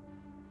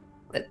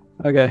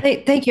 Okay.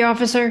 Hey, thank you,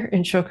 officer.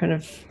 And she'll kind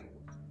of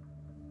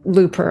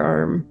loop her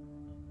arm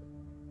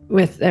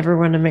with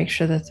everyone to make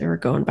sure that they're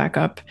going back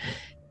up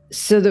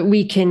so that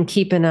we can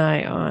keep an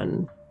eye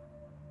on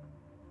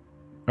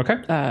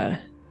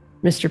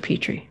Mr.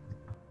 Petrie.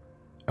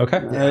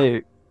 Okay.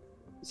 Hey,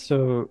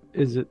 so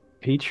is it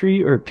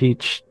Petrie or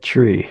Peach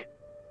Tree?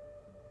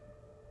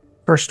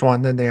 First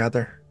one, then the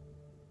other.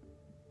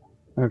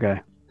 Okay.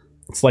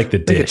 It's like the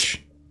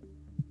dish.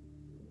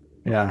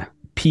 Yeah.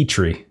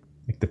 Petrie.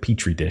 Like the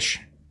Petri dish.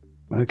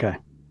 Okay.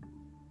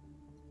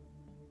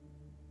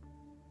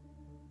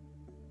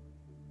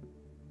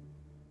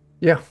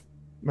 Yeah.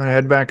 I'm going to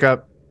head back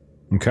up.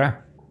 Okay.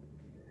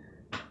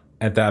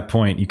 At that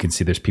point, you can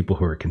see there's people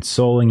who are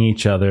consoling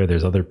each other.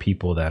 There's other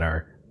people that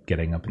are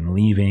getting up and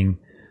leaving.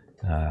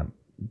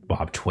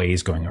 Bob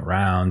Tway's going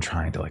around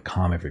trying to like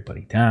calm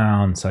everybody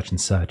down, such and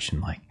such,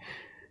 and like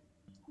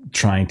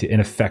trying to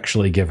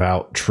ineffectually give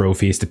out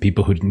trophies to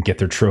people who didn't get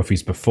their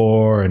trophies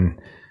before, and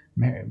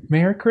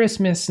Merry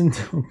Christmas and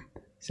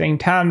same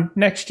time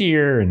next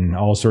year, and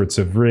all sorts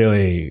of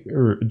really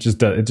it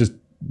just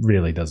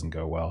really doesn't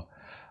go well.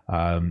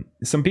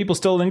 Some people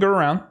still linger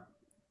around,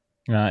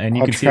 and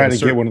you I'll can see try to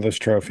get one of those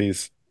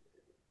trophies.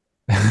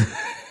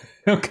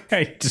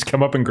 Okay, just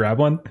come up and grab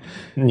one.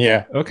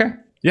 Yeah. Okay.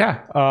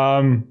 Yeah.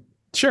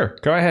 Sure.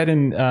 Go ahead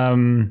and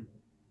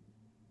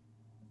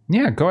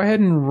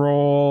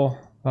roll.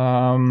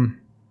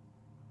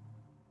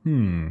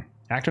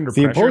 Act under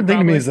pressure. The important thing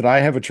to me probably? is that I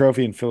have a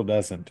trophy and Phil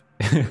doesn't.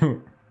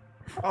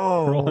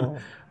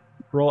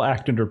 Roll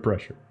act under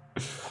pressure.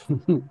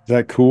 Is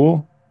that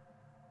cool?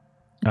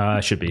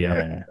 Should be.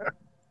 Yeah.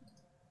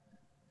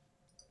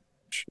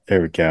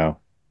 There we go.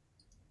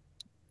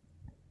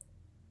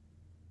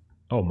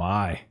 Oh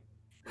my.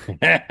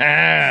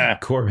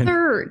 Corbin.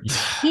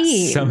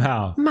 13.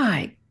 Somehow.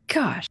 My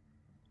gosh.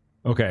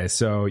 Okay,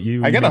 so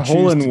I got a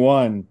hole in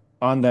one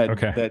on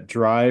that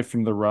drive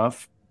from the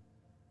rough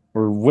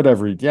or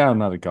whatever. Yeah, I'm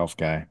not a golf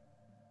guy.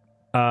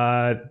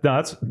 No,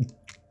 that's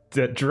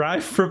the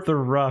drive from the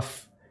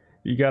rough.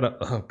 You gotta.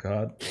 Oh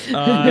God. You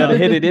gotta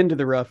hit it into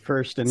the rough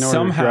first in order to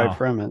somehow. drive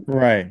from it.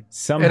 Right.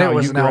 Somehow And it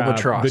was you an grab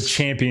albatross. the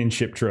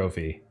championship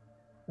trophy.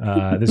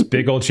 This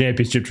big old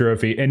championship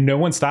trophy, and no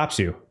one stops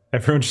you.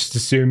 Everyone just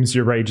assumes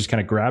you're right. You just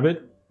kind of grab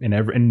it,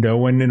 and no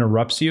one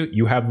interrupts you.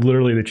 You have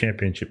literally the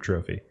championship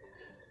trophy.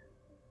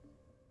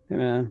 Hey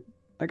man,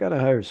 I got a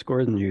higher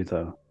score than you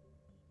though.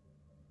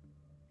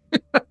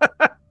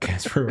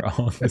 Guess we're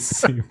all on the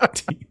same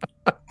team.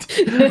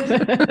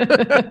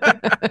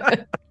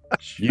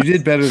 You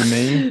did better than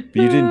me, but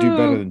you didn't do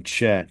better than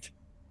Chet.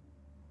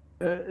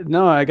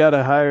 No, I got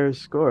a higher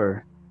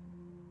score.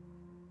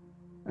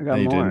 I got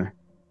No, you more. didn't.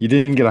 You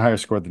didn't get a higher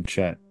score than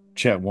Chet.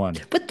 Chet won.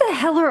 What the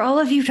hell are all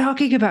of you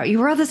talking about? You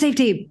were on the same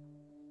team.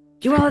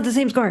 You all had the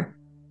same score.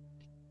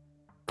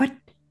 What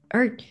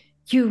are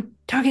you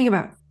talking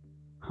about?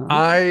 Huh?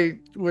 I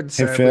would Hey,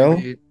 say Phil?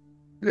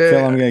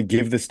 Phil, I'm going to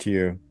give this to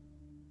you.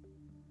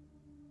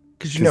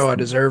 because you know I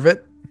deserve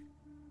it.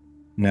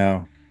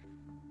 No.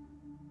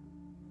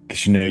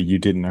 Because you know you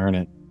didn't earn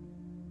it.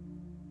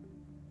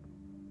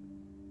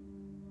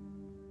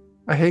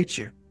 I hate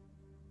you.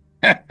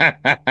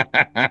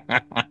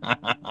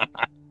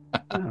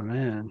 Oh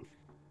man,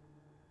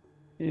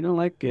 you don't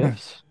like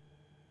gifts?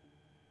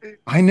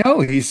 I know.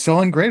 He's so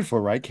ungrateful,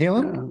 right,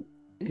 Caleb?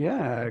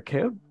 Yeah,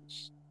 Caleb.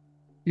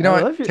 You know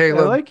I what, love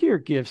Caleb? I like your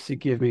gifts you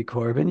give me,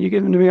 Corbin. You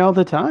give them to me all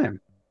the time.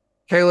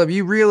 Caleb,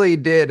 you really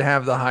did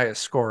have the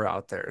highest score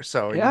out there,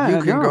 so Yeah, you I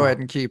can go know. ahead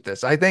and keep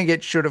this. I think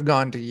it should have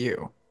gone to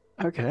you.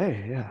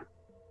 Okay, yeah,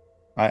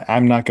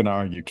 I'm not going to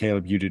argue.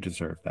 Caleb, you do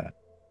deserve that.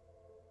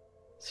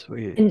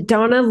 sweet. And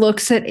Donna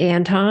looks at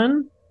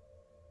Anton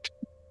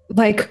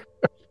like,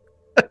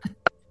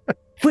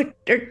 what?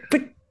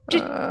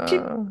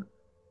 Uh,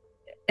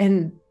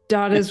 And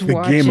Donna's The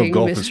watching game of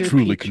golf Mr. is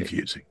truly Petrie.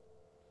 confusing.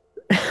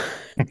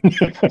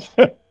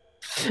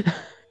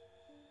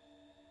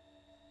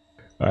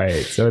 All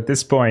right. So at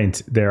this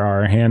point, there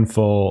are a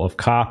handful of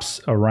cops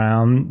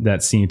around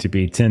that seem to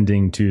be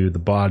tending to the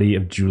body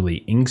of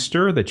Julie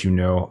Inkster, that you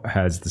know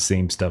has the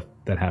same stuff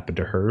that happened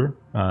to her,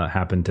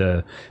 happened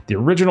to the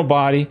original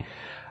body.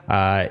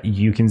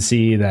 You can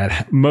see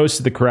that most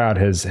of the crowd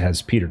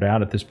has petered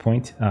out at this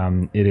point.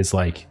 It is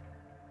like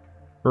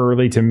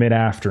early to mid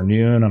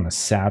afternoon on a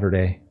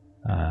Saturday.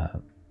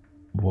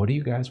 What do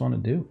you guys want to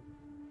do?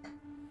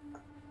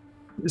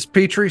 is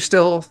Petrie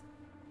still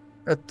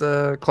at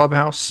the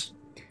clubhouse?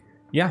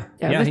 Yeah,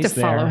 Yeah, we have to he's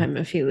follow there. him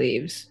if he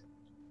leaves.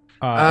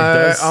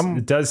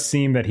 It does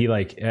seem that he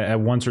at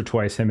once or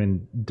twice him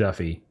and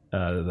Duffy,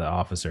 the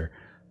officer,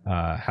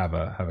 have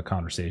a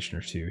conversation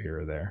or two here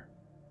or there.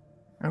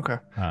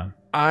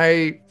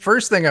 Okay.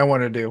 First thing I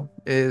want to do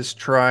is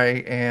try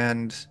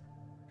and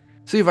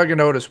see if I can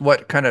notice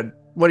what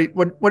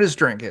his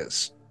drink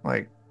is.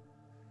 Like,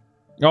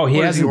 Oh, he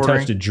what is he hasn't ordering?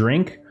 touched a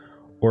drink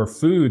or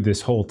food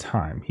this whole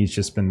time. He's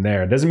just been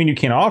there. It doesn't mean you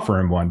can't offer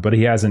him one, but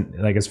he hasn't,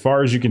 like, as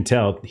far as you can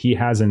tell, he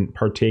hasn't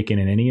partaken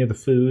in any of the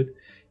food,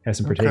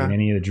 hasn't partaken in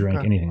any of the drink,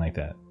 anything like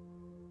that.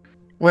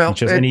 Well,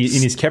 And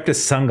he's kept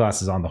his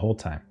sunglasses on the whole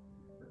time.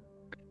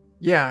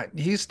 yeah,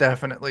 he's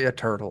definitely a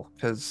turtle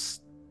because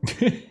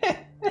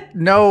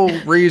no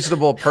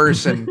reasonable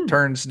person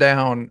turns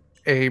down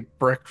a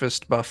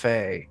breakfast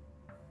buffet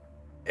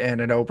in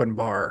an open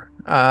bar.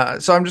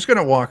 So I'm just going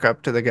to walk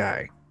up to the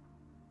guy.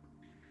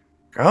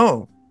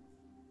 Oh,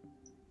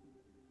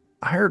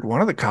 I heard one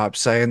of the cops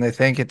saying they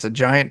think it's a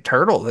giant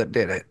turtle that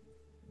did it.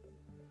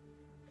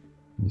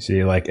 You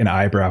see, like, an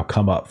eyebrow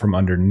come up from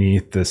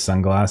underneath the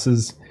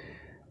sunglasses.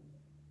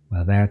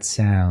 Well, that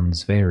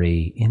sounds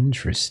very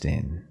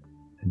interesting.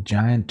 A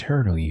giant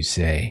turtle, you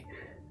say?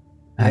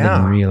 I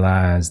didn't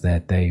realize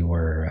that they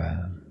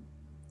were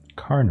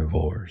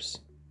carnivores.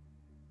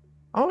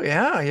 Oh,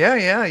 yeah.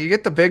 You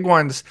get the big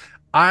ones.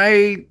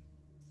 I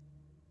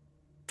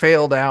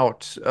failed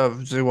out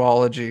of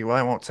zoology. Well,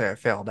 I won't say I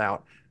failed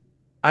out.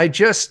 I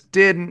just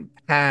didn't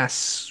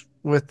pass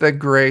with a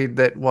grade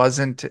that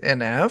wasn't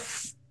an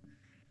F.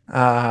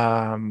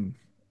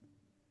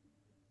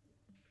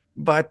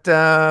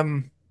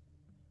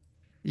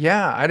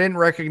 Yeah, I didn't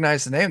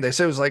recognize the name. They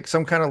said it was like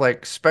some kind of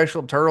like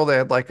special turtle. They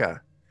had like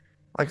a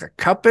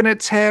cup in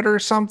its head or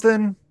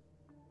something.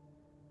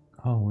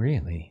 Oh,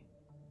 really?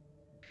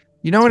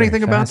 You know It's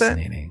anything very about that?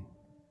 fascinating.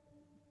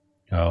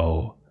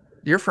 Oh,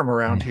 You're from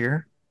around Yeah.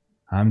 here.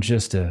 I'm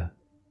just a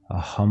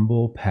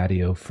humble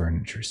patio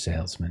furniture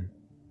salesman.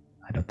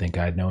 I don't think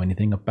I'd know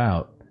anything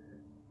about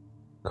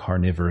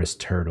carnivorous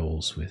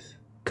turtles with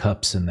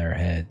cups in their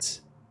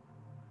heads.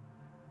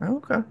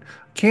 Okay.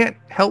 Can't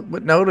help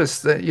but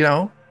notice that, you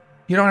don't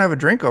have a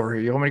drink over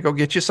here. You want me to go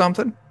get you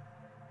something?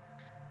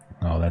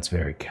 Oh, that's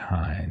very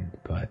kind,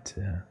 but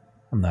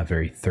I'm not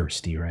very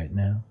thirsty right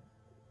now.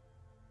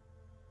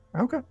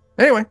 Okay.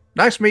 Anyway,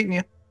 nice meeting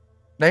you.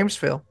 Name's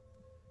Phil.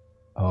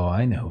 Oh,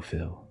 I know,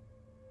 Phil.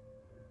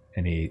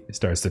 And he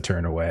starts to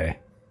turn away.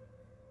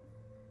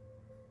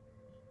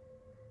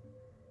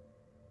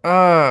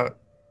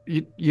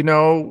 You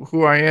know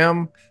who I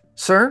am,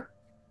 sir?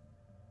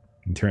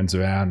 He turns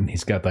around and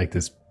he's got like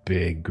this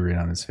big grin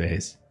on his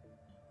face.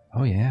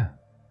 Oh, yeah.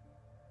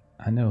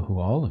 I know who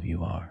all of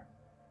you are.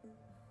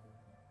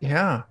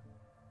 Yeah.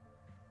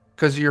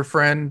 Because your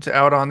friend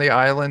out on the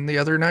island the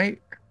other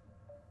night?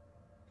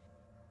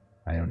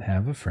 I don't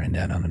have a friend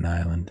out on an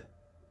island.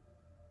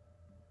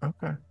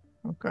 Okay.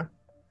 Okay.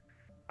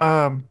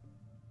 Um,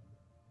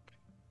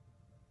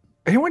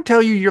 anyone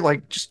tell you you're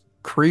like just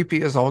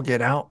creepy as all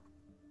get out?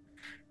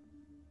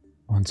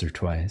 Once or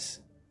twice.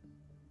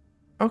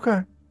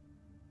 Okay.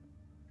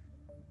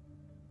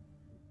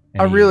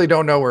 And I really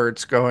don't know where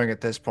it's going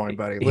at this point,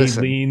 buddy.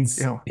 Listen,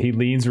 he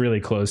leans really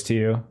close to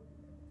you,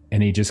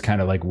 and he just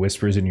kind of like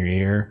whispers in your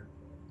ear.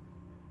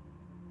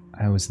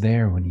 I was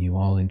there when you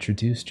all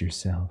introduced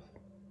yourself.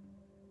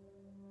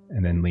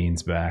 And then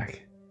leans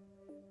back,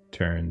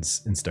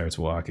 turns, and starts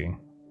walking.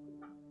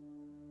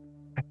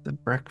 At the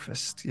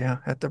breakfast. Yeah,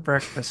 at the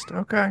breakfast.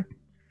 Okay.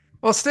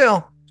 Well,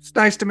 still, it's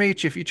nice to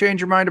meet you. If you change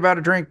your mind about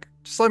a drink,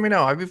 just let me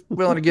know. I'd be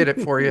willing to get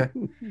it for you.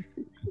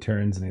 He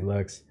turns and he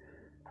looks.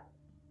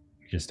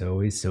 You're just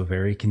always so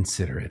very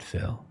considerate,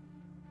 Phil.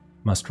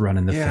 Must run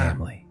in the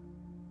family.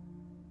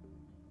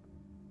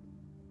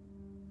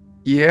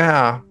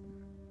 Yeah,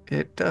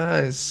 it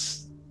does.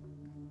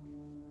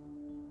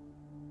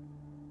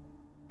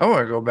 I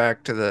want to go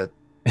back to the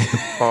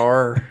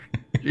bar.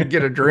 You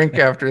get a drink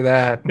after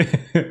that.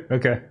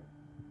 Okay.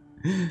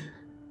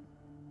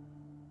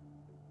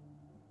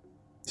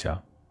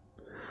 So,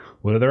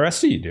 what are the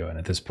rest of you doing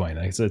at this point?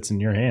 I guess it's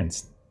in your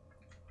hands.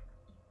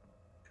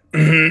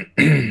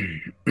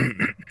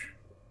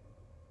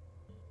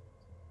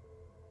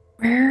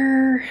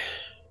 Where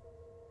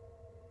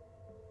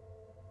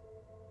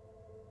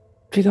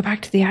do we go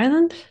back to the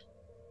island?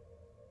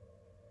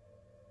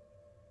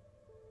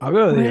 I'll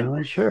go to the What?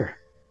 island, sure.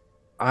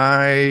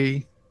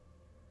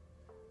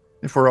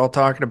 If we're all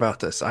talking about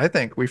this, I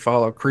think we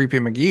follow Creepy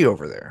McGee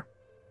over there.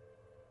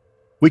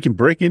 We can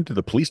break into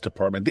the police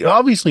department. They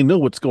obviously know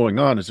what's going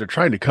on as they're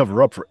trying to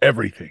cover up for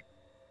everything.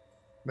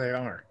 They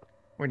are.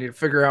 We need to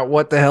figure out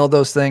what the hell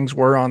those things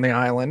were on the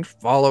island,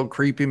 follow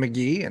Creepy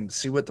McGee, and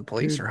see what the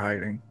police are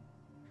hiding.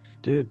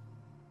 Dude.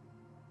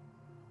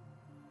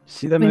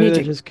 See that We movie need that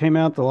to- just came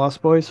out, The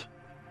Lost Boys?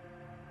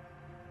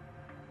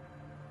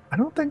 I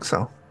don't think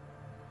so.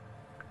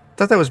 I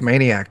thought that was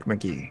Maniac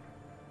McGee.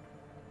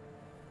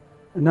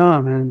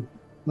 No, man.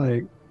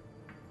 Like,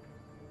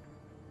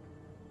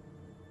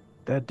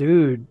 that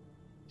dude,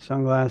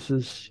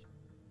 sunglasses.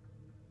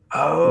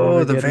 Oh,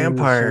 never the getting in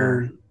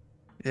vampire. sun.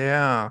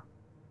 Yeah.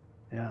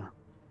 Yeah.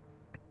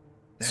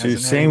 So you're Hasn't had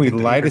saying we anything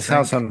to eat light or his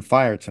house drink. on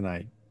fire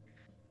tonight?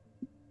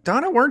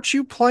 Donna, weren't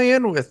you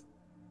playing with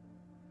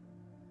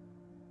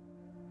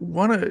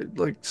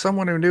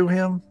someone who knew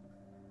him?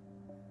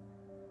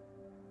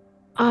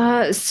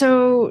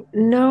 So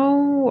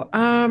no,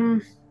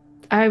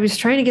 I was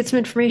trying to get some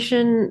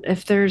information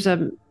if there's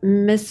a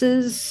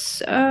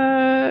Mrs.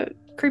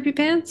 Creepy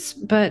Pants,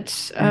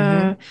 but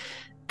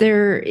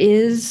there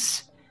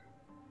is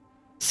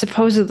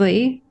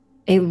supposedly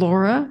a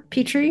Laura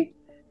Petrie,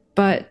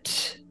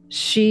 but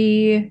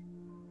she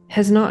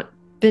has not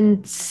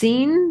been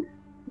seen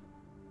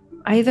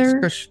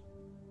either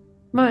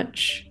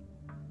much.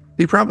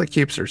 He probably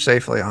keeps her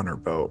safely on her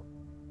boat.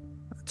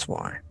 That's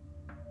why.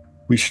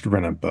 We should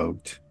rent a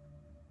boat.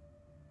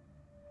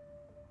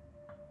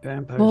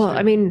 Vampires. Well,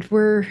 I mean,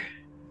 we're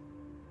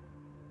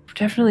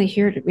definitely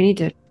here we need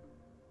to.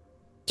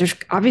 There's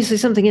obviously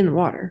something in the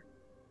water,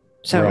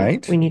 so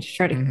Right. we need to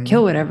try to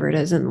kill whatever it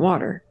is in the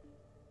water.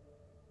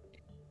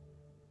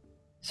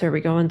 So are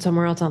we going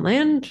somewhere else on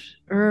land,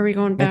 or are we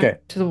going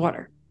back to the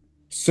water?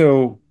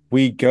 So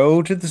we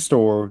go to the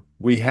store,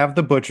 we have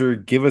the butcher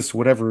give us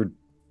whatever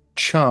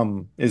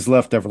chum is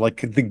left over,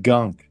 like the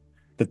gunk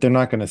that they're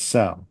not going to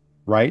sell,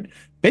 right?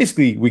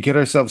 Basically, we get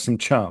ourselves some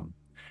chum.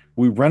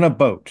 We rent a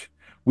boat.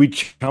 We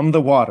chum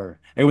the water.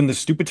 And when the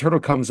stupid turtle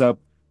comes up,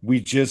 we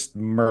just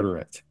murder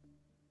it.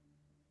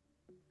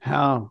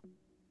 How?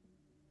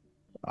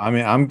 I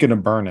mean, I'm going to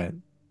burn it.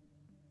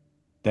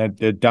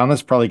 That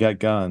Donna's probably got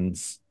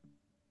guns.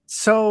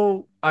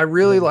 So I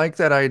really like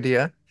that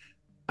idea.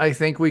 I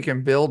think we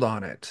can build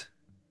on it.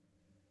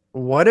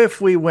 What if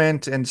we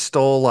went and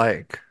stole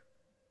like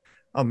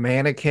a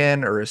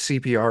mannequin or a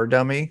CPR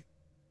dummy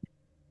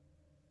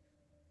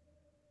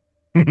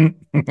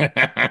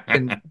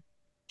and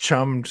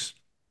chummed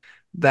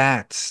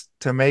that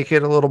to make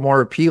it a little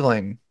more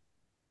appealing?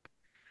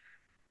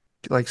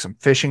 Like some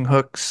fishing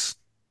hooks.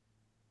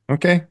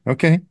 Okay.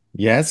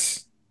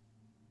 Yes.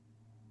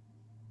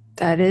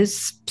 That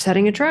is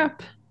setting a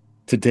trap.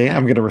 Today,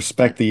 I'm going to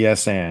respect the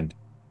yes and.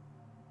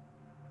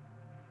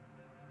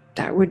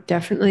 That would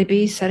definitely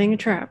be setting a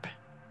trap.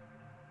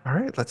 All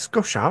right, let's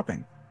go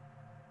shopping.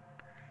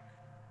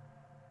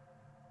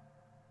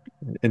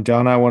 And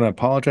Donna, I want to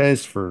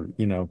apologize for,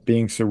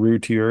 being so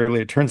rude to you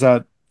earlier. It turns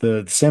out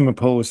the salmon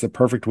pole was the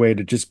perfect way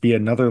to just be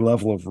another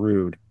level of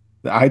rude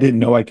that I didn't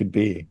know I could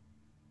be.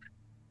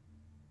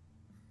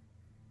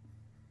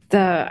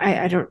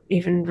 I don't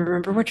even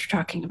remember what you're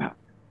talking about.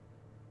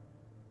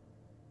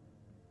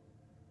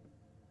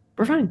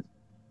 We're fine.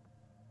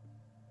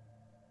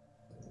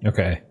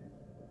 Okay.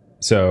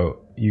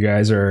 So you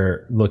guys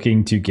are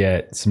looking to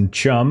get some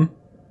chum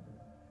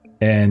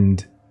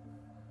and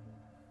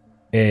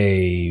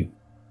a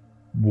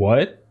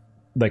what?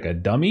 Like a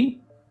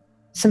dummy?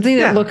 Something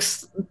that Yeah.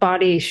 looks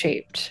body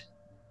shaped.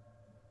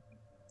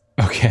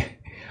 Okay.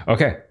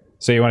 Okay.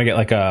 So you want to get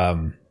like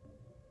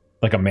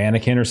a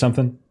mannequin or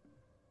something?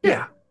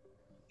 Yeah.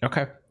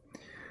 Okay.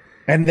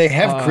 And they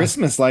have Uh,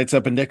 Christmas lights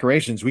up and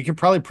decorations. We can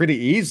probably pretty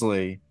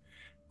easily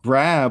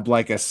grab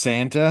like a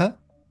Santa.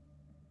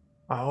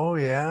 Oh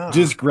yeah.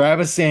 Just grab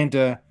a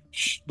Santa,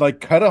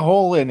 like cut a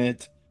hole in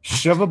it,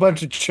 shove a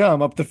bunch of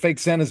chum up the fake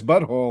Santa's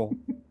butthole,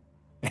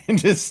 and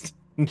just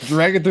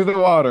drag it through the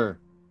water.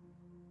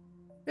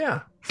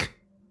 Yeah.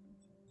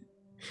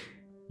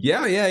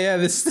 Yeah.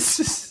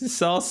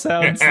 This all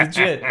sounds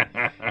legit.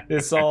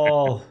 This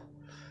all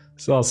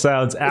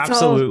sounds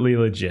absolutely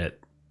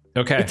legit.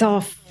 Okay. It's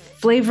all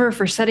flavor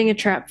for setting a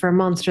trap for a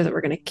monster that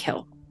we're going to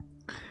kill.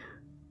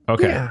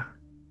 Okay. Yeah.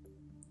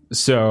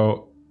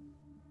 So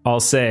I'll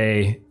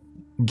say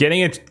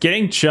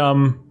getting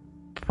chum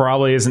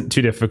probably isn't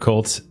too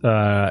difficult,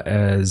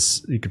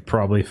 as you could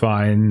probably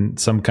find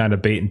some kind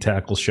of bait and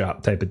tackle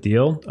shop type of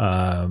deal.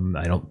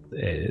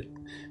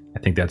 I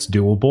think that's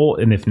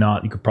doable, and if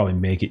not, you could probably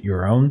make it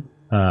your own.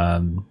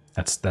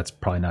 That's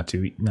probably not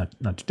too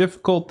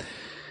difficult.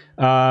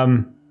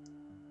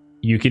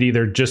 You could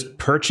either just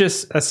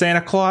purchase a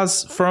Santa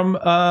Claus from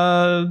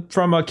a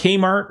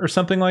Kmart or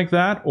something like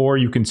that, or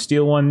you can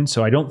steal one.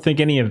 So I don't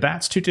think any of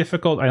that's too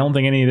difficult. I don't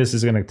think any of this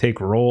is going to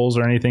take rolls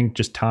or anything,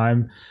 just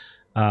time.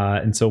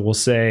 And so we'll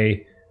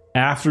say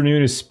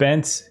afternoon is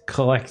spent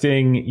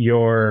collecting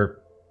your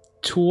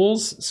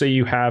tools. So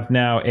you have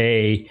now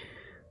a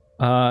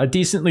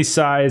decently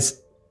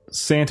sized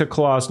Santa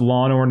Claus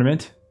lawn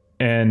ornament,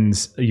 and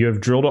you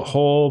have drilled a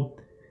hole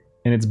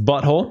in its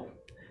butthole.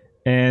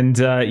 And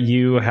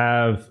you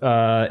have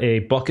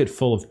a bucket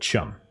full of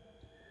chum.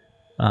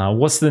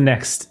 What's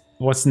next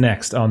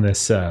on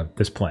this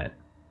plan?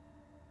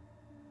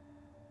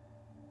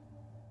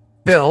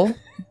 Bill,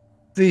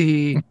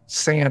 the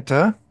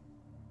Santa.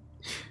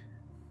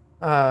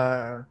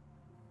 Probably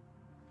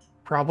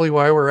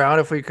while we're out,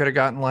 if we could have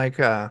gotten like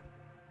a,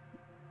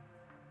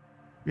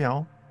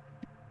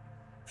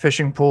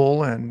 fishing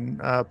pool and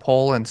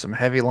pole and some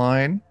heavy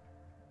line.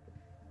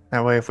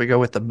 That way, if we go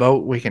with the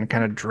boat, we can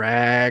kind of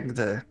drag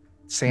the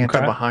Santa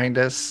Okay. behind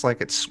us like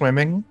it's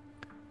swimming.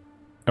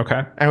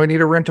 Okay. And we need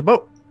to rent a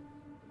boat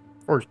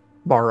or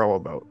borrow a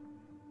boat.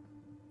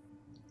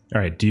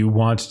 All right. Do you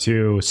want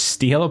to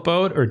steal a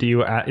boat, or do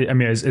you? I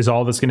mean, is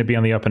all this going to be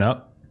on the up and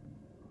up?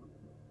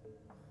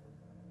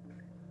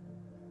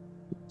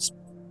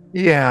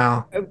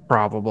 Yeah,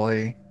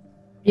 probably.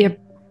 Yep.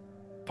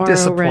 Borrow, rent.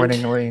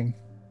 Disappointingly.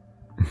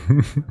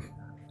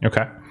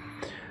 Okay.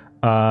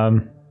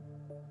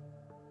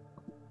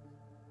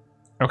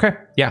 Okay.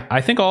 Yeah,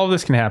 I think all of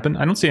this can happen.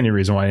 I don't see any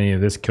reason why any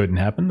of this couldn't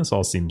happen. This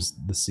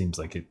seems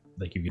like it.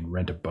 Like you can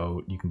rent a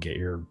boat, you can get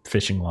your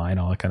fishing line,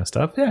 all that kind of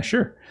stuff. Yeah,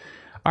 sure.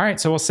 All right.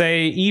 So we'll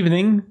say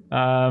evening,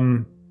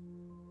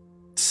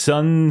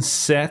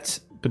 sunset,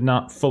 but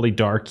not fully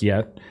dark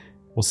yet.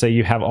 We'll say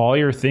you have all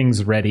your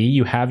things ready.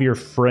 You have your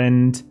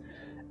friend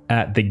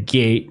at the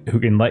gate who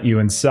can let you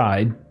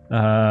inside.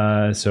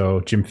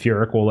 So Jim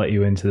Furyk will let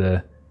you into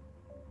the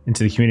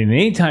community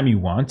anytime you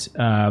want.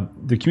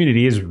 The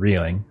community is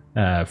reeling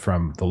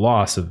from the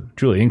loss of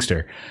Julie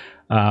Inkster.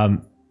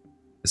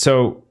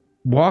 So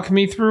walk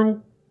me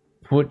through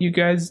what you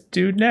guys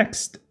do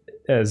next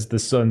as the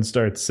sun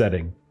starts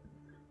setting.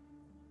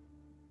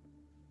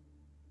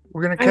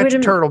 We're going to catch a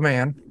turtle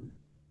man.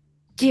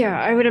 Yeah,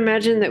 I would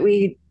imagine that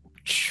we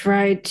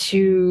try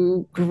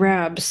to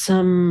grab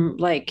some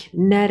like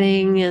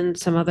netting and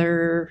some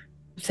other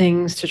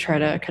things to try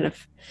to kind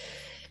of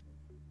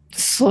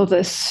slow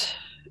this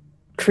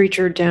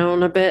creature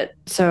down a bit.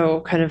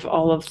 So kind of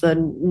all of the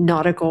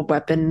nautical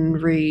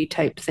weaponry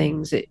type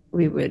things that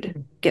we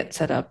would get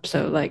set up.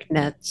 So like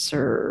nets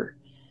or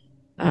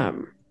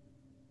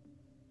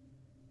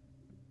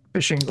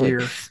Fishing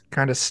gear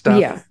kind of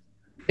stuff. Yeah,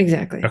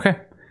 exactly. Okay.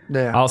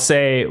 Yeah.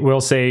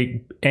 We'll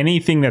say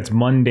anything that's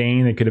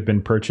mundane that could have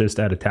been purchased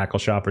at a tackle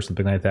shop or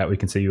something like that, we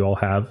can say you all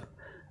have.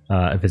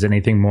 If it's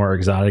anything more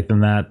exotic than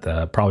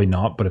that, probably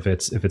not. But if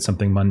it's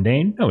something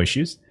mundane, no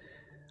issues.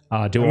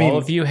 All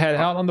of you head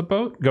out on the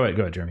boat? Go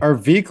ahead, Jeremy. Our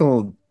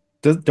vehicle,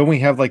 don't we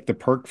have like the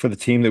perk for the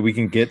team that we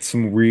can get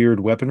some weird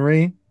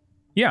weaponry?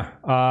 Yeah.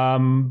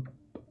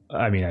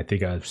 I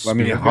think a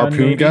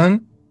harpoon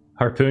gun?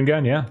 Harpoon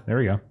gun, yeah. There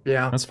we go.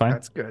 Yeah. That's fine.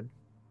 That's good.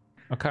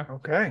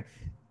 Okay.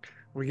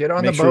 We get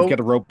on Make the sure boat. we've got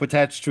a rope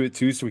attached to it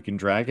too so we can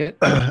drag it.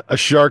 A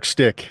shark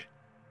stick.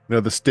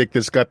 The stick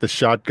that's got the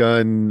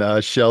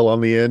shotgun shell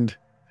on the end.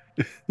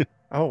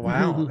 Oh,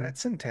 wow.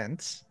 That's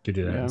intense. Could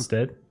do that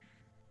instead.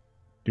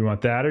 Do you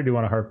want that, or do you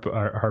want a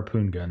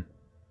harpoon gun?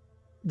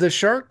 The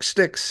shark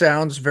stick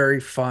sounds very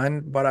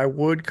fun, but I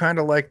would kind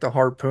of like the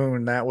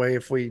harpoon. That way,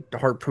 if we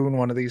harpoon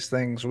one of these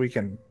things, we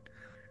can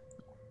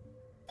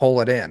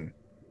pull it in.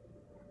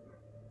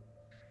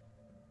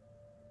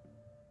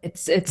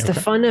 It's the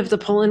fun of the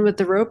pulling with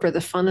the rope or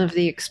the fun of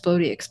the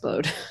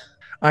explode.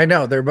 I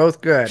know they're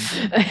both good,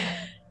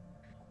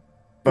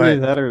 Either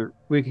but that or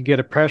we could get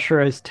a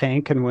pressurized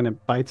tank, and when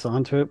it bites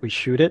onto it, we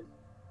shoot it.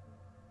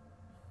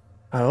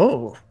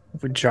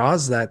 we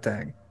jaws that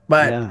thing.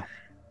 But Yeah.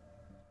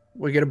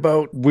 we get a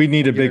boat. We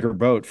need a Get it. bigger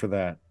boat for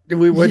that.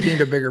 We would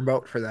need a bigger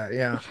boat for that.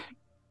 Yeah.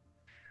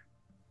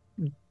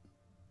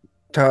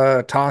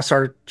 To toss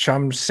our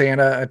chum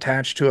Santa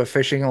attached to a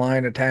fishing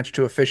line, attached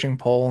to a fishing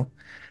pole,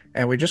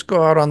 and we just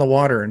go out on the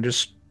water and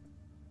just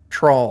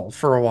trawl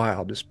for a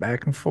while, just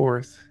back and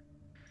forth.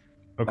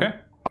 Okay.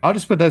 I'll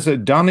just put that. So,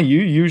 Donna, you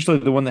usually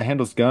the one that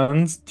handles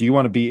guns. Do you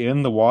want to be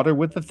in the water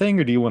with the thing,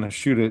 or do you want to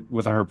shoot it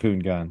with a harpoon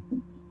gun?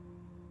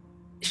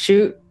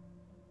 Shoot.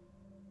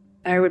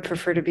 I would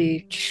prefer to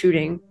be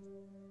shooting.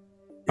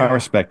 I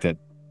respect it.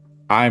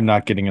 I'm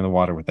not getting in the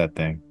water with that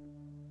thing.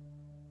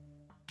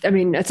 I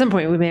mean, at some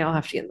point we may all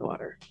have to get in the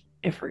water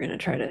if we're going to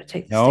try to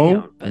take this thing No,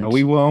 out. But no,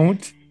 we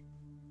won't.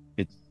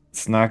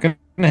 It's not going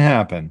to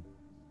happen.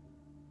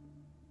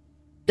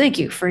 thank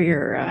you for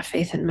your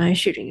faith in my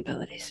shooting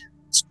abilities.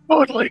 It's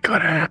totally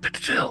gonna happen,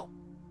 Phil.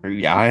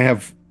 Yeah,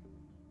 I've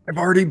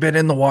already been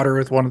in the water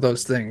with one of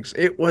those things.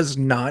 It was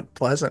not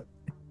pleasant.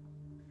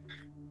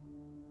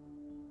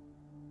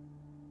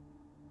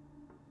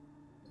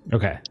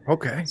 Okay.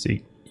 Okay. So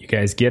you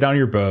guys get on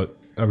your boat.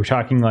 Are we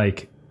talking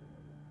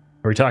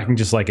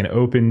just like an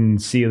open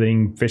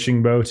ceiling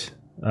fishing boat?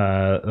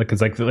 Because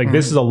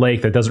this is a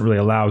lake that doesn't really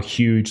allow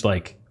huge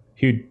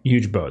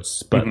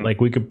boats, but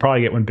like we could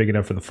probably get one big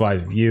enough for the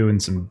 5 of you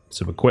and some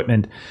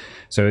equipment.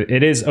 So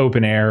it is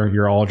open air.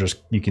 You're all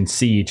you can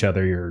see each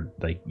other.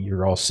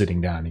 You're all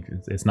sitting down.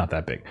 It's not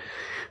that big.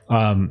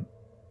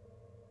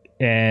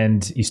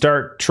 And you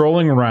start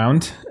trolling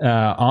around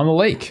on the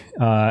lake.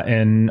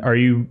 And are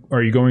you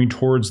going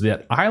towards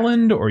that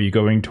island, or are you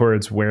going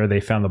towards where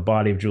they found the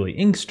body of Julie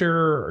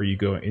Inkster?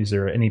 Is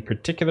there any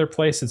particular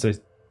place? It's a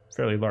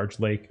fairly large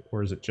lake,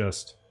 or is it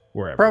just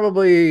wherever?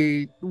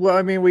 Probably. Well,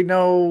 I mean, we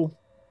know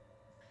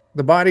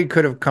the body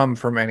could have come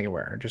from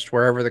anywhere, just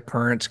wherever the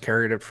currents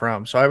carried it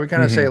from. So I would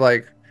kind of say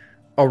like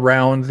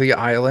around the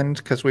island,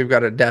 because we've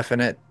got a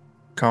definite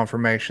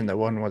confirmation that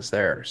one was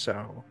there.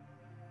 So.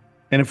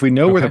 And if we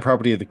know where the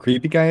property of the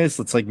creepy guy is,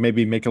 let's like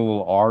maybe make a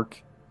little arc,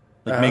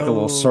 like make a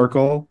little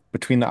circle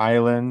between the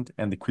island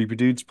and the creepy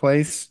dude's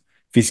place.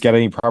 If he's got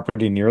any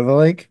property near the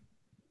lake.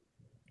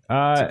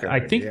 I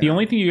think the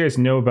only thing you guys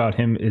know about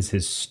him is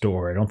his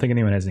store. I don't think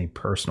anyone has any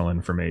personal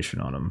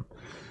information on him.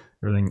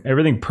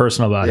 Everything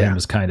personal about him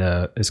is kind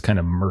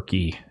of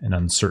murky and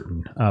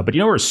uncertain. But you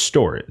know where his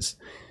store is,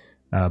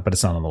 but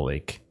it's not on the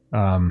lake.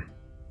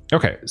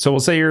 Okay, so we'll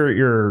say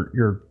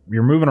you're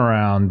moving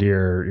around,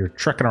 you're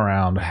trekking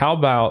around. How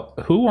about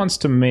who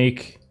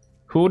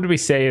would we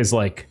say is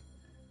like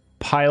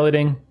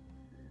piloting?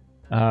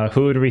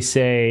 Who would we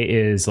say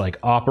is like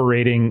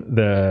operating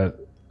the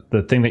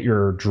thing that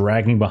you're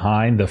dragging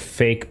behind, the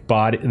fake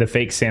body, the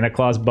fake Santa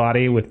Claus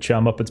body with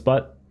chum up its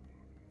butt?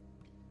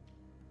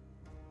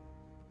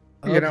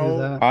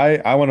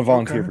 I want to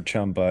volunteer for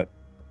chum butt.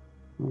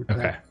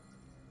 Okay.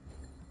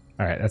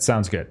 All right, that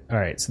sounds good. All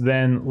right, so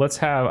then let's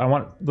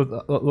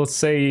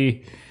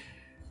say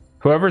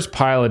whoever's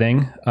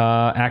piloting,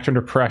 act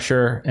under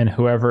pressure, and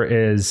whoever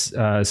is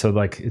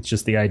it's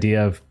just the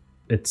idea of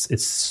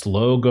it's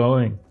slow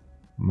going,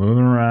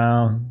 moving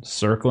around,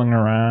 circling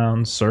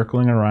around.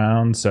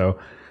 So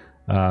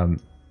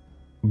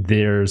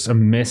there's a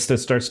mist that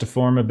starts to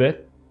form a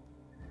bit,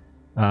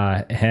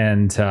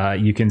 and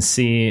you can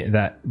see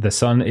that the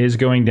sun is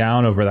going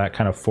down over that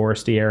kind of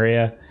foresty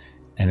area.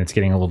 And it's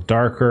getting a little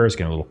darker. It's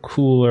getting a little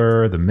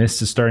cooler. The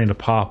mist is starting to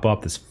pop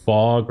up. This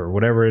fog or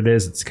whatever it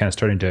is, it's kind of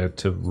starting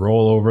to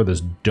roll over this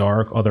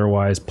dark,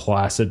 otherwise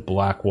placid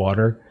black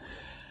water.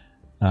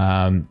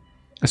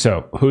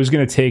 So who's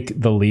going to take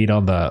the lead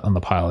on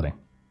the piloting?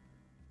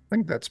 I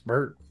think that's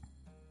Bert.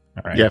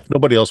 All right. Yeah, if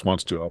nobody else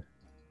wants to, I'll.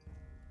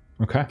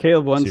 Okay.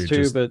 Caleb wants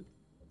to, but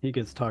he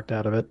gets talked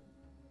out of it.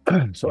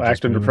 So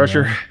act under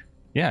pressure. Around.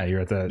 Yeah, you're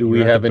at the. Do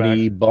we have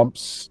any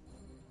bumps?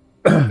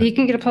 You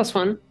can get a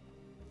 +1.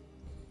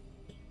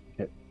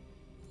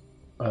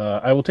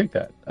 I will take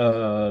that.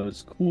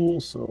 It's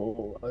cool,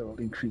 so I will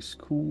increase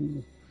cool.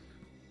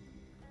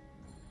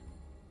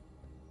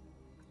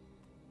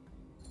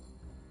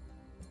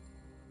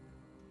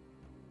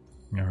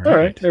 All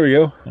right, there we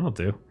go. That'll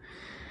do.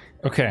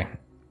 Okay.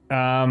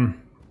 I'll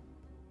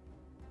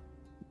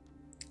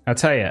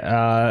tell you.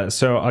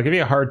 So I'll give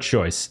you a hard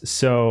choice.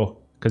 So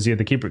because you have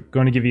to keep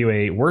going to give you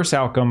a worse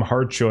outcome,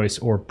 hard choice,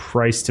 or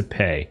price to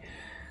pay.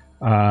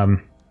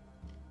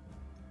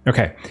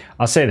 Okay,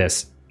 I'll say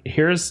this.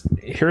 Here's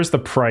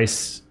the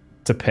price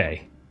to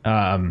pay.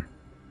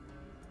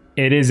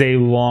 It is a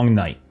long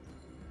night,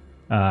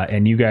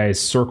 and you guys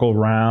circle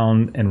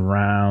round and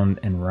round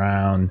and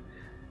round,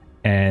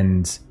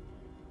 and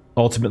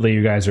ultimately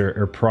you guys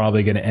are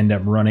probably going to end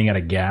up running out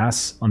of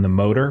gas on the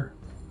motor.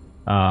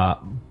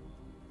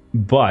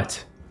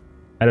 But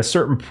at a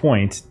certain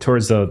point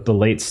towards the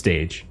late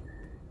stage,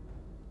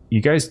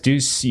 you guys do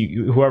see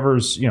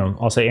whoever's,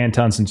 I'll say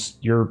Anton, since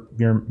you're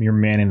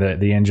manning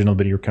the engine a little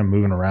bit, you're kind of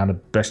moving around the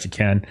best you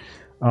can.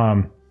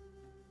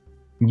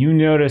 You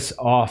notice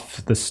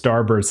off the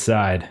starboard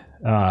side,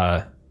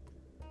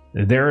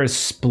 there is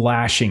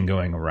splashing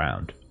going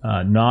around.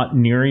 Not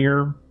near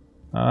your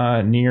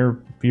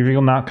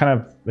vehicle, not kind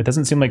of, it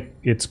doesn't seem like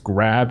it's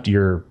grabbed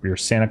your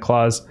Santa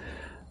Claus,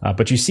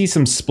 but you see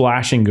some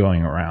splashing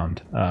going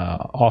around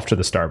off to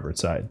the starboard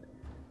side.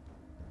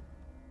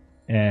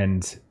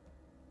 And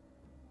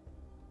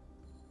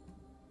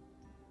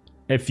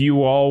if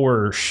you all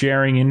were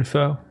sharing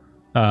info,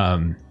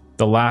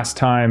 the last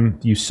time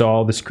you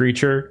saw this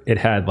creature, it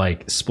had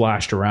like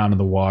splashed around in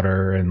the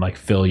water, and like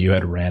Phil, you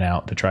had ran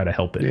out to try to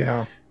help it.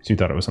 Yeah. So you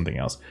thought it was something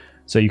else.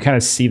 So you kind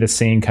of see the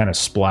same kind of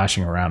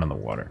splashing around in the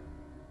water.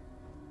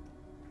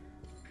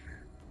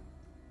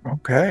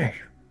 Okay.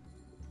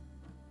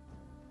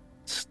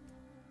 It's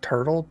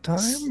turtle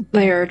time?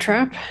 Layer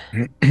trap.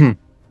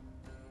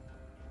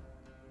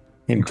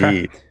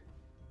 Indeed.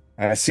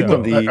 I see So-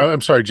 what the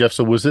I'm sorry, Jeff.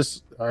 So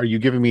are you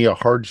giving me a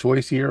hard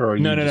choice here? Or are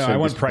No, you just I saying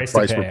want this is the price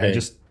to we're pay.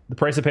 paying? The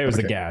price to pay was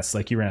the Okay. gas.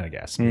 Like you ran out of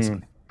gas,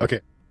 basically.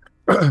 Okay.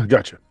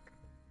 Gotcha.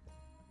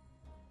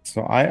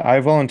 So I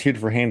volunteered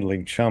for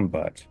handling chum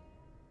butt.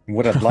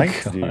 What I'd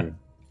like to do,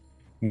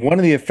 one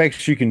of the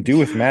effects you can do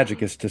with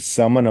magic is to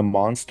summon a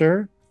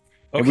monster.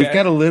 And we've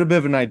got a little bit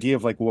of an idea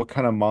of like what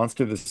kind of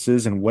monster this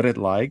is and what it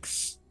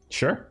likes.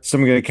 Sure. So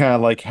I'm gonna kind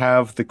of like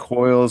have the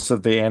coils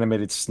of the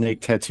animated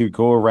snake tattoo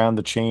go around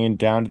the chain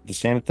down to the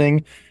Santa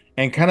thing,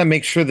 and kind of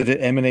make sure that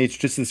it emanates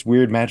just this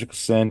weird magical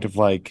scent of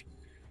like,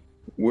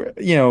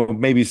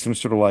 maybe some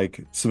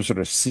sort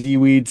of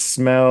seaweed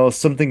smell,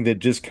 something that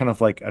just kind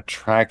of like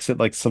attracts it,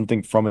 like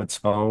something from its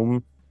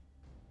home,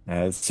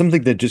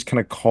 something that just kind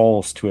of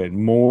calls to it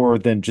more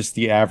than just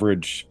the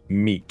average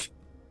meat.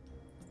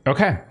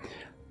 Okay.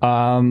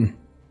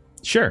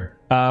 Sure.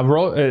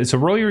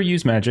 Roll your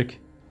use magic.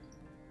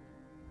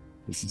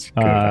 This is a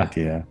good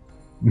idea.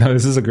 No,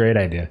 this is a great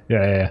idea.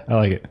 Yeah. I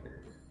like it.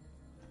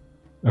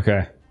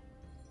 Okay.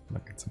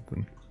 Look at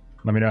something.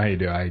 Let me know how you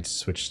do. I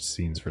switched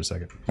scenes for a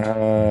second.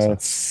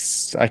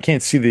 I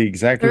can't see the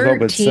exact result,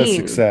 but it says 13.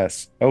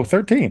 success. Oh,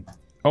 13.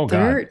 Oh,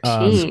 God.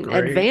 13.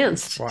 great.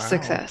 Advanced Wow.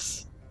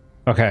 success.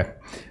 Okay.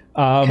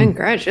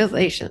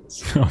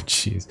 Congratulations. Oh,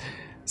 jeez.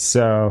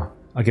 So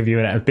I'll give you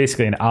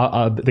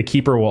the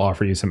keeper will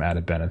offer you some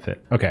added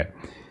benefit. Okay.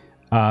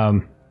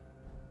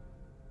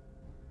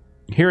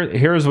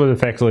 Here's what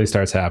effectively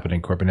starts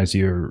happening, Corbin, as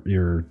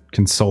you're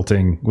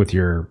consulting with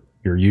your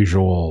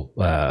usual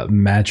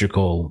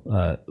magical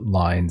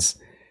lines.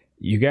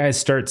 You guys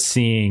start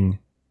seeing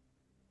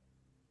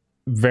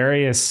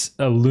various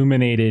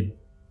illuminated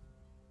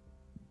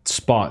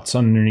spots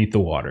underneath the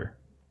water,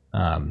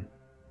 kind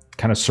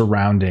of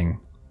surrounding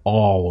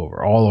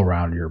all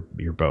around your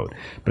boat.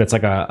 But it's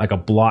like a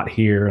blot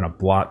here and a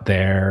blot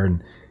there,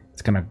 and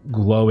it's kind of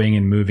glowing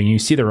and moving. You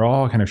see they're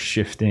all kind of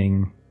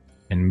shifting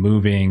and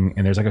moving,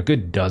 and there's like a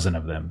good dozen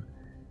of them,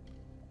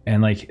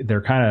 and like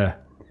they're probably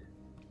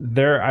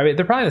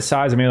the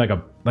size of maybe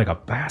like a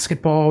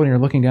basketball when you're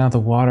looking down at the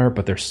water,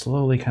 but they're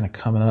slowly kind of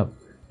coming up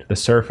to the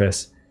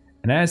surface,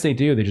 and as they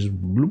do, they just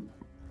bloop,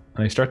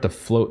 and they start to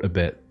float a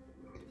bit,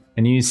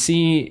 and you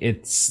see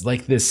it's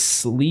like this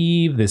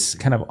sleeve, this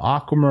kind of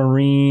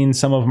aquamarine.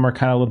 Some of them are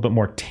kind of a little bit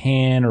more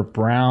tan or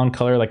brown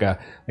color, like a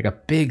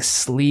big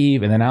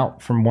sleeve, and then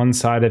out from one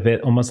side of it,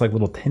 almost like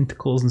little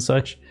tentacles and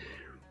such.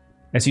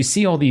 As you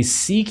see all these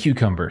sea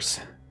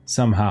cucumbers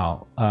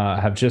somehow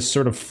have just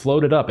sort of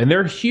floated up, and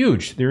they're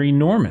huge, they're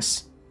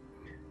enormous.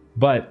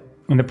 But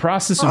in the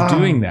process of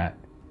doing that,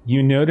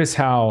 you notice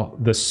how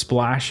the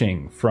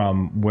splashing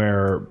from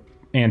where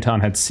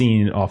Anton had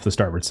seen off the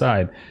starboard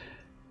side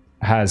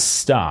has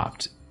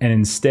stopped, and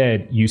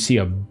instead you see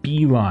a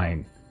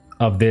beeline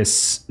of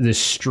this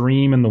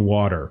stream in the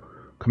water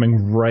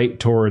coming right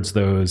towards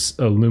those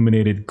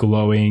illuminated,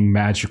 glowing,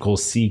 magical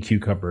sea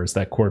cucumbers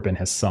that Corbin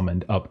has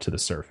summoned up to the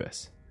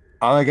surface.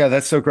 Oh my God,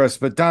 that's so gross.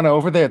 But Donna,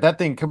 over there, that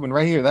thing coming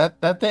right here,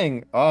 that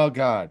thing. Oh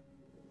God.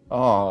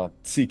 Oh,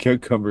 sea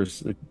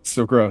cucumbers. It's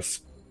so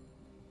gross.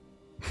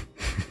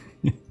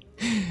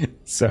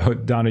 So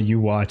Donna, you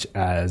watch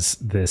as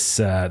the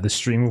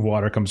stream of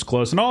water comes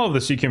close, and all of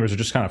the sea cucumbers are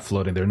just kind of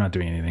floating. They're not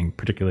doing anything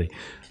particularly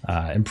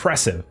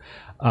impressive.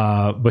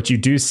 But you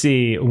do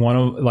see one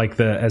of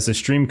as the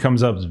stream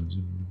comes up,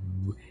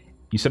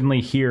 you suddenly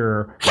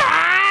hear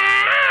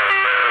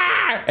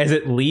as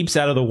it leaps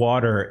out of the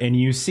water, and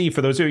you see,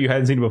 for those of you who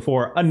hadn't seen it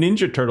before, a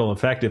ninja turtle.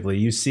 Effectively,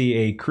 you see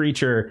a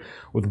creature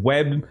with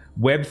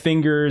web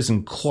fingers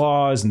and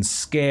claws and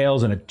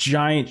scales and a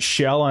giant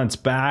shell on its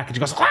back, and it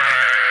goes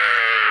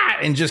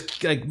and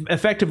just like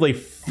effectively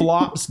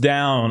flops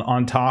down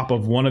on top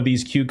of one of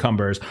these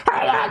cucumbers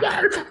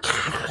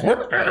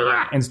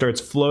and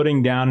starts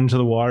floating down into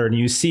the water. And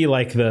you see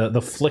like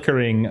the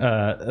flickering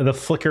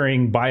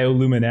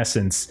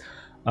bioluminescence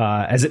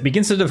as it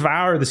begins to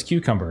devour this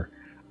cucumber.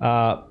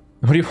 What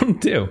do you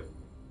want to do?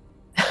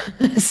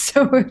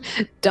 So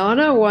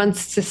Donna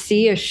wants to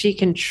see if she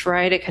can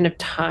try to kind of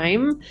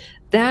time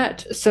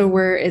so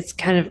where it's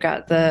kind of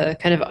got the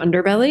kind of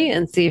underbelly,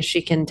 and see if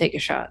she can take a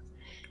shot.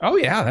 Oh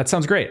yeah, that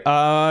sounds great.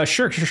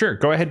 Sure.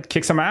 Go ahead,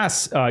 kick some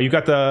ass. You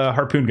got the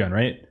harpoon gun,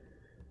 right?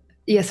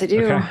 Yes, I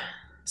do. Okay.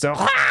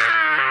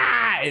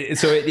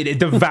 So it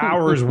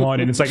devours one,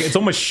 and it's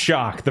almost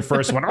shock. The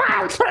first one,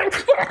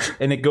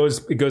 and it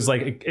goes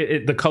like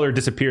the color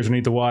disappears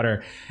underneath the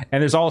water,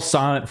 and there's all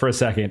silent for a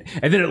second,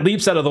 and then it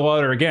leaps out of the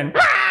water again.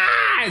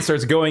 It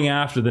starts going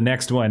after the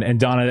next one, and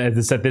Donna, at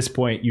this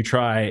point, you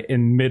try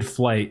in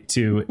mid-flight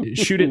to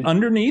shoot it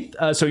underneath.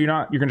 So you're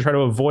going to try to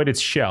avoid its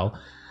shell.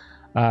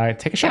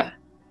 Take a shot.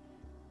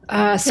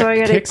 So I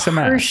got a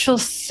partial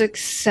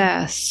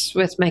success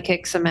with my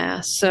kick some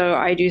ass. So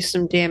I do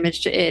some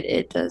damage to it.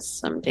 It does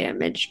some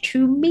damage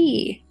to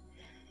me.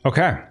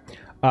 Okay.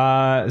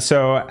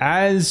 So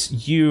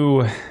as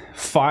you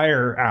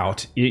fire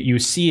out, you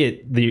see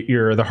it.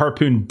 The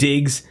harpoon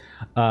digs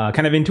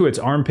kind of into its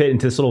armpit,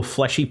 into this little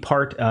fleshy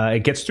part.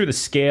 It gets through the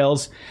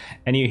scales,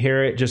 and you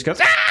hear it just goes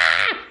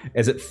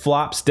as it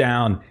flops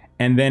down,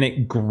 and then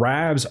it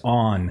grabs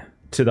on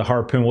to the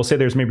harpoon. We'll say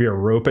there's maybe a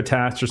rope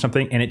attached or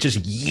something, and it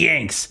just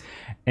yanks.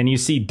 And you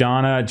see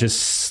Donna just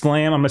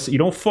slam. You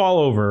don't fall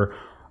over.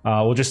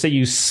 We'll just say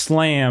you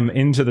slam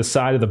into the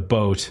side of the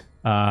boat,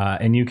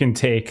 and you can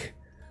take.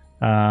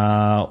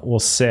 We'll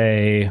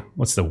say,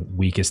 what's the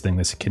weakest thing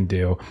this can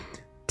do?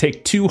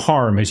 Take 2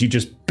 harm as you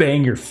just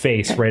bang your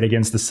face right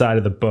against the side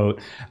of the boat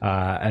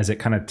as it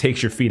kind of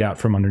takes your feet out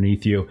from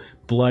underneath you.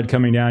 Blood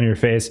coming down your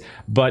face,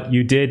 but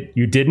you did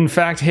in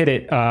fact hit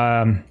it.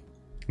 And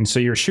so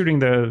you're shooting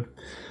the...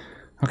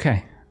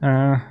 Okay.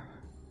 So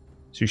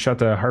you shot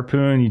the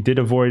harpoon. You did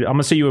avoid... I'm going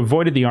to say you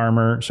avoided the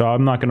armor, so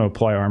I'm not going to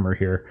apply armor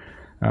here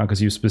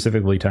because you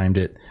specifically timed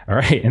it. All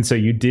right. And so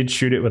you did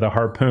shoot it with a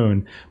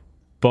harpoon,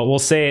 but we'll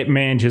say it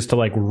manages to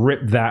like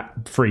rip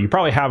that free. You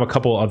probably have a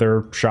couple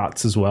other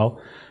shots as well.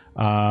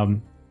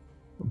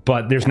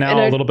 But there's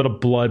now a little bit of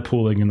blood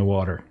pooling in the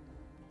water.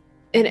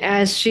 And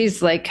as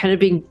she's like kind of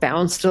being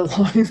bounced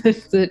along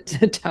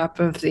the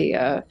top of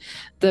the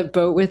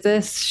boat with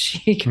this,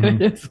 she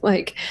kind of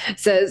like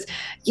says,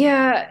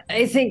 "Yeah,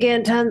 I think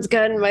Anton's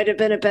gun might have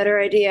been a better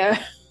idea."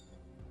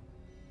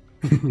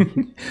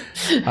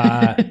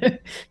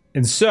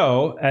 And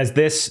so as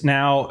this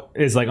now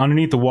is like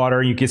underneath the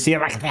water, you can see it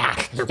like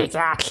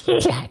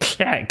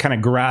kind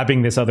of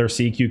grabbing this other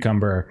sea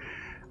cucumber.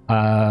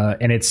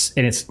 And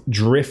it's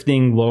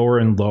drifting lower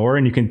and lower,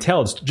 and you can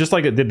tell it's just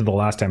like it did the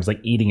last time. It's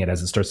like eating it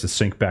as it starts to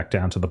sink back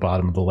down to the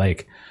bottom of the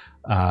lake.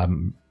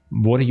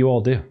 What do you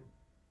all do?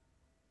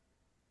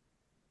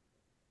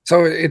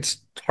 So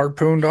it's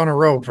harpooned on a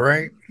rope,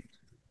 right?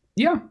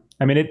 Yeah,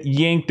 I mean it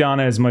yanked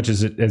Donna as much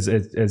as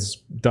as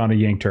Donna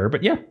yanked her,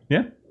 but yeah.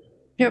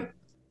 Yep.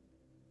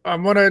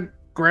 I'm gonna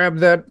grab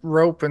that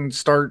rope and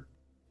start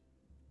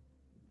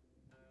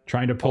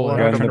trying to pull Pull it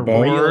it out, out trying of to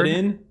the reel board. it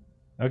in.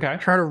 Okay.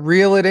 trying to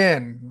reel it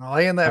in,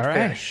 lay in that All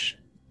right. fish.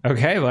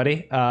 Okay,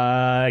 buddy.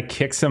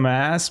 Kick some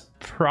ass.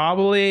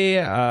 Probably.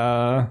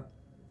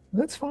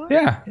 That's fine.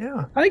 Yeah.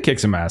 Yeah. I think kick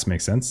some ass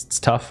makes sense. It's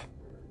tough.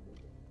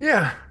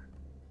 Yeah.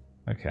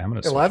 Okay, I'm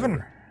gonna switch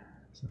 11.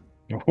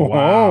 over.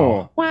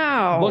 Wow.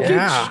 Wow. Look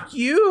Yeah. at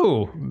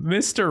you,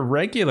 Mr.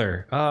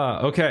 Regular.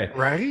 Okay.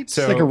 Right?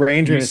 So It's like a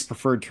ranger you in his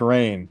preferred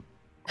terrain.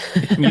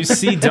 You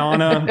see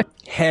Donna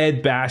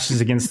head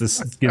bashes against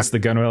the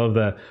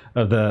gunwale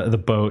of the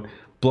boat,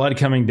 blood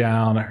coming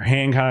down. Her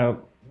hand kind of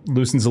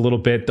loosens a little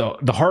bit.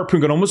 The harpoon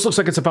gun almost looks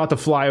like it's about to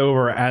fly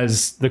over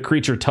as the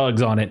creature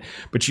tugs on it,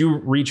 but you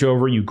reach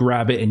over, you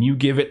grab it, and you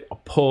give it a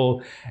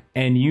pull,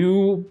 and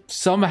you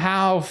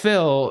somehow,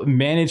 Phil,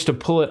 manage to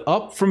pull it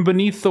up from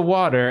beneath the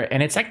water,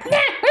 and it's like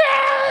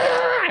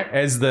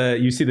as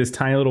you see this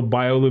tiny little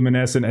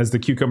bioluminescent as the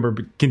cucumber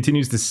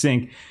continues to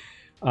sink.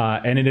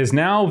 And it is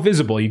now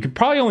visible. You could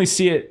probably only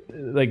see it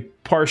like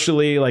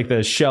partially, like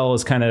the shell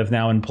is kind of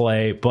now in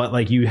play, but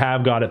like you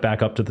have got it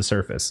back up to the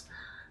surface.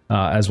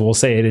 As we'll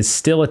say, it is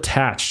still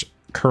attached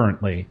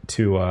currently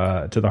to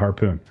the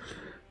harpoon.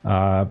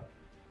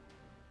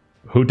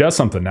 Who does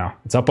something now?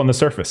 It's up on the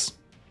surface.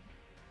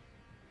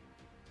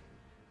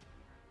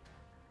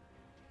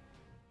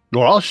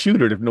 Well, I'll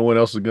shoot it if no one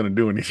else is going to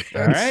do anything.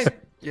 All right.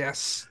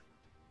 Yes.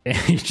 And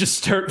you just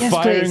start Yes,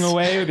 firing please.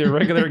 away with your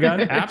regular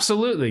gun.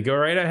 Absolutely. Go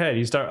right ahead.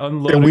 You start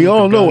unloading. And we the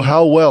all know gun.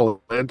 how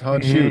well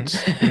Anton shoots.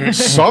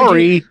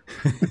 Sorry.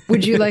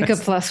 Would you like a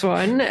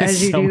 +1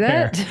 as you do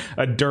Somewhere, that?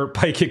 a dirt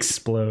bike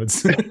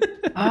explodes.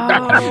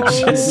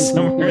 Oh,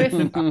 somewhere.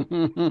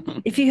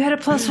 if you had a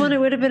 +1, it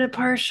would have been a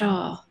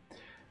partial.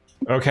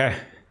 Okay.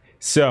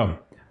 So,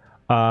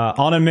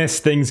 on a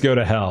miss, things go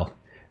to hell.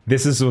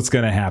 This is what's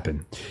going to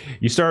happen.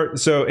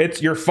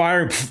 You're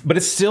firing, but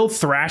it's still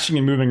thrashing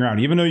and moving around.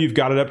 Even though you've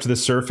got it up to the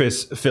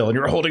surface, Phil, and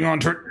you're holding on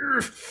to it.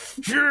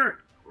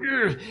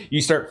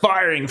 You start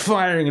firing,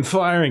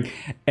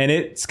 and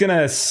it's going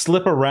to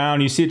slip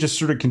around. You see it just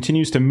sort of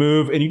continues to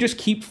move, and you just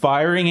keep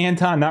firing,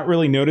 Anton, not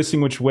really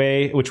noticing which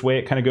way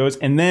it kind of goes.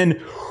 And then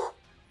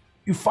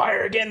you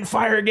fire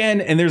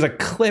again, and there's a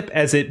clip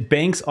as it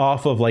banks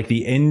off of like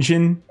the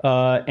engine,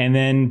 and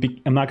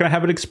then I'm not gonna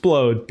have it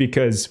explode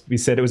because we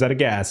said it was out of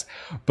gas,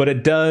 but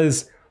it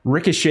does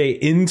ricochet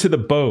into the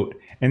boat,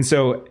 and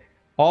so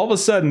all of a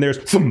sudden there's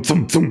thump,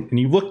 thump, thump, and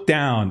you look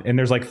down and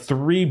there's like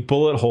 3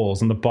 bullet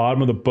holes in the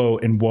bottom of the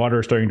boat and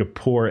water starting to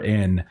pour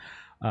in.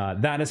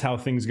 That is how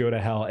things go to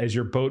hell as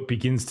your boat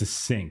begins to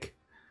sink.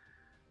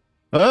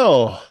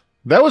 Oh,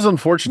 that was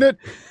unfortunate.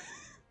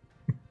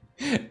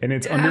 And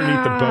it's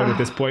underneath the boat at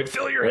this point.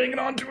 Phil, you're hanging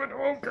on to it.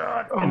 Oh,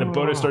 God. And the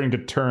boat is starting to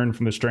turn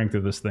from the strength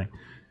of this thing.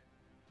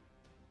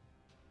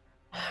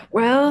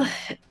 Well,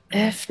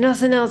 if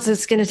nothing else,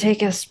 it's going to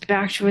take us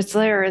back to its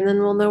lair, and then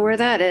we'll know where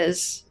that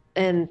is.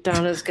 And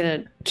Donna's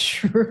going to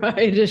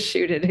try to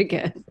shoot it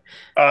again.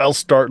 I'll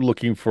start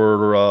looking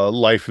for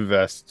life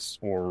vests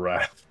or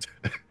raft.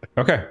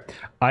 Okay.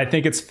 I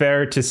think it's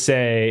fair to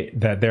say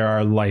that there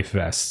are life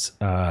vests.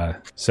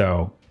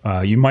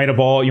 You might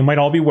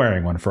all be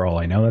wearing one for all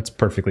I know. That's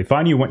perfectly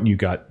fine. You went and you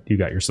got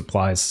your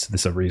supplies.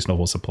 This is a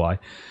reasonable supply.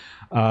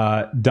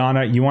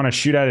 Donna, you want to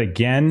shoot at it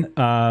again?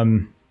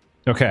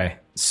 Okay.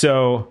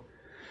 So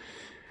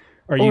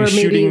are you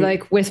shooting? Or maybe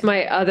like with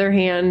my other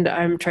hand,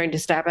 I'm trying to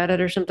stab at it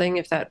or something,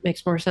 if that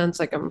makes more sense.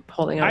 Like I'm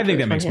holding on. I think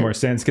that makes more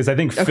sense because I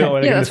think Phil,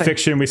 in the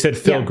fiction, we said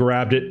Phil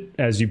grabbed it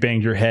as you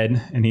banged your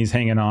head and he's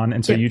hanging on.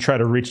 And so you try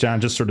to reach down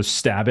and just sort of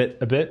stab it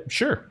a bit.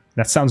 Sure.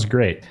 That sounds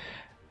great.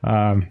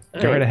 Go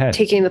right ahead.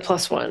 Taking the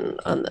 +1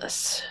 on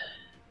this.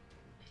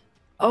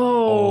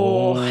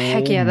 Oh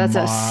heck yeah, that's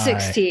a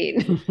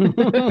 16.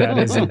 That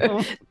is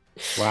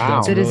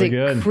wow. That is really a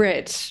good.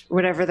 crit,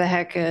 whatever the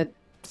heck a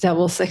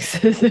double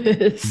 6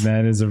 is.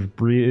 That is a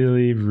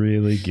really,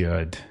 really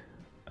good.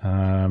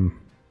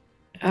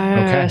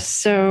 Okay.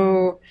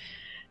 So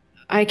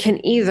I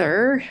can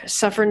either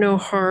suffer no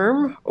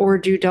harm or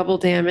do double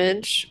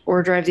damage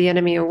or drive the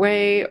enemy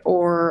away,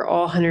 or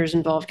all hunters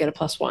involved get a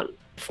 +1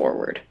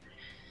 forward.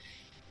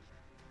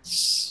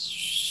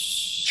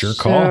 Sure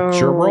call.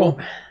 Sure roll.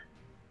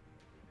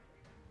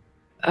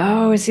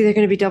 Oh, it's either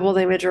going to be double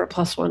damage or a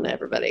 +1 to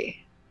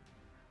everybody.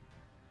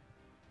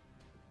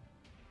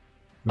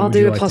 I'll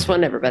do a +1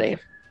 to everybody.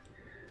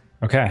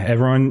 Okay,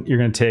 everyone, you're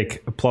going to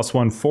take a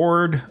 +1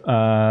 forward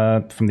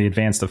from the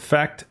advanced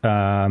effect.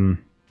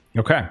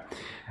 Okay,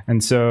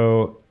 and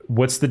so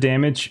what's the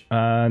damage?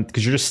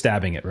 Because you're just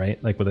stabbing it,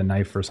 right? Like with a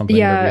knife or something.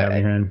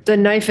 Yeah, the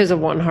knife is a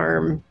 1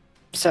 harm,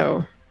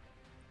 so...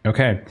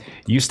 Okay,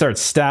 you start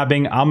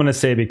stabbing. I'm going to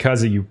say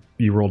because you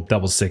rolled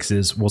double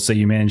 6s, we'll say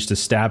you managed to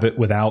stab it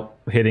without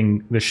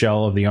hitting the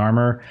shell of the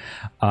armor.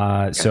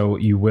 So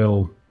you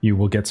will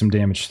get some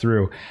damage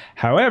through.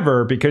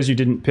 However, because you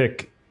didn't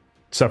pick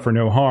suffer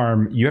no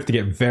harm, you have to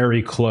get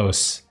very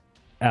close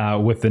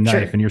with the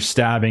knife, and you're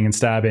stabbing and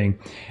stabbing.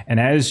 And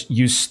as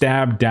you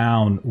stab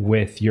down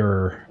with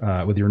your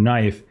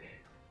knife,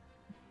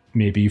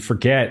 maybe you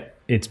forget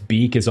its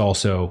beak is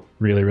also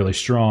really, really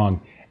strong.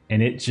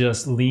 And it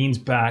just leans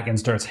back and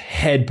starts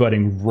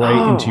headbutting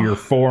right into your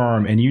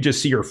forearm. And you just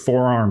see your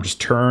forearm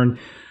just turn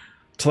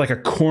to like a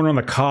corn on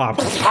the cob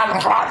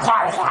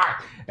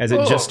as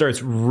it just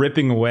starts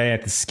ripping away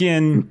at the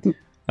skin.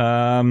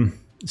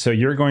 So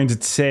you're going to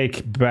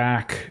take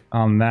back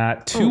on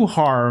that 2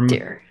 harm.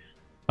 Dear.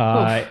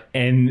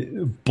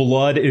 And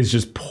blood is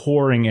just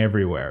pouring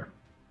everywhere.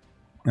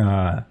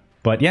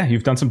 But yeah,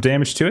 you've done some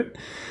damage to it.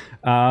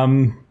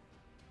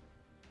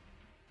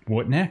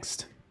 What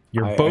next?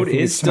 Your boat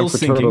is still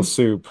sinking. Turtle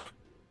soup.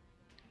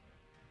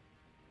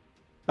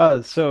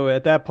 So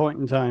at that point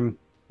in time,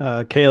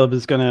 Caleb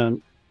is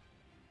going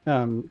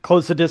to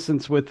close the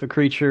distance with the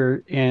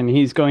creature, and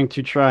he's going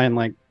to try and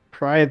like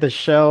pry the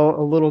shell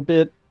a little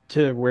bit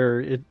to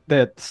where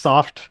that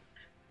soft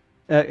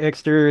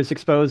exterior is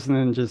exposed, and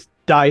then just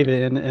dive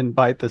in and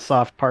bite the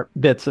soft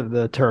bits of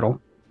the turtle.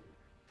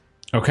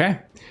 Okay.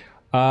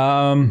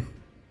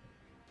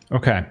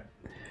 Okay.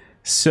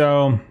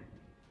 So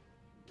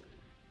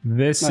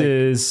this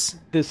is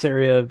this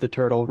area of the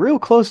turtle, real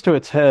close to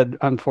its head,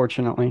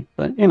 unfortunately.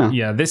 But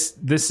yeah, this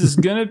is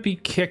gonna be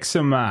kick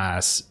some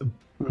ass,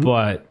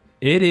 but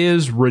it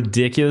is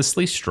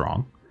ridiculously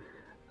strong.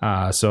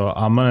 So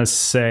I'm gonna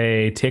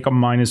say take a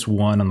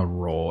 -1 on the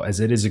roll, as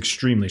it is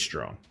extremely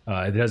strong.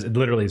 It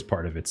literally is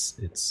part of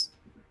its.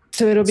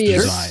 So it'll be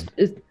design.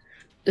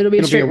 It'll be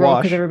a straight roll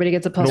because everybody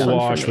gets a +1. It'll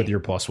wash with your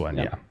 +1.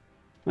 Yeah.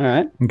 All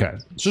right. Okay.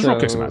 So just roll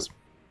kick some ass.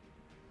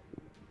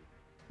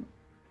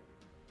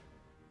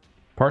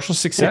 Partial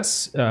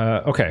success.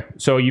 Okay.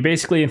 So you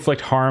basically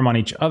inflict harm on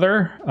each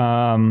other.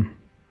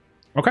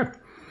 Okay.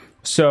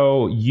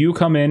 So you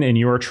come in and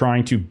you are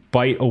trying to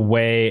bite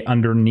away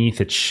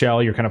underneath its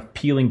shell. You're kind of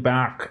peeling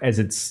back as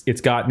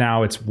it's got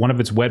now. It's one of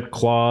its webbed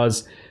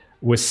claws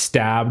was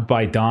stabbed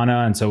by Donna,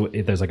 and so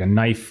there's like a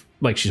knife.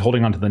 Like she's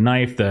holding onto the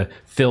knife. The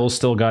Phil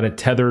still got it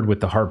tethered with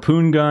the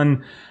harpoon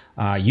gun.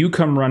 You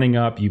come running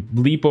up. You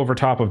leap over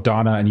top of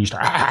Donna, and you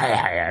start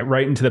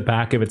right into the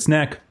back of its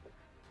neck.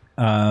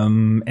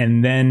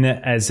 And then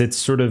as it's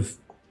sort of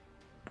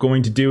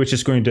going to do, it's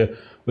just going to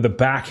with a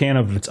backhand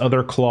of its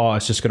other claw.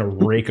 It's just going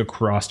to rake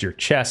across your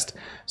chest.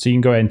 So you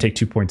can go ahead and take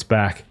 2 points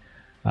back.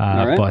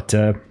 right.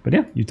 But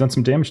yeah, you've done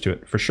some damage to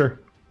it for sure.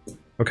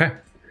 Okay.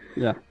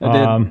 Yeah,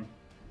 I did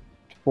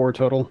 4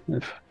 total.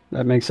 If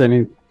that makes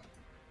any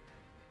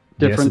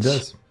difference. Yes, it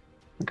does.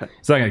 Okay.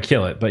 It's not going to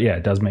kill it, but yeah,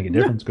 it does make a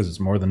difference because it's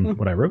more than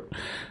what I wrote.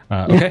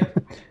 Okay.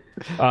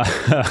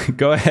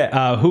 Go ahead.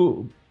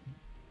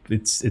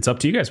 It's up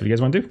to you guys. What do you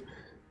guys want to do?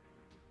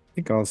 I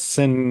think I'll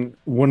send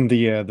one of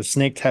the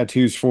snake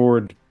tattoos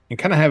forward and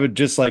kind of have it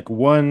just like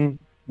one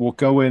will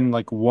go in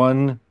like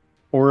one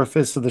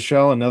orifice of the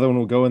shell, another one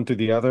will go in through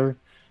the other,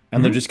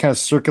 and they'll just kind of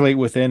circulate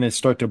within and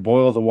start to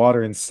boil the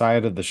water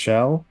inside of the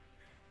shell.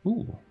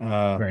 Ooh,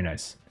 very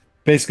nice.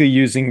 Basically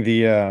using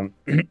the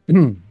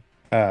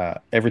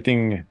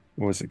everything.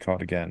 What was it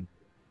called again?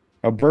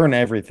 Oh, burn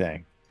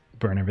everything.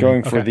 Burn everything.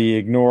 Going for the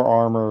ignore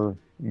armor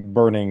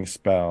burning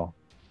spell.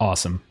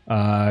 Awesome.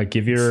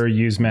 Give your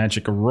use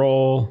magic a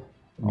roll.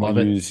 Love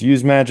I'll it.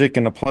 use magic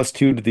and a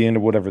 +2 to the end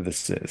of whatever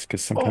this is,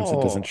 because sometimes it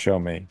doesn't show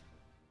me.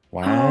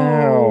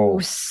 Wow. Oh,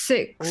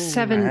 6,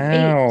 7,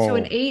 Wow. 8. So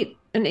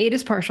an 8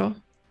 is partial.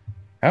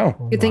 Oh.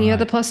 Good thing you had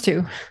the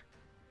 +2.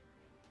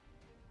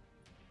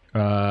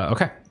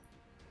 Okay.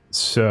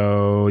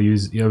 So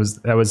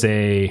that was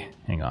a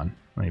hang on.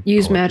 Let me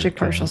Use pull up your magic thing.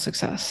 partial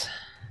success.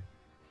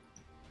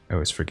 I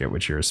always forget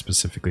what yours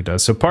specifically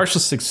does. So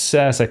partial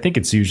success, I think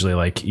it's usually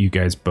like you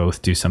guys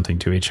both do something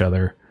to each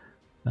other.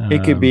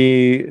 It could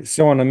be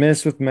so on a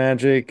miss with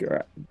magic.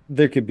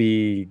 There could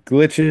be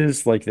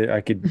glitches, like I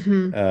could.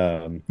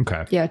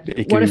 Okay. Yeah.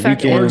 It What can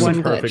effect weaken and or one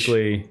glitch?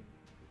 Perfectly.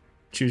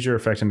 Choose your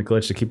effect and the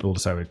glitch. The keeper will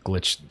decide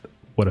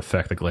what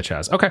effect the glitch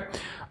has. Okay.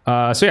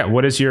 So yeah,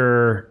 what is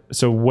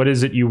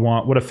it you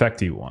want? What effect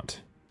do you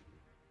want?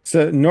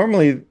 So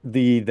normally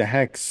the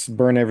hex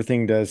burn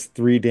everything does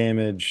 3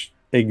 damage,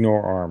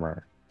 ignore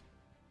armor.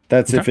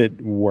 That's if it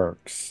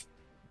works.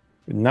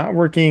 Not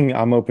working,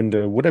 I'm open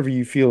to whatever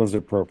you feel is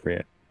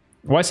appropriate.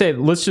 Well, I say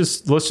let's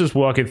just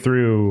walk it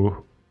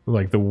through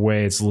like the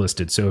way it's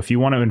listed. So if you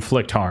want to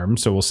inflict harm,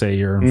 so we'll say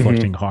you're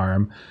inflicting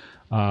harm.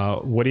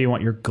 What do you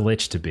want your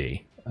glitch to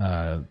be?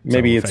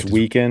 Maybe it's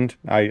weakened.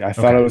 I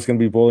thought I was going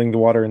to be boiling the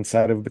water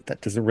inside of it, but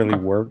that doesn't really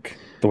work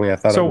the way I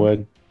thought it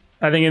would.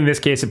 I think in this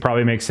case, it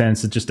probably makes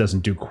sense. It just doesn't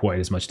do quite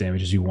as much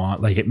damage as you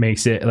want. Like it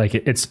makes it like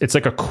it's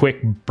like a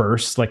quick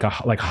burst, like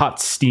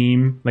hot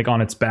steam, like on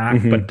its back,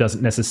 but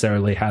doesn't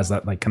necessarily has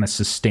that like kind of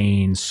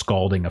sustained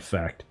scalding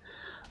effect.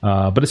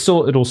 But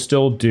it'll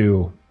still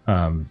do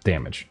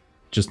damage,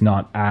 just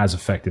not as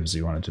effective as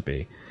you want it to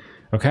be.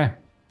 Okay.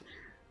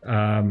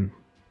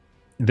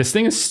 This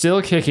thing is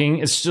still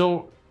kicking.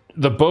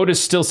 The boat is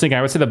still sinking.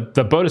 I would say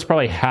the boat is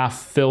probably half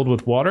filled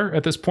with water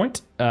at this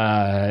point,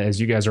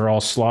 as you guys are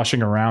all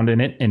sloshing around in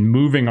it and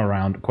moving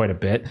around quite a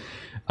bit.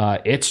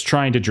 It's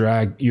trying to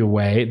drag you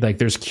away. Like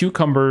there's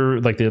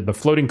the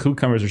floating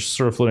cucumbers are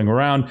sort of floating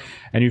around,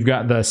 and you've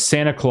got the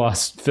Santa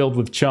Claus filled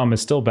with chum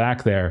is still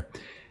back there.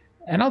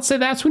 And I'll say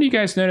that's when you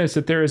guys notice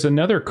that there is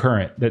another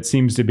current that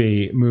seems to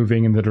be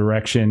moving in the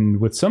direction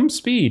with some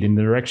speed in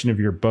the direction of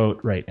your boat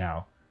right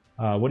now.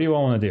 What do you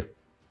all want to do?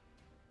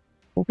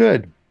 Well,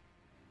 good.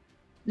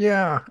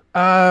 Yeah.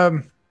 I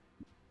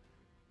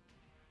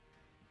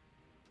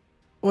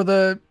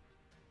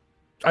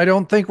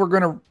don't think we're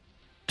going to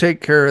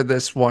take care of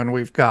this one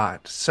we've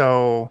got.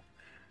 So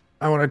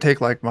I want to take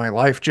like my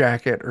life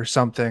jacket or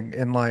something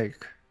and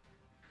like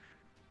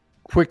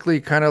quickly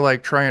kind of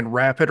like try and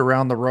wrap it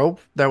around the rope.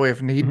 That way,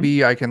 if need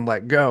be, I can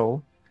let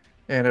go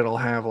and it'll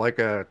have like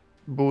a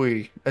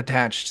buoy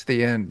attached to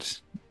the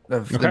end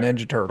of the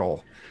Ninja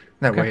Turtle.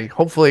 That way,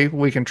 hopefully,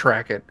 we can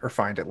track it or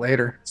find it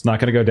later. It's not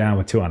going to go down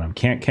with 2 on them.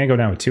 Can't go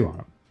down with 2 on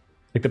them.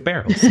 Like the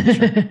barrels.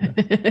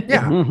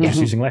 Yeah. Just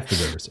using life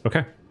preservers.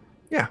 Okay.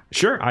 Yeah.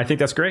 Sure. I think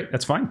that's great.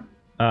 That's fine.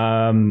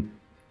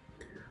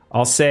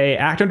 I'll say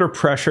act under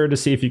pressure to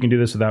see if you can do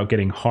this without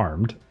getting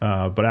harmed.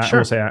 But I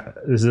will say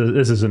this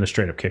isn't a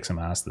straight up kick some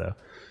ass though.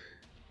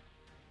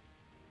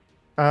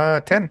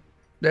 10.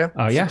 Yeah.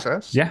 Yeah.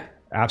 Success. Yeah.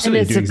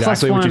 Absolutely. Do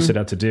exactly what you set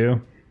out to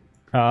do.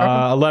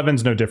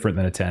 11's no different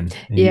than a 10.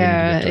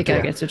 Yeah, it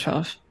gotta get to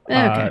 12.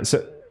 Okay.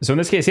 So in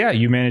this case,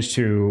 you managed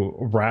to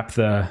wrap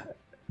the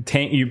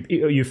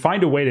you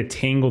find a way to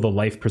tangle the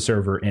life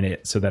preserver in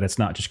it so that it's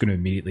not just going to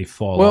immediately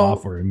fall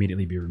off or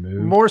immediately be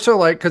removed. More so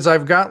like because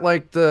I've got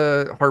like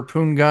the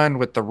harpoon gun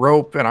with the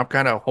rope and I'm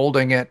kind of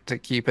holding it to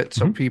keep it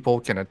so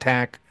people can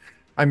attack.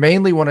 I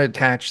mainly want to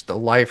attach the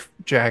life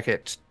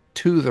jacket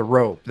to the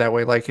rope. That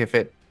way, like if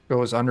it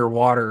goes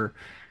underwater,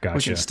 we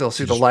can still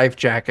see the life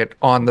jacket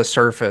on the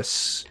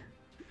surface.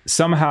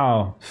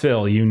 Somehow,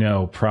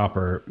 Phil,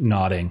 proper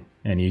nodding,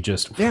 and you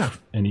just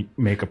and you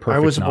make a perfect. I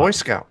was a knot. Boy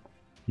Scout.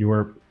 You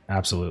were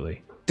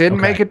absolutely didn't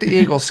make it to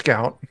Eagle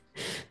Scout.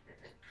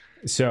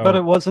 But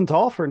it wasn't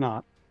all for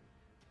naught.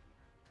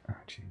 Oh,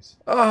 jeez.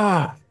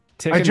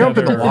 I jumped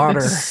in the water.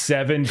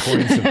 7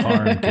 points of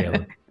harm,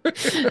 Caleb.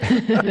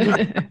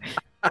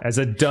 As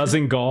a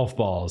dozen golf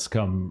balls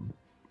come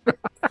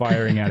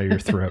firing out of your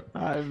throat.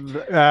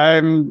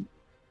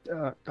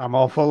 I'm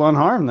all full on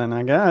harm then,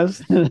 I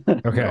guess. Okay.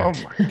 Oh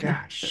my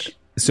gosh.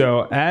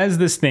 So as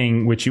this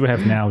thing, which you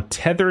have now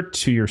tethered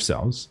to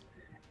yourselves,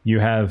 you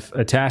have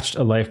attached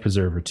a life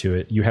preserver to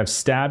it. You have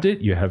stabbed it.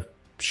 You have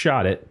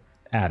shot it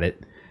at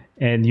it,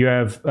 and you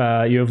have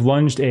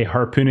lunged a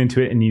harpoon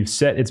into it, and you've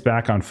set its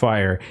back on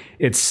fire.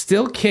 It's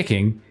still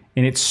kicking,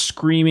 and it's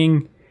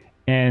screaming,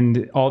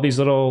 and all these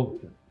little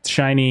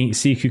shiny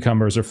sea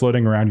cucumbers are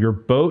floating around. Your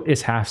boat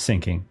is half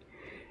sinking,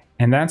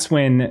 and that's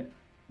when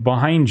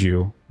behind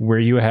you, where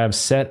you have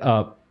set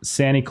up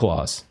Santa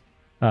Claus,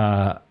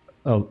 a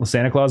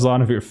Santa Claus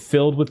lawn of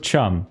filled with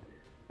chum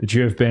that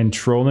you have been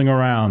trolling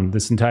around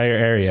this entire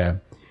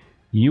area,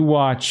 you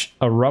watch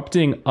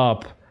erupting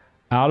up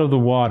out of the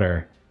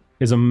water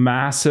is a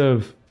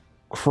massive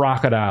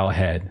crocodile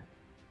head.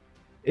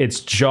 Its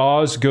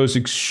jaws goes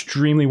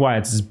extremely wide.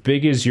 It's as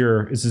big as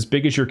your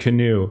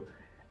canoe,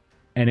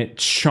 and it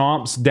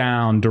chomps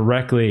down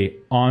directly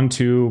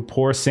onto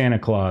poor Santa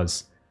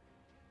Claus.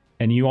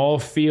 And you all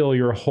feel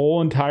your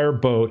whole entire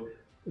boat,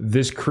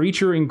 this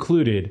creature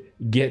included,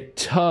 get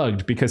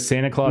tugged because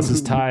Santa Claus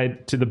is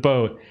tied to the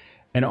boat,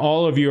 and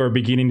all of you are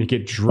beginning to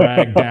get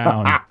dragged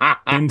down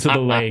into the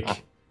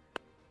lake.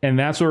 And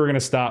that's where we're going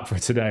to stop for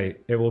tonight.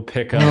 It will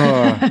pick up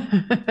on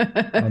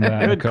that in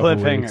a Good couple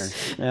cliffhanger.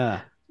 weeks. Yeah.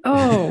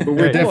 Oh, But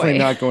we're definitely boy.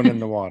 not going in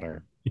the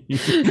water.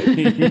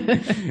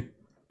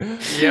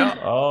 Yeah.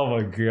 Oh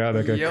my god,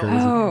 that got Yep. crazy.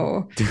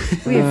 Oh,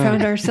 we have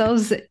found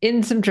ourselves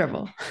in some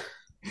trouble.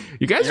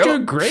 You guys are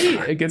doing great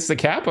against the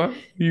Kappa.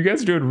 You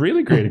guys are doing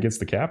really great against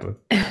the Kappa.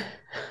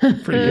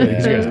 Pretty good.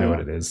 You guys know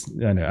what it is.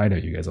 I know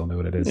you guys all know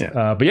what it is.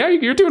 Yeah. But yeah,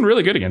 you're doing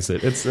really good against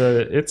it.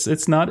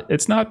 It's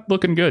not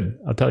looking good.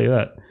 I'll tell you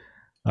that.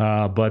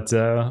 But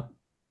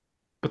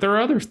there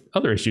are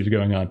other issues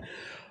going on.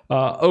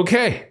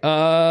 Okay.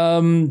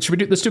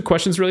 Let's do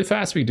questions really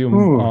fast. We do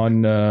them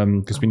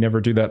on because we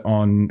never do that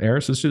on air.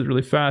 So let's do it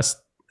really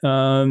fast.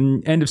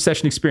 End of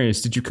session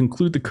experience. Did you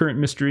conclude the current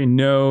mystery?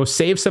 No.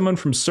 Save someone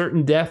from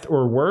certain death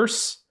or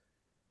worse?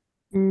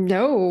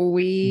 No,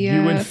 we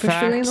You in pushed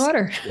Lily in the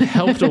water.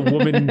 helped a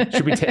woman.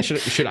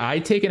 Should I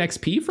take an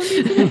XP from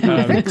you?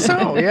 I think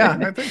so. Yeah,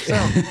 I think so.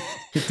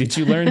 Did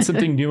you learn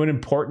something new and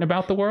important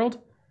about the world?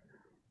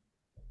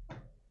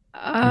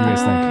 What do you guys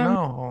think?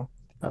 No.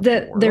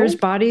 That there's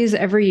bodies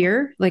every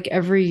year. Like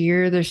every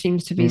year, there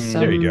seems to be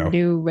There you go. some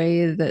new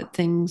way that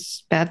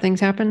bad things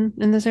happen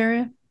in this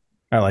area.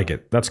 I like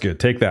it. That's good.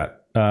 Take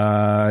that.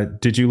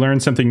 Did you learn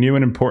something new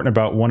and important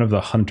about one of the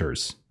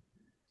hunters?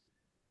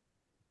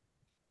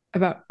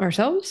 About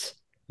ourselves?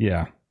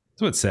 Yeah,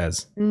 that's what it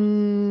says.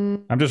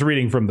 Mm. I'm just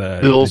reading from the.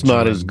 Bill's the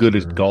not as good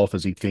at or- golf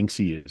as he thinks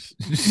he is.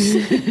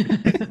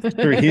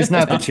 Sure, he's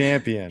not the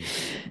champion.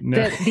 No.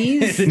 That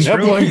these- The No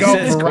trophy one go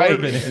says for right.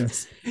 Corbin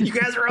is. You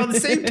guys are on the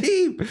same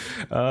team.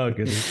 Oh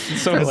goodness,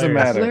 it's so Doesn't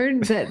hilarious. matter.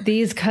 learned that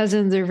these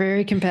cousins are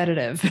very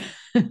competitive.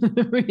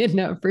 We had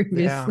not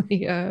previously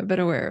been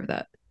aware of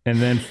that. And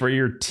then for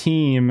your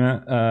team,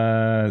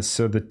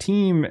 so the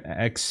team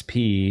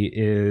XP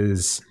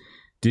is: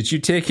 did you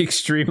take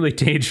extremely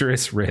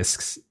dangerous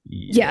risks?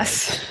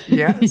 Yes.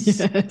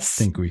 Yes. I Yes.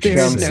 think we There's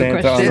can Come say Santa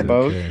on question the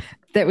boat. Okay.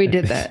 that we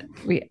did that.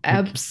 We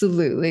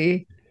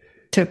absolutely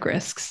took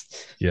risks.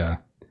 Yeah.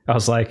 I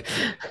was like,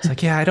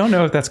 yeah, I don't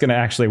know if that's going to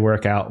actually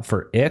work out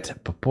for it,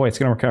 but boy, it's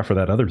going to work out for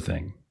that other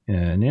thing.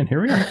 And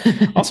here we are.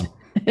 Awesome.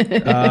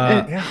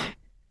 Yeah.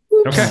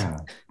 Okay.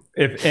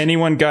 If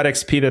anyone got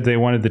XP that they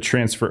wanted to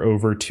transfer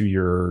over to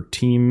your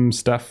team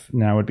stuff,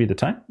 now would be the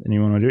time.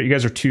 Anyone want to do it? You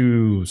guys are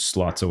 2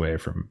 slots away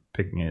from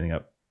picking anything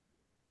up.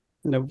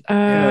 Nope.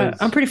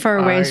 I'm pretty far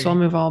away, so I- I'll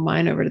move all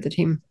mine over to the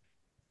team.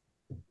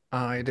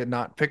 I did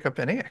not pick up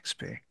any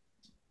XP.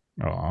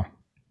 Oh,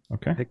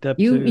 okay. Picked up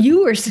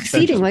You are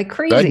succeeding like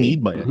crazy. I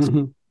need my X.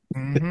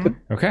 Mm-hmm.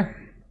 Okay.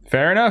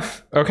 Fair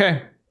enough.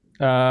 Okay.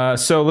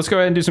 So let's go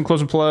ahead and do some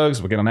closing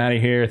plugs. We'll get on out of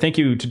here. Thank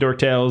you to Dork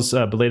Tales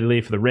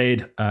belatedly for the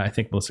raid. I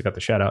think Melissa got the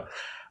shout out.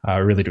 I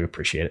really do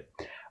appreciate it.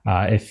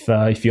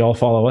 If you all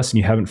follow us and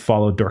you haven't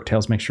followed Dork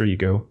Tales, make sure you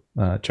go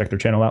check their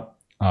channel out.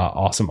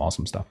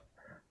 Awesome stuff.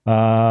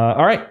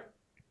 All right,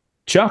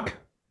 Chuck,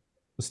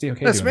 what's the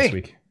okay That's doing this me.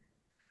 week?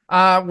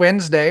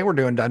 Wednesday, we're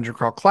doing Dungeon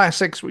Crawl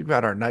Classics. We've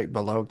got our Night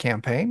Below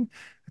campaign.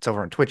 It's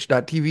over on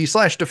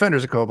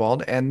twitch.tv/Defenders of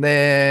Kobold. And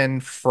then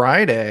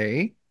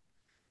Friday,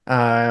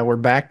 we're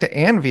back to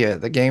Anvia,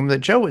 the game that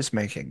Joe is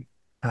making.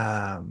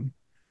 Yeah,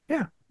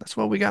 that's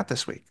what we got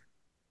this week.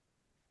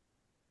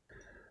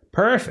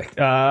 Perfect.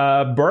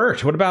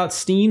 Bert, what about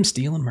Steam,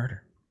 Steal, and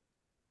Murder?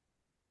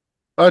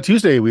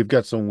 Tuesday, we've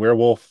got some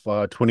Werewolf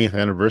 20th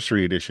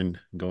Anniversary Edition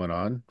going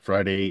on.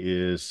 Friday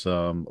is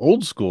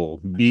old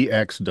school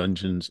BX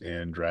Dungeons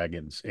and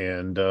Dragons.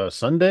 And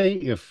Sunday,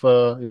 if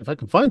I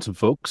can find some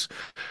folks,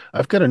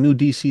 I've got a new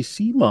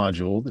DCC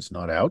module that's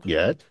not out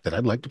yet that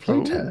I'd like to play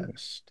Ooh.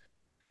 test.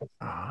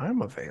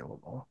 I'm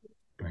available.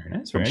 Very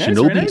nice. From Very nice.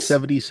 Shinobi Very nice.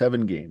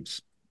 77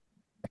 Games.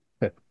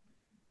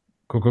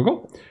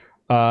 Cool.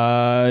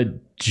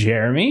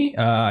 Jeremy,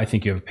 I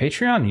think you have a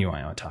Patreon you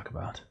want to talk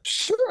about.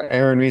 Sure.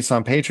 Aaron Reese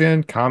on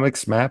Patreon.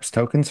 Comics, maps,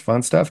 tokens,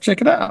 fun stuff.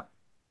 Check it out.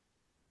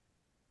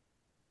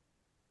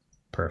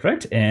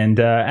 Perfect. And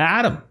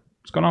Adam,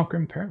 what's going on with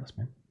Grim Perilous,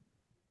 man?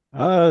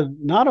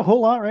 Not a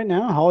whole lot right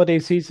now. Holiday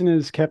season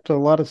has kept a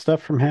lot of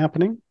stuff from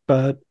happening,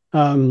 but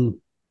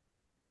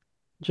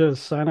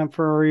just sign up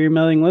for our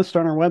emailing list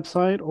on our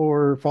website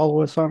or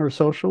follow us on our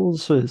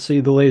socials to see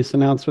the latest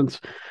announcements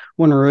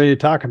when we're ready to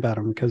talk about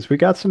them, because we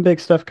got some big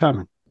stuff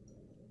coming.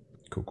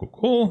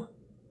 Cool.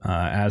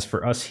 As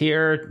for us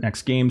here,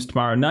 next game's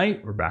tomorrow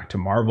night. We're back to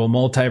Marvel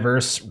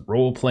Multiverse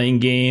role-playing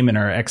game and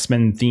our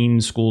X-Men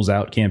themed Schools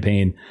Out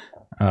campaign.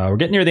 We're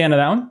getting near the end of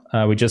that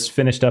one. We just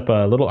finished up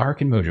a little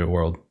arc in Mojo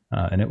World,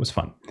 and it was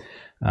fun.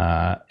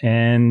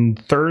 And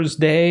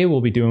Thursday, we'll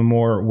be doing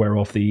more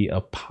Werewolf the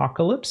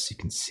Apocalypse. You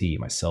can see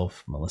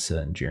myself, Melissa,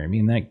 and Jeremy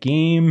in that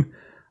game.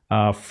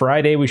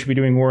 Friday, we should be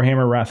doing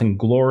Warhammer Wrath and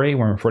Glory,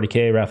 Warhammer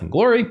 40k Wrath and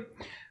Glory.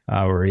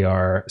 We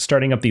are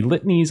starting up the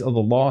Litanies of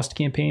the Lost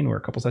campaign. We're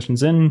a couple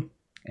sessions in.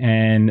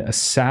 And a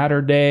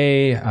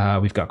Saturday,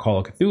 we've got Call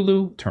of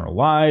Cthulhu, Eternal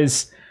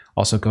Lies.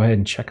 Also, go ahead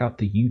and check out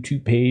the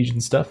YouTube page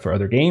and stuff for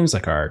other games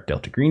like our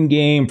Delta Green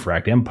game,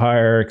 Fragged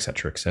Empire,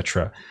 etc.,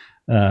 etc.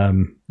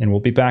 And we'll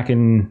be back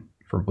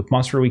with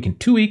Monster Week in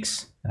 2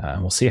 weeks.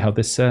 We'll see how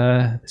this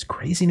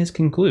craziness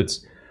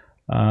concludes.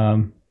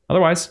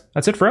 Otherwise,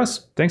 that's it for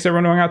us. Thanks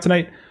everyone for hanging out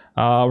tonight.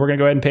 We're going to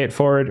go ahead and pay it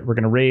forward. We're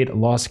going to raid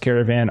Lost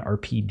Caravan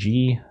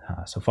RPG.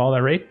 So follow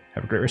that raid.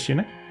 Have a great rest of your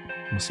night.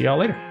 We'll see y'all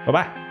later.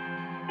 Bye-bye.